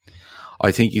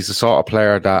 I think he's the sort of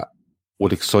player that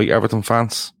would excite Everton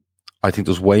fans. I think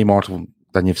there's way more to him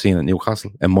than you've seen at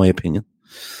Newcastle, in my opinion.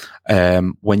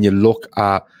 When you look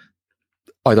at,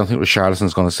 I don't think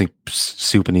Richarlison's going to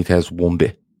suit Benitez one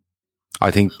bit. I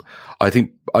think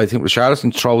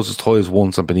Richarlison throws his toys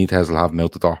once and Benitez will have him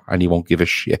out the door, and he won't give a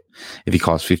shit if he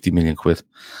costs 50 million quid.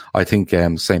 I think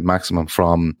St. Maximum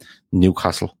from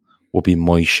Newcastle will be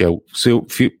my shout. So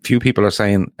few people are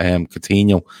saying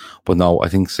Coutinho, but no, I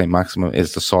think St. Maximum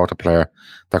is the sort of player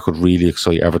that could really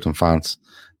excite Everton fans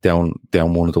down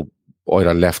one of the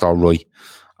either left or right,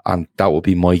 and that would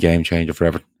be my game changer for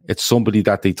Everton. It's somebody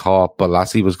that they thought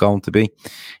Balassi was going to be.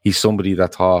 He's somebody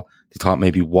that they thought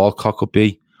maybe Walcott could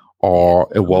be, or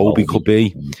Iwobi could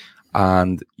be.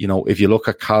 And, you know, if you look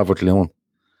at Calvert-Lewin,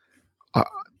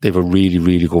 they have a really,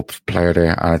 really good player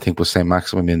there. And I think with St.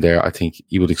 Maximin in there, I think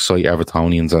he would excite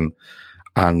Evertonians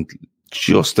and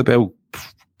just about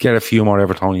get a few more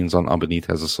Evertonians on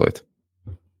Benitez's side.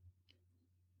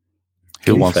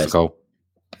 Who wants to go?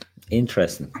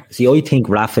 Interesting. See, I think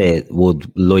Rafa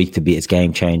would like to be his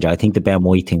game changer. I think the Ben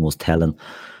White thing was telling.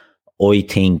 I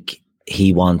think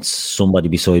he wants somebody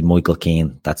beside Michael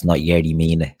Keane that's not Yerry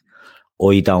Mina.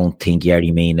 I don't think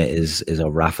Yerry Mina is a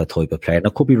Rafa type of player. And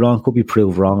I could be wrong, could be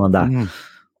proved wrong on that.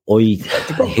 They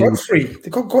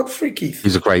got Godfrey, Keith.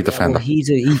 He's a great defender. He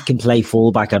can play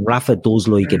fullback, and Rafa does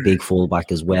like a big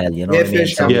fullback as well. You know what I mean?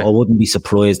 So I wouldn't be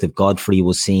surprised if Godfrey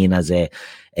was seen as a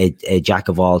jack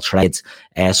of all trades.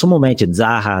 Someone mentioned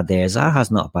Zaha there. Zaha's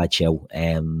not a bad show.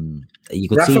 You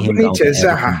could Rafa see him Benitez,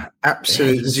 Zaha,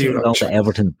 absolute zero. To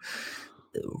Everton.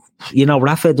 You know,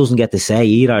 Rafa doesn't get to say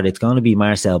either. It's going to be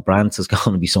Marcel Brands is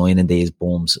going to be signing these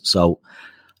bums. So,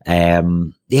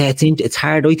 it's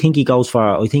hard. I think he'd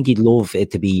love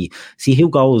it to be. See who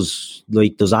goes.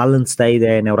 Like, does Allen stay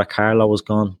there now that Carlo is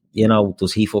gone? You know,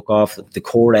 does he fuck off? The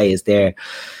core is there.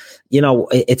 You know,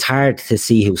 it's hard to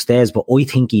see who stays, but I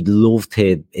think he'd love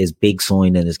to his big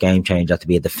sign and his game changer to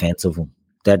be a defensive one.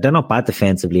 They're not bad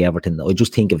defensively, Everton. I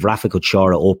just think if Rafa could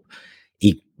shore it up,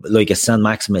 like a San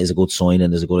Maxima is a good sign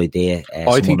and is a good idea.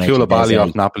 I think Koulibaly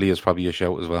off Napoli is probably a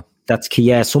shout as well. That's key.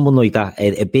 Yeah, someone like that,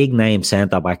 a big name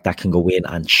centre back that can go in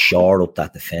and shore up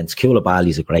that defence. Koulibaly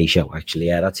is a great shout, actually.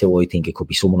 Yeah, that's how I think it could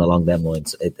be. Someone along them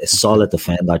lines, a solid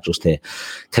defender, just to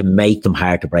make them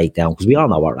hard to break down. Because we all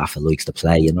know what Rafa likes to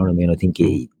play. You know what I mean? I think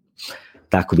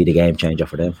that could be the game changer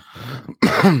for them.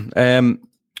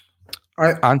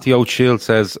 Anthony O'Chill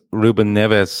says Ruben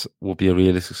Neves will be a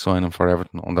realistic signing for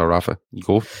Everton under Rafa. He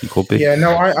could be. Yeah,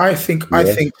 no, I think I'm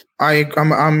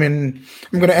going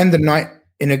to end the night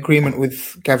in agreement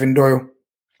with Gavin Doyle.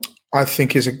 I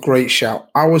think is a great shout.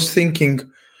 I was thinking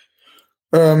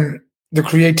the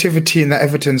creativity in the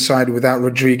Everton side without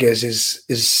Rodriguez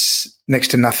is next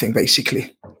to nothing,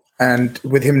 basically. And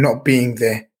with him not being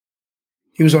there,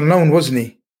 he was on loan, wasn't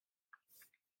he?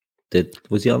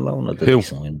 Was he on loan or did he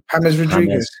sign? James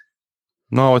Rodriguez.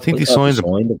 No, I think they signed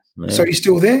him. Yeah. So he's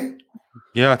still there?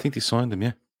 Yeah, I think they signed him,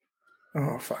 yeah.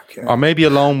 Oh, fuck. Yeah. Or maybe a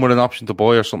loan with an option to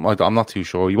buy or something like that. I'm not too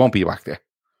sure. He won't be back there.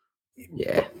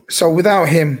 Yeah. So without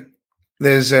him,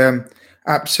 there's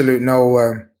absolute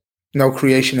no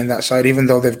creation in that side, even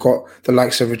though they've got the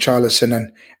likes of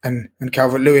Richarlison and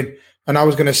Calvert-Lewin. And I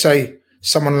was going to say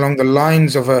someone along the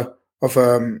lines of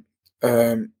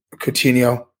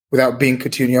Coutinho, without being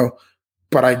Coutinho,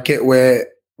 but I get where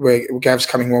Gav's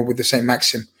coming on with the St.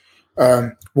 Maxim.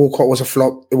 Walcott was a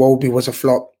flop. Iwobi was a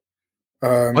flop.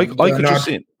 I could just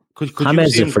see.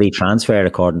 James is a free transfer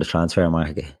according to Transfer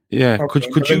Market. Yeah, okay.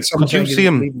 Could you see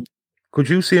him? Could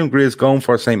you see him, Grizz, going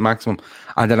for St. Maximum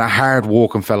and then a hard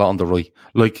walking fella on the right,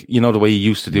 like you know the way he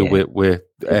used to do with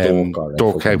Dirk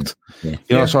Kuyt. You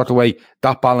know, sort of way,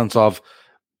 that balance of,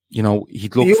 you know,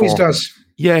 he'd look. He always does.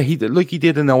 Yeah, he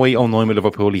did in 08-09 with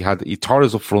Liverpool. He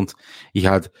Torres up front. He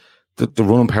had the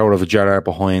running power of a Gerrard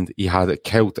behind. He had a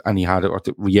Kuyt and he had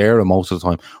Riera most of the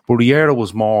time. But Riera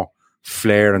was more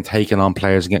flair and taking on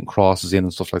players and getting crosses in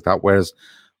and stuff like that. Whereas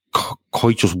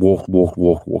Kuyt just walked.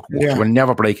 Yeah. We're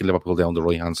never breaking Liverpool down the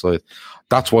right hand side.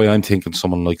 That's why I'm thinking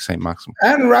someone like St. Maxim.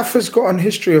 And Rafa's got a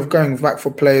history of going back for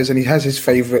players, and he has his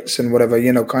favourites and whatever,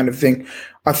 you know, kind of thing.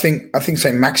 I think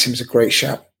St. Maxim's a great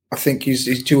shout. I think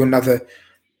he's due another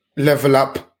level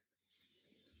up.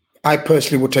 I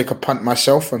personally would take a punt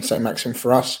myself on St. Maxim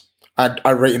for us.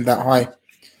 I rate him that high,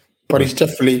 but he's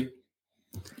definitely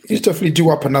due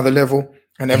up another level,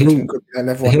 and everything could be that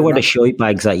level. Who are the shite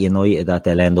bags at United that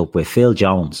they'll end up with? Phil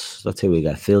Jones. That's who we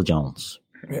got. Phil Jones.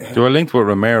 Yeah. They were linked with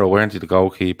Romero, weren't he, the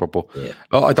goalkeeper? But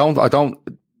I don't.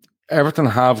 Everton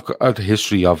have a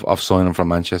history of signing from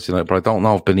Manchester United, but I don't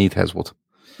know if Benitez would.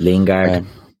 Lingard.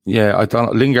 Yeah, I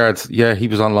don't. Lingard. Yeah, he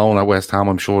was on loan at West Ham.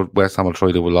 I'm sure West Ham will try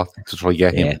to do a lot to try to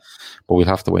get him, but we'll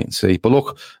have to wait and see. But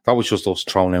look, that was just us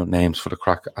throwing out names for the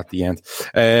crack at the end.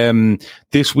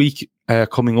 This week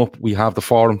coming up, we have the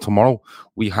Forum tomorrow.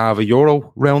 We have a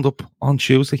Euro roundup on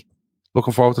Tuesday.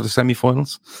 Looking forward to the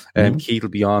semi-finals. Keith will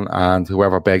be on, and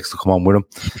whoever begs to come on with him,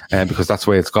 because that's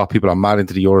the way it's got. People are mad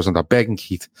into the Euros and they're begging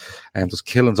Keith. There's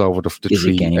killings over the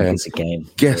three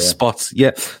guest spots.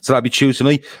 Yeah, so that'll be Tuesday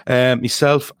night.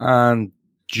 Myself and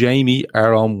Jamie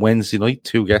are on Wednesday night.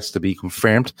 2 guests to be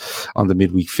confirmed on the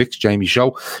midweek fix. Jamie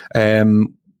show.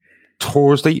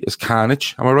 Thursday is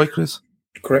Carnage. Am I right, Chris?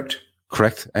 Correct.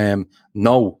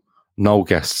 No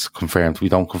guests confirmed. We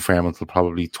don't confirm until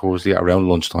probably Thursday around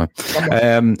lunchtime.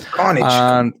 Carnage.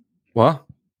 And what?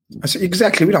 I said,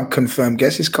 exactly. We don't confirm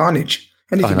guess. It's carnage.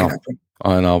 Anything can happen.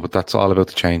 I know, but that's all about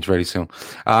to change very soon.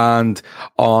 And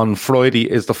on Friday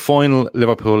is the final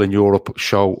Liverpool in Europe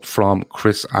show from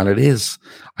Chris. And it is,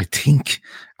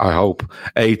 I hope,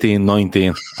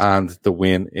 18-19 and the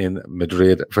win in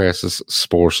Madrid versus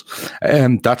Spurs.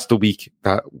 That's the week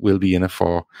that will be in it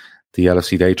for the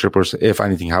LFC Day Trippers. If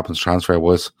anything happens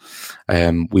transfer-wise,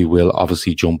 we will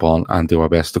obviously jump on and do our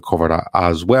best to cover that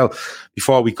as well.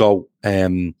 Before we go,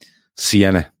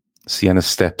 Sienna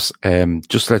Steps,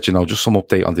 just to let you know, just some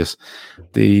update on this.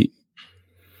 The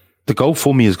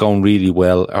GoFundMe is going really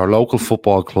well. Our local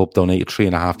football club donated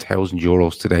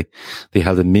 €3,500 today. They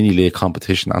held a mini league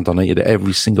competition and donated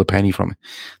every single penny from it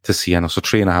to Sienna. So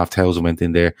 3,500 went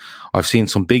in there. I've seen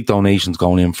some big donations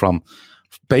going in from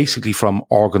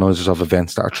organisers of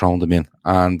events that are throwing them in,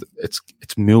 and it's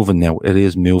moving now. It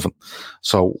is moving.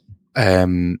 So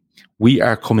we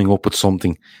are coming up with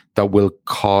something that will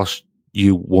cost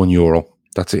you €1.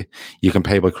 That's it. You can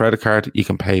pay by credit card, you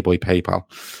can pay by PayPal,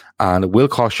 and it will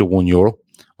cost you €1.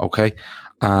 Okay.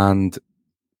 And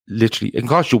literally, it can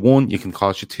cost you one, it can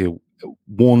cost you two.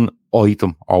 One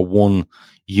item or one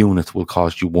unit will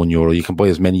cost you €1. You can buy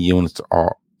as many units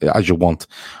or as you want,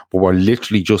 but we're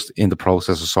literally just in the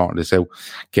process of sorting this out,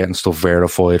 getting stuff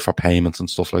verified for payments and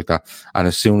stuff like that. And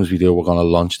as soon as we do, we're going to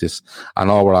launch this.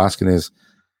 And all we're asking is,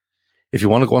 if you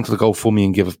want to go onto the GoFundMe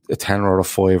and give a 10 or a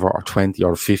 5 or 20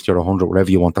 or 50 or 100,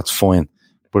 whatever you want, that's fine.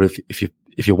 But if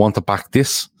you want to back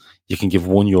this, you can give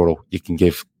 €1, you can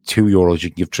give €2,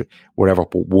 you can give whatever,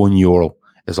 but €1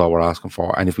 is all we're asking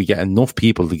for. And if we get enough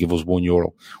people to give us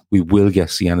 €1, we will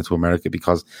get Sienna to America,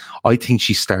 because I think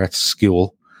she starts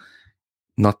school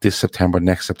not this September,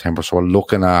 next September. So we're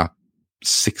looking at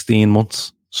 16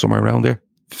 months, somewhere around there,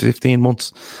 15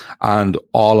 months. And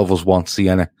all of us want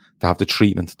Sienna to have the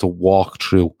treatment to walk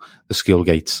through the skill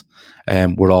gates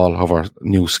with all of our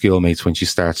new skill mates when she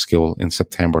starts school in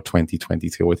September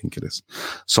 2022, I think it is.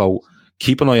 So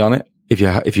keep an eye on it. If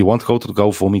you want to go to the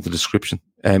GoFundMe, the description,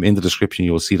 in the description,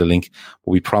 you will see the link.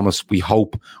 But we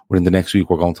hope within the next week,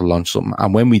 we're going to launch something.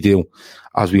 And when we do,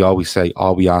 as we always say,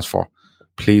 all we ask for,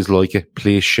 please like it,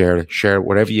 please share it,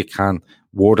 whatever you can,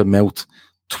 word of mouth,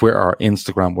 Twitter,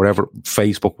 Instagram, whatever,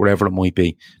 Facebook, whatever it might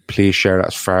be. Please share it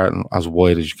as far and as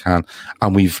wide as you can.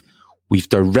 And we've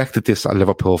directed this at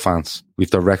Liverpool fans.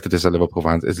 It's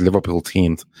Liverpool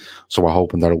themed. So we're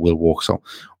hoping that it will work. So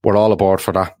we're all aboard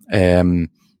for that.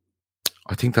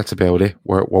 I think that's about it.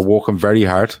 We're working very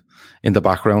hard in the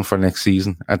background for next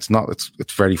season. It's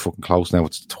very fucking close now.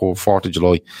 It's the 4th of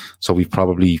July. So we've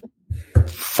probably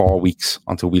 4 weeks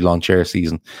until we launch Air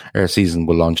Season. Air Season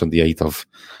will launch on the 8th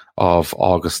of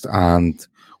August, and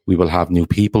we will have new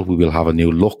people. We will have a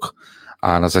new look.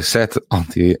 And as I said on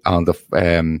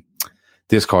the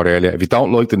Discord earlier, if you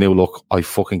don't like the new look, I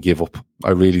fucking give up.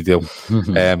 I really do.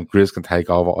 Grizz can take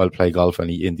over. I'll play golf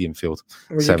and eat Indian food.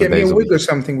 Will you get me a wig or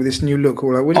something with this new look?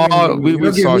 Or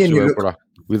we'll sort you out, brother.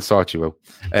 We'll sort you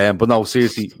out. But no,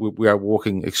 seriously, we are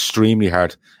working extremely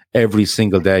hard every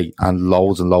single day and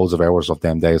loads of hours of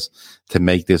them days to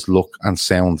make this look and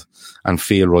sound and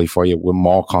feel right for you with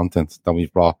more content than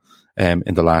we've brought in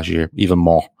the last year, even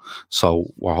more. So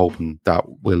we're hoping that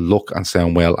will look and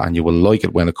sound well and you will like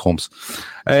it when it comes.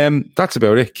 That's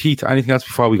about it. Keith, anything else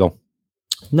before we go?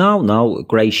 No,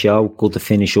 great show. Good to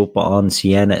finish up on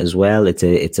Sienna as well. It's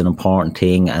an important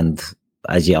thing, and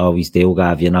as you always do,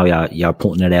 Gav, you're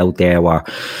putting it out there. We're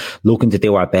looking to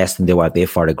do our best and do our bit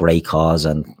for the great cause,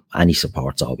 and any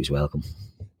support's always welcome.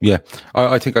 Yeah,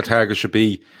 I think our target should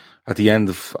be at the end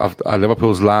of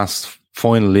Liverpool's last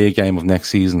final league game of next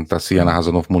season that Sienna has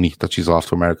enough money that she's off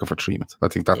to America for treatment. I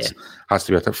think that has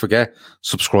to be it. Forget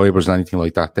subscribers and anything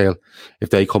like that. If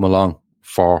they come along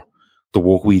for the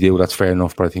work we do, that's fair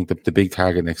enough. But I think the big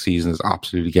target next season is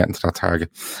absolutely getting to that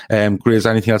target. Grizz,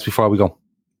 anything else before we go?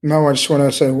 No, I just want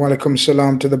to say walaikum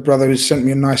salam to the brother who sent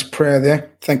me a nice prayer there.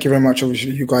 Thank you very much.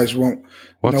 Obviously, you guys won't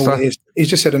know what it is. He's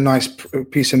just said a nice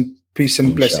peace and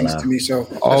blessings to me. So,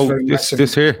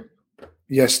 this here.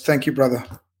 Yes, thank you, brother.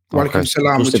 Walaikum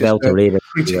salam. Just about to read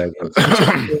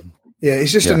it. Yeah,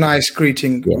 it's just a nice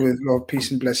greeting with a lot of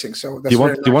peace and blessings. So, that's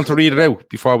do you want to read it out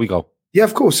before we go? Yeah,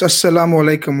 of course. Assalamu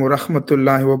alaikum wa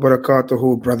rahmatullahi wa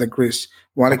barakatuhu, brother Grizz.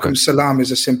 Walaikum salam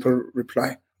is a simple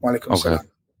reply. Walaikum salam.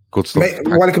 Good stuff.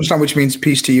 Walaikum salam, which means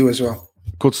peace to you as well.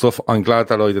 Good stuff. I'm glad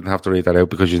that I didn't have to read that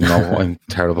out because I'm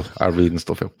terrible at reading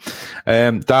stuff out.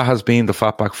 That has been the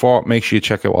Fatback 4. Make sure you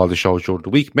check out all the shows during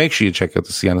the week. Make sure you check out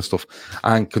the Sienna stuff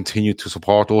and continue to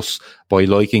support us by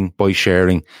liking, by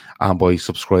sharing, and by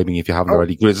subscribing if you haven't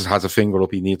already. Grizz has a finger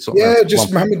up. He needs something. Yeah,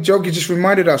 just Mohamed Jog, you just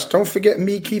reminded us. Don't forget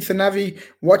me, Keith and Avi.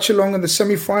 Watch along in the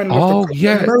semi-final of the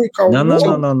Copa America.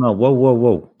 No.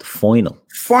 Whoa. The final.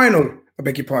 I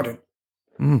beg your pardon.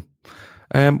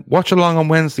 Watch along on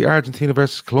Wednesday, Argentina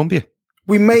versus Colombia.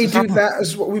 We may do that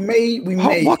as well. We may.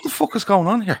 What the fuck is going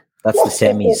on here? That's the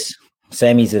semis.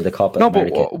 Semis of the Copa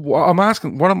America. No, but what I'm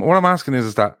asking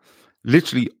is that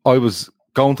literally I was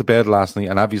going to bed last night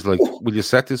and Avi's like, will you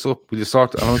set this up? Will you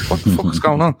sort it? And I'm like, what the fuck is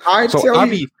going on?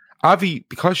 Avi,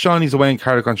 because Shawnee's away in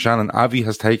Carrick-on-Shannon, Avi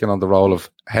has taken on the role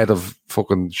of head of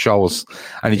fucking shows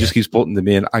and he just keeps putting them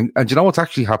in. And you know what's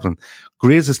actually happening?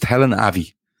 Grizz is telling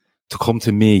Avi to come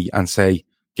to me and say,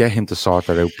 get him to sort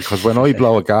that out. Because when I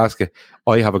blow a gasket,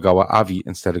 I have a go at Avi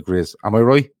instead of Grizz. Am I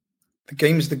right? The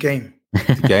game's the game.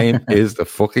 The game is the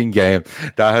fucking game.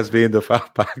 That has been the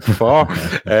Fatback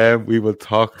 4. We will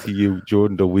talk to you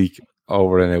during the week.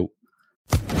 Over and out.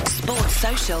 Sports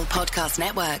Social Podcast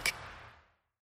Network.